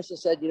talking, as Chris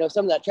has said,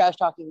 some of that trash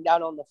talking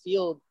down on the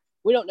field,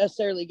 we don't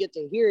necessarily get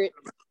to hear it,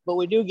 but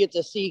we do get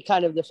to see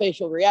kind of the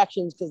facial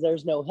reactions because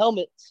there's no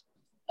helmets.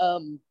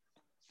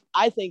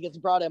 I think it's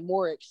brought a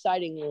more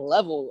exciting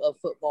level of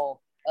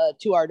football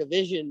to our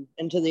division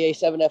and to the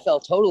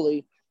A7FL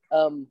totally.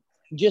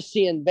 Just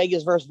seeing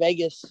Vegas versus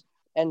Vegas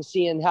and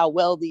seeing how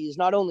well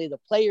not only the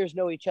players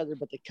know each other,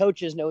 but the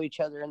coaches know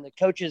each other and the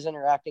coaches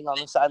interacting on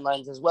the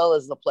sidelines as well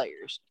as the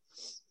players.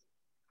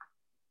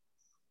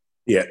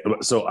 Yeah.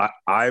 So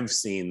I've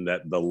seen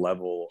that the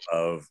level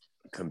of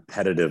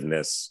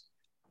competitiveness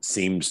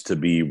seems to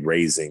be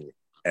raising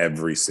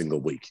every single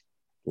week.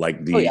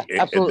 Like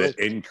the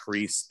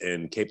increase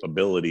in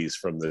capabilities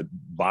from the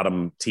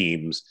bottom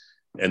teams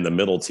and the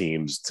middle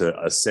teams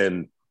to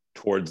ascend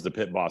towards the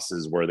pit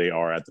bosses where they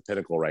are at the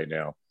pinnacle right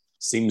now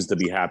seems to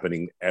be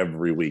happening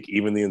every week.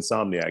 Even the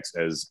Insomniacs,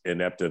 as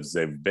inept as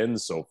they've been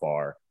so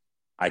far,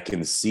 I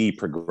can see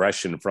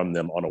progression from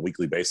them on a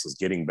weekly basis,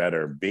 getting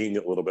better, being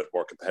a little bit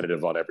more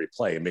competitive on every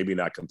play, and maybe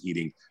not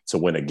competing to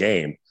win a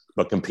game,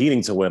 but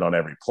competing to win on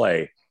every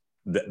play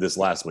this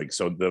last week.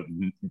 So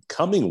the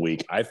coming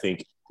week, I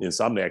think the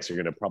Insomniacs are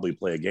going to probably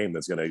play a game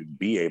that's going to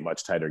be a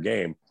much tighter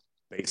game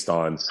based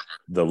on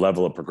the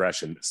level of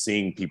progression,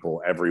 seeing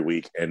people every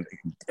week and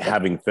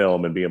having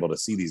film and being able to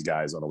see these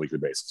guys on a weekly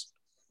basis.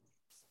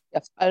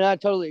 Yes, and I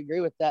totally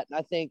agree with that. And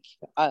I think,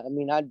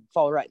 I'd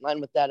fall right in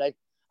line with that.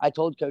 I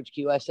told Coach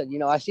Q, I said,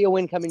 I see a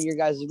win coming your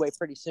guys' way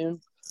pretty soon.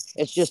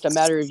 It's just a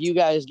matter of you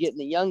guys getting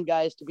the young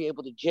guys to be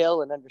able to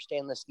gel and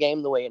understand this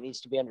game the way it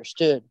needs to be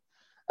understood.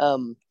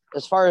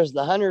 As far as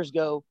the Hunters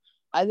go,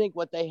 I think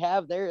what they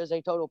have there is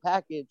a total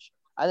package.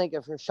 I think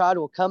if Rashad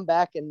will come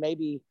back and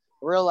maybe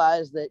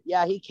realize that,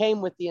 yeah, he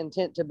came with the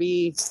intent to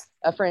be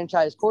a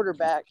franchise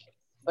quarterback,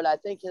 but I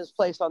think his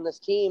place on this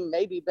team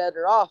may be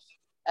better off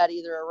at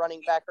either a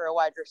running back or a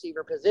wide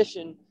receiver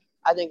position.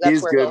 I think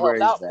that's where he'll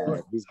help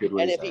out. He's good.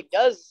 And if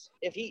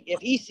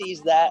he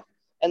sees that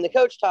and the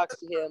coach talks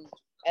to him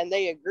and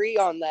they agree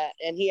on that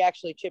and he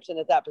actually chips in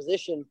at that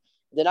position,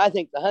 then I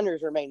think the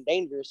Hunters remain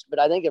dangerous. But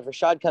I think if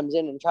Rashad comes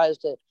in and tries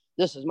to,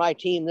 this is my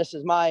team,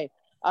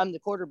 I'm the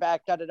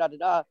quarterback, I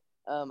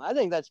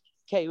think that's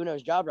K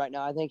Uno's job right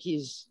now. I think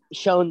he's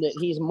shown that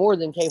he's more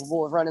than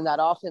capable of running that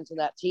offense and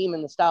that team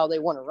and the style they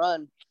want to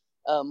run.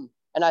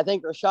 And I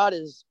think Rashad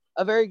is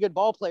a very good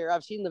ball player.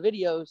 I've seen the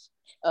videos,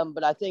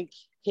 but I think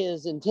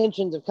his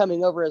intentions of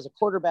coming over as a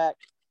quarterback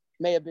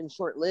may have been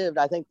short-lived.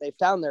 I think they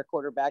found their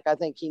quarterback. I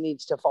think he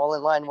needs to fall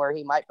in line where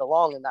he might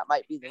belong, and that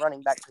might be the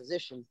running back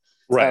position.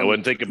 Right. Well,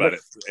 and think about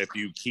it. If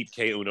you keep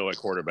K. Uno at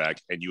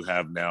quarterback and you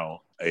have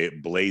now a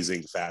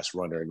blazing fast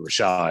runner in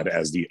Rashad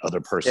as the other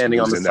person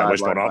who's in that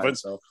wishbone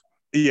offense.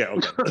 Yeah.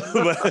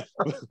 Okay.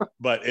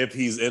 but if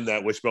he's in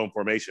that wishbone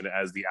formation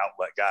as the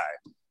outlet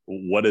guy,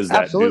 what does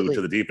that do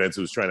to the defense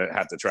who's trying to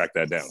have to track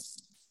that down?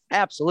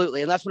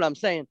 Absolutely. And that's what I'm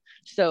saying.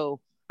 So,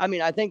 I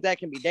mean, I think that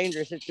can be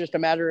dangerous. It's just a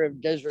matter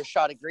of does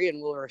Rashad agree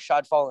and will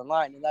Rashad fall in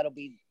line? And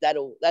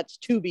that's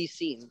to be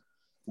seen.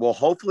 Well,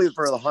 hopefully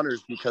for the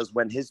Hunters, because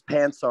when his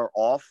pants are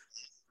off,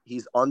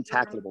 he's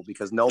untackleable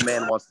because no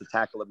man wants to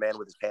tackle a man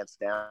with his pants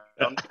down.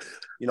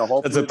 You know,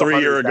 hopefully that's a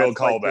 3-year ago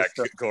callback,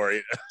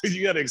 Cory.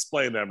 You got to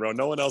explain that, bro.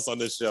 No one else on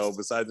this show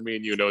besides me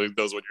and you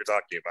knows what you're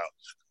talking about.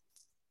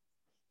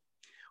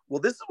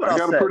 Well, this is what I'll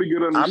say.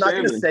 I'm not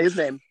going to say his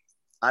name.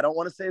 I don't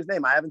want to say his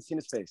name. I haven't seen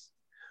his face.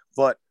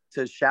 But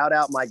to shout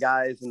out my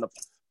guys in the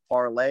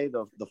parlay,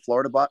 the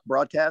Florida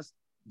broadcast,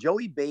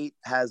 Joey Bate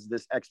has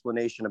this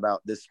explanation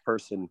about this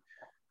person,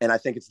 and I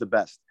think it's the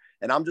best.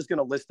 And I'm just going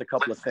to list a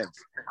couple of things.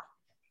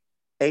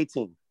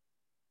 18.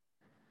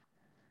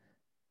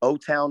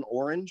 O-Town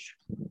Orange,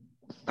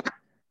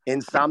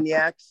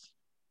 Insomniacs,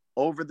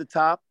 Over the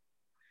Top,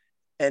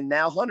 and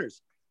now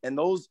Hunters. And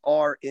those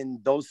are in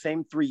those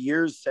same 3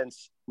 years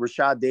since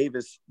Rashad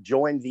Davis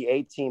joined the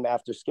A-team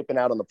after skipping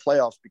out on the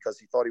playoffs because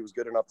he thought he was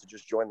good enough to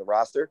just join the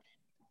roster.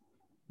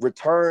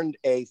 Returned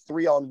a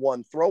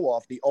 3-on-1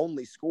 throw-off, the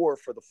only score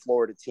for the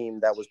Florida team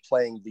that was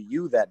playing the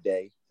U that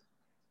day.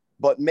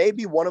 But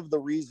maybe one of the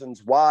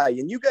reasons why,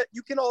 and you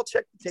can all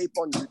check the tape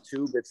on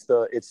YouTube. It's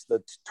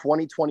the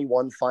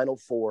 2021 Final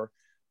Four,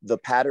 the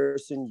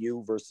Patterson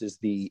U versus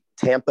the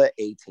Tampa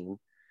A-team.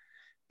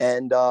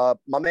 And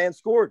my man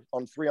scored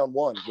on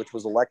 3-on-1, which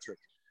was electric.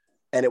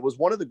 And it was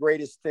one of the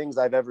greatest things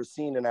I've ever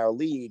seen in our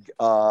league,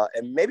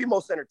 and maybe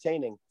most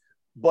entertaining.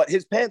 But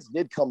his pants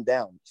did come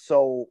down.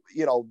 So,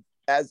 you know,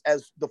 as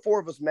the four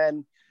of us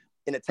men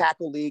in a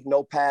tackle league,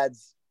 no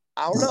pads,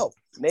 I don't know.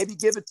 Maybe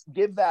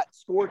give that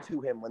score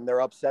to him when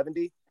they're up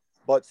 70.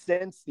 But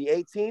since the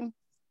A-team,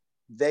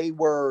 they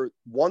were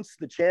once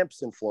the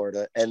champs in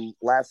Florida, and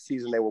last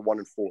season they were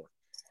 1-4.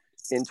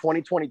 In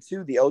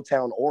 2022, the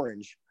O-Town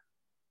Orange,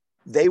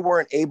 they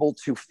weren't able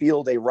to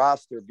field a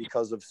roster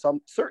because of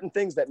some certain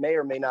things that may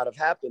or may not have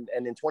happened.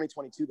 And in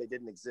 2022, they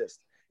didn't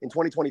exist. In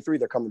 2023,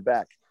 they're coming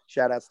back.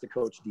 Shout outs to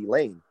Coach D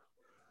Lane.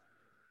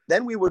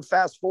 Then we would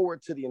fast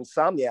forward to the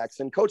Insomniacs,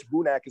 and Coach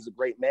Bunak is a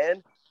great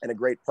man and a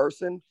great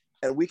person.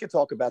 And we could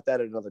talk about that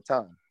at another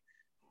time.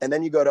 And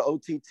then you go to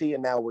OTT,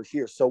 and now we're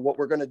here. So what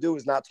we're going to do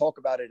is not talk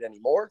about it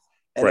anymore.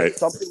 And if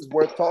something's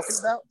worth talking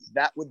about,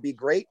 that would be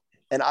great.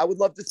 And I would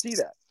love to see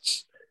that.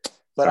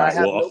 But I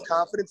have no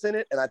confidence in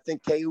it. And I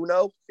think K.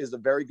 Uno is a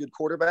very good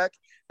quarterback.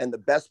 And the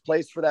best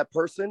place for that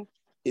person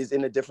is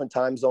in a different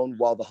time zone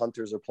while the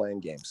Hunters are playing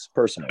games,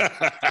 personally. All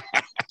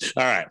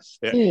right.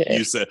 Yeah.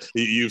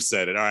 You've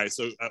said it. All right.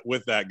 So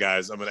with that,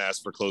 guys, I'm going to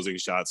ask for closing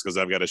shots because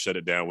I've got to shut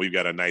it down. We've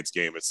got a Knights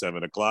game at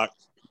 7:00.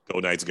 Go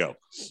Knights, go.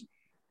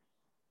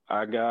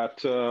 I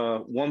got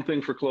one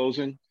thing for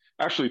closing.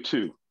 Actually,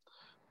 two.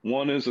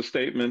 One is a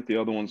statement. The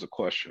other one's a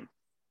question.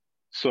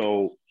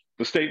 So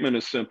the statement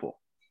is simple.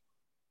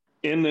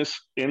 Within this,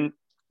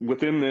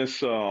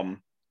 now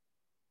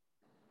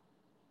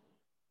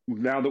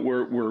that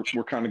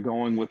we're kind of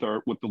going with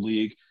the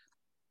league,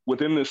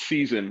 within this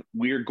season,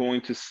 we are going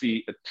to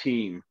see a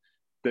team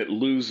that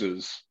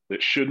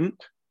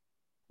shouldn't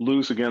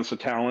lose against the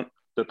talent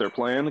that they're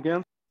playing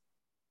against.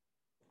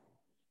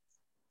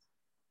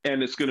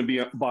 And it's going to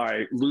be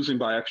by losing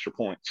by extra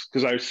points,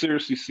 because I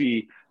seriously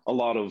see a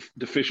lot of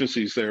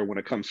deficiencies there when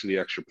it comes to the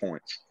extra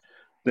points.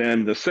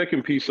 Then the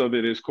second piece of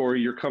it is,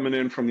 Cory, you're coming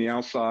in from the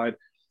outside.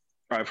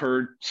 I've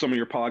heard some of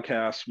your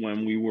podcasts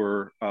when we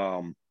were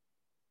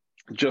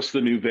just the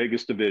new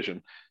Vegas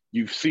division.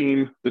 You've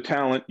seen the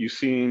talent, you've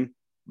seen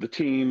the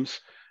teams.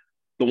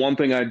 The one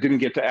thing I didn't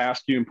get to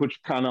ask you and put you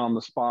kind of on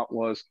the spot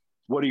was,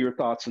 what are your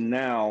thoughts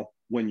now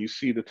when you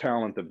see the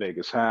talent that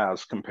Vegas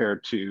has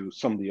compared to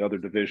some of the other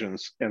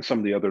divisions and some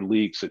of the other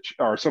leagues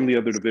some of the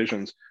other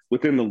divisions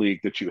within the league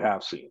that you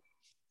have seen?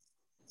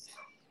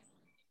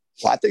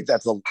 Well, I think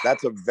that's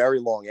a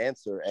very long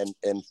answer.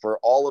 And for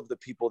all of the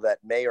people that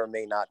may or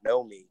may not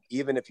know me,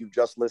 even if you've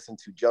just listened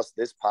to just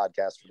this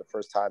podcast for the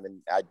first time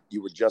and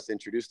you were just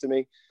introduced to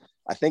me,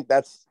 I think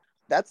that's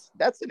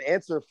an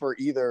answer for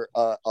either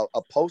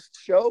a post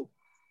show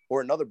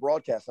or another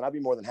broadcast. And I'd be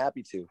more than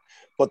happy to.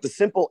 But the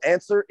simple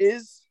answer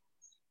is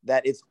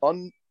that it's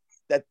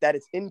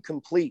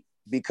incomplete,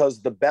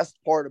 because the best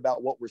part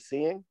about what we're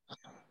seeing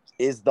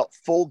is the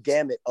full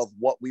gamut of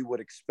what we would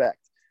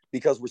expect.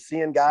 Because we're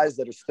seeing guys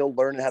that are still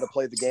learning how to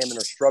play the game and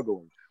are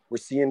struggling. We're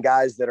seeing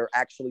guys that are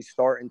actually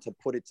starting to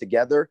put it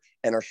together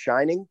and are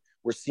shining.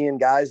 We're seeing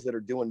guys that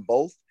are doing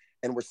both.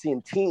 And we're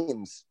seeing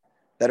teams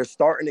that are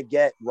starting to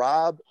get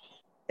Rob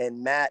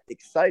and Matt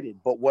excited.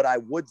 But what I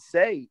would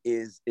say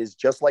is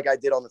just like I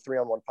did on the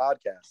 3-on-1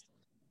 podcast,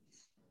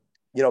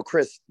 you know,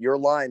 Chris, your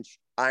line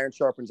iron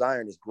sharpens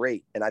iron is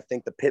great. And I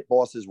think the pit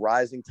boss is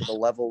rising to the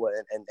level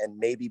and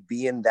maybe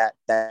being that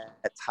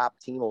top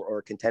team or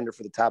a contender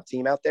for the top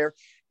team out there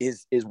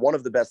is one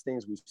of the best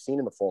things we've seen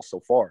in the fall so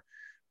far.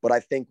 But I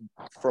think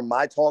from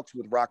my talks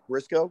with Rock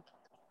Briscoe,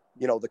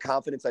 you know, the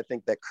confidence I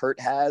think that Kurt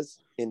has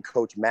in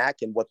Coach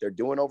Mack and what they're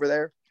doing over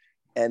there,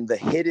 and the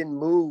hidden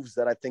moves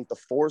that I think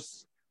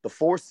the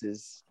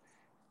forces,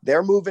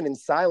 they're moving in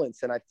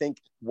silence. And I think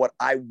what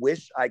I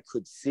wish I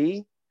could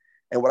see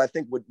and what I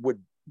think would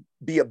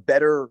be a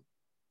better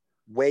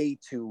way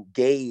to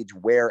gauge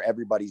where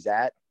everybody's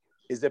at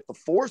is if the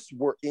force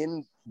were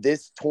in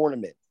this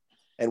tournament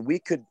and we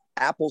could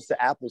apples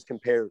to apples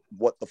compare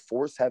what the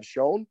force have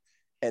shown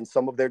and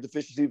some of their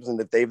deficiencies and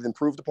that they've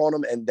improved upon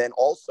them. And then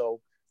also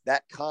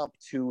that comp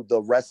to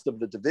the rest of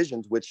the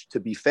divisions, which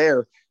to be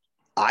fair,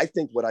 I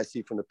think what I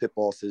see from the pit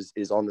boss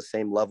is on the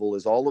same level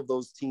as all of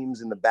those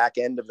teams in the back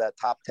end of that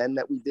top 10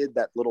 that we did,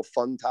 that little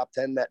fun top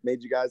 10 that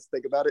made you guys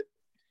think about it.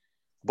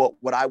 But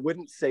what I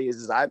wouldn't say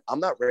is I'm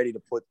not ready to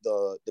put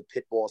the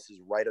pit bosses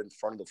right in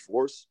front of the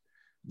force,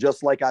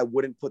 just like I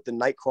wouldn't put the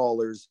night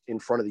crawlers in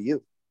front of the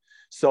U.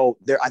 So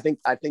there, I think,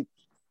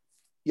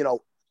 you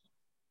know,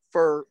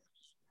 for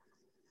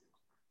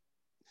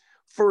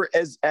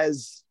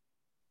as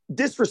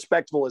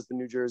disrespectful as the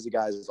New Jersey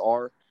guys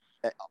are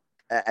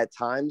at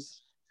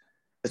times,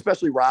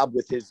 especially Rob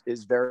with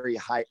his very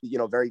high,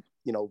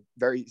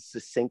 very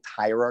succinct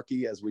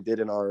hierarchy as we did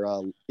in our,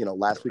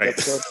 last week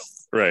episode.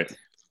 Right.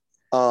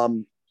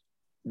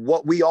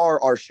 What we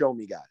are show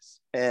me guys.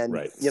 And,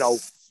 right.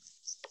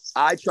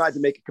 I tried to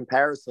make a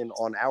comparison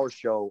on our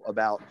show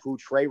about who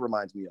Trey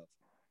reminds me of.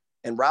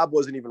 And Rob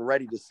wasn't even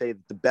ready to say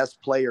that the best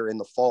player in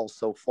the fall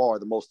so far,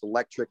 the most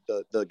electric,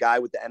 the guy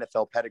with the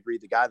NFL pedigree,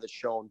 the guy that's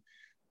shown,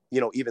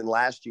 even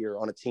last year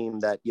on a team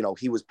that,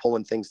 he was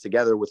pulling things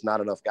together with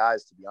not enough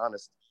guys, to be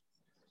honest.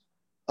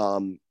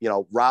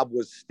 Rob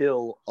was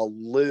still a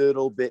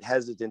little bit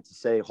hesitant to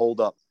say, hold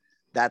up,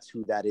 that's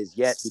who that is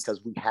yet,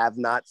 because we have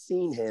not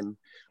seen him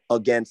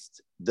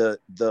against the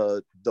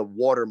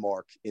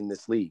watermark in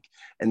this league.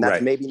 And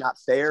that's maybe not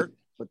fair,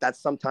 but that's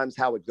sometimes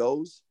how it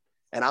goes.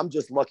 And I'm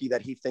just lucky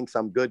that he thinks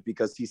I'm good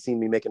because he's seen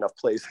me make enough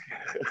plays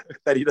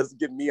that he doesn't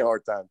give me a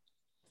hard time.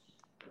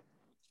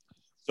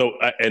 So,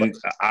 and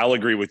I'll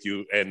agree with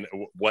you. And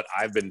what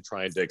I've been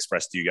trying to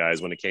express to you guys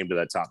when it came to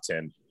that top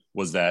 10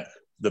 was that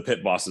the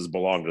pit bosses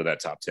belonged to that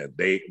top 10.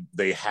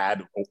 They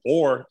had,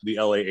 or the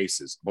LA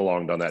Aces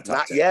belonged on that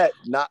top 10.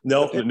 No.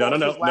 No. Hang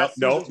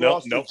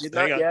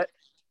on. Yet.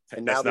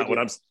 And That's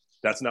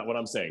not what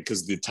I'm saying,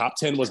 because the top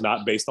 10 was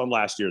not based on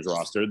last year's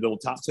roster. The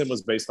top 10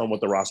 was based on what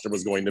the roster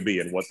was going to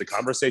be, and what the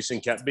conversation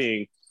kept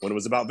being when it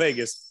was about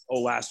Vegas. Oh,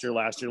 last year.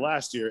 And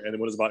then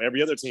when it was about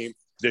every other team,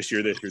 this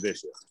year.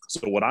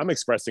 So what I'm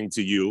expressing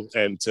to you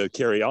and to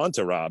carry on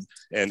to Rob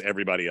and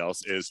everybody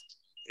else is,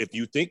 if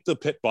you think the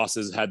pit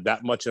bosses had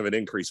that much of an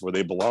increase where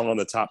they belong on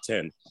the top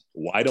 10,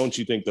 why don't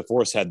you think the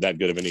force had that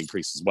good of an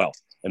increase as well?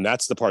 And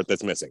that's the part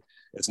that's missing.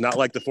 It's not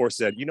like the force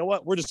said, you know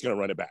what, we're just going to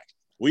run it back.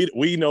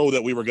 We know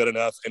that we were good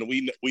enough, and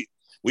we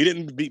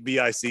didn't beat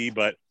BIC,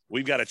 but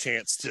we've got a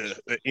chance to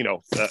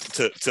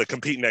to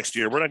compete next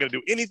year. We're not going to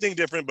do anything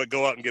different but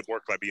go out and get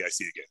worked by BIC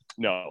again.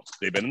 No,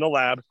 they've been in the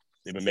lab,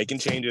 they've been making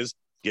changes,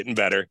 getting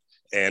better,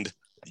 and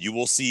you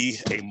will see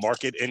a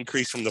market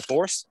increase from the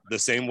force the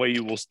same way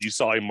you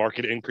saw a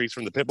market increase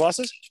from the pit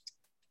bosses.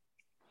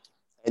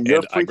 And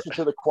you're preaching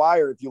to the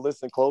choir if you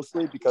listen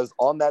closely, because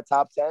on that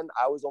top 10,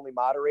 I was only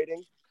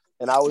moderating.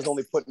 And I was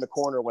only put in the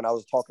corner when I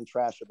was talking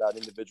trash about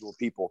individual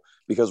people,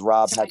 because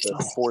Rob had to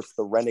force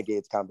the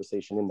Renegades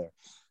conversation in there.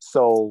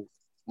 So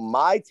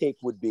my take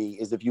would be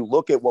is, if you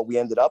look at what we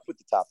ended up with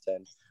the top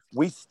 10,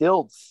 we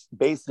still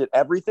based it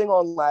everything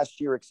on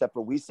last year, except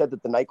for we said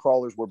that the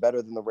Nightcrawlers were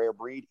better than the Rare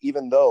Breed,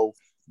 even though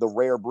the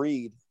Rare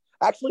Breed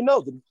actually,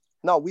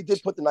 we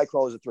did put the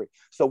Nightcrawlers at 3.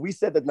 So we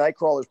said that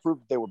Nightcrawlers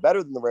proved that they were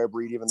better than the Rare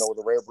Breed, even though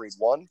the Rare Breed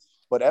won.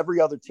 But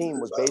every other team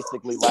was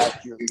basically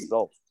last year's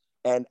result.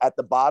 And at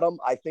the bottom,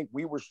 I think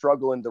we were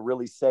struggling to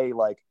really say,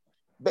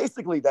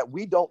 basically that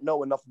we don't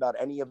know enough about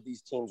any of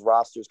these teams'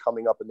 rosters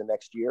coming up in the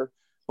next year.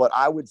 But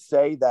I would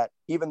say that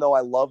even though I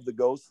love the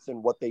Ghosts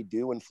and what they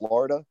do in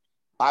Florida,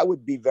 I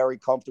would be very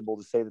comfortable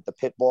to say that the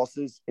pit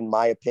bosses, in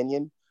my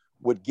opinion,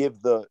 would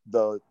give the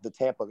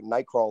Tampa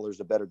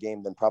Nightcrawlers a better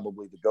game than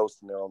probably the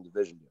Ghosts in their own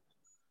division.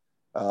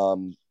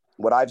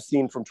 What I've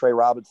seen from Trey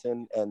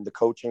Robinson and the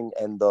coaching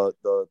and the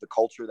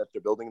culture that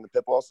they're building in the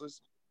pit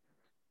bosses,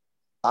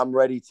 I'm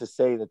ready to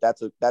say that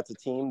that's a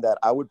team that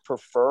I would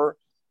prefer,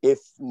 if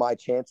my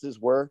chances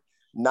were,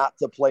 not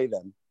to play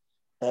them.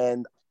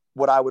 And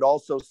what I would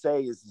also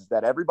say is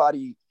that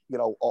everybody,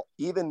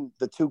 even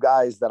the 2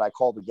 guys that I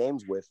call the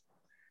games with,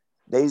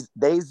 they's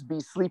be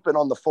sleeping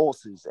on the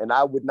forces, and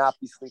I would not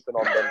be sleeping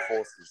on them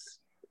forces.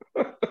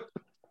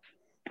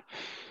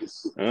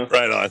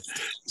 Right on.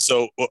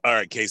 So, all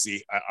right,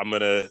 Casey,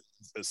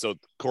 so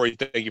Cory,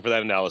 thank you for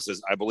that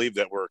analysis. I believe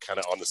that we're kind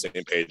of on the same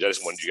page. I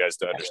just wanted you guys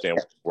to understand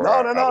where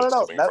I was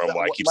coming from,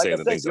 why I keep saying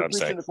the things that I'm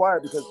saying. The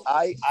choir, because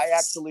I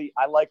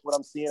like what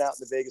I'm seeing out in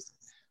the Vegas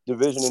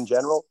division in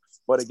general.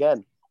 But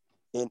again,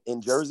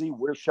 in Jersey,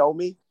 we're Show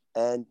Me,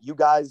 and you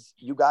guys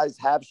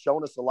have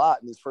shown us a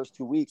lot in these first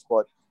 2 weeks,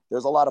 but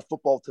there's a lot of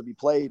football to be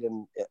played.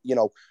 And, you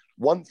know,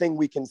 one thing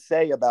we can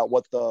say about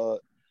what the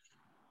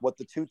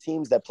two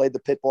teams that played the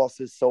Pit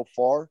Bosses so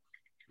far,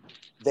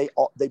 they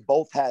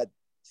both had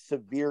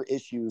severe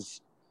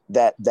issues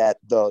that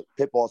the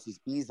Pit Bosses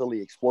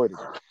easily exploited.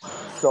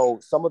 So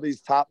some of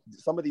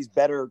these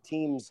better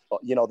teams,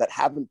 you know, that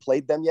haven't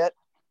played them yet,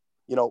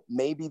 you know,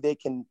 maybe they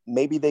can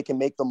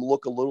make them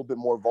look a little bit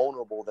more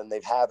vulnerable than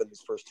they've had in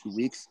these first 2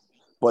 weeks.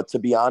 But to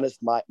be honest,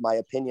 my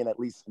opinion, at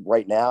least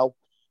right now,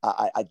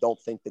 I don't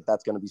think that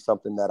that's going to be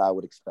something that I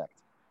would expect.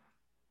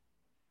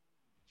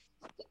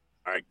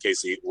 All right,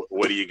 Casey,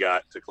 what do you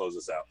got to close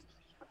us out?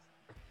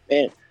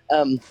 Man,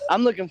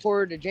 I'm looking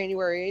forward to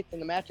January 8th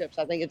and the matchups.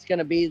 I think it's going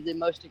to be the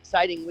most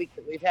exciting week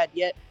that we've had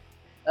yet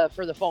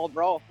for the fall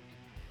brawl.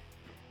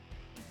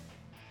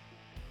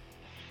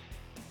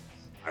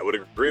 I would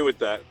agree with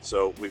that.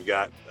 So we've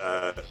got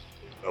a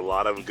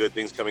lot of good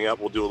things coming up.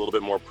 We'll do a little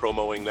bit more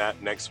promoing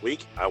that next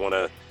week. I want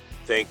to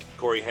thank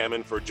Cory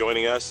Hammond for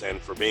joining us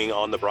and for being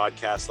on the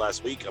broadcast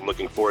last week. I'm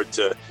looking forward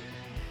to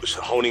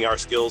honing our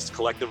skills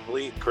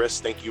collectively.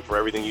 Chris, thank you for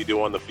everything you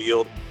do on the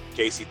field.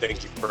 Casey,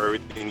 thank you for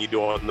everything you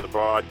do on the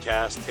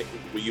broadcast.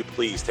 Will you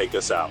please take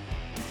us out?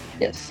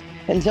 Yes.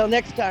 Until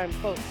next time,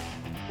 folks,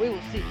 we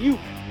will see you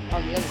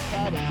on the other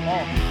side of the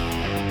ball.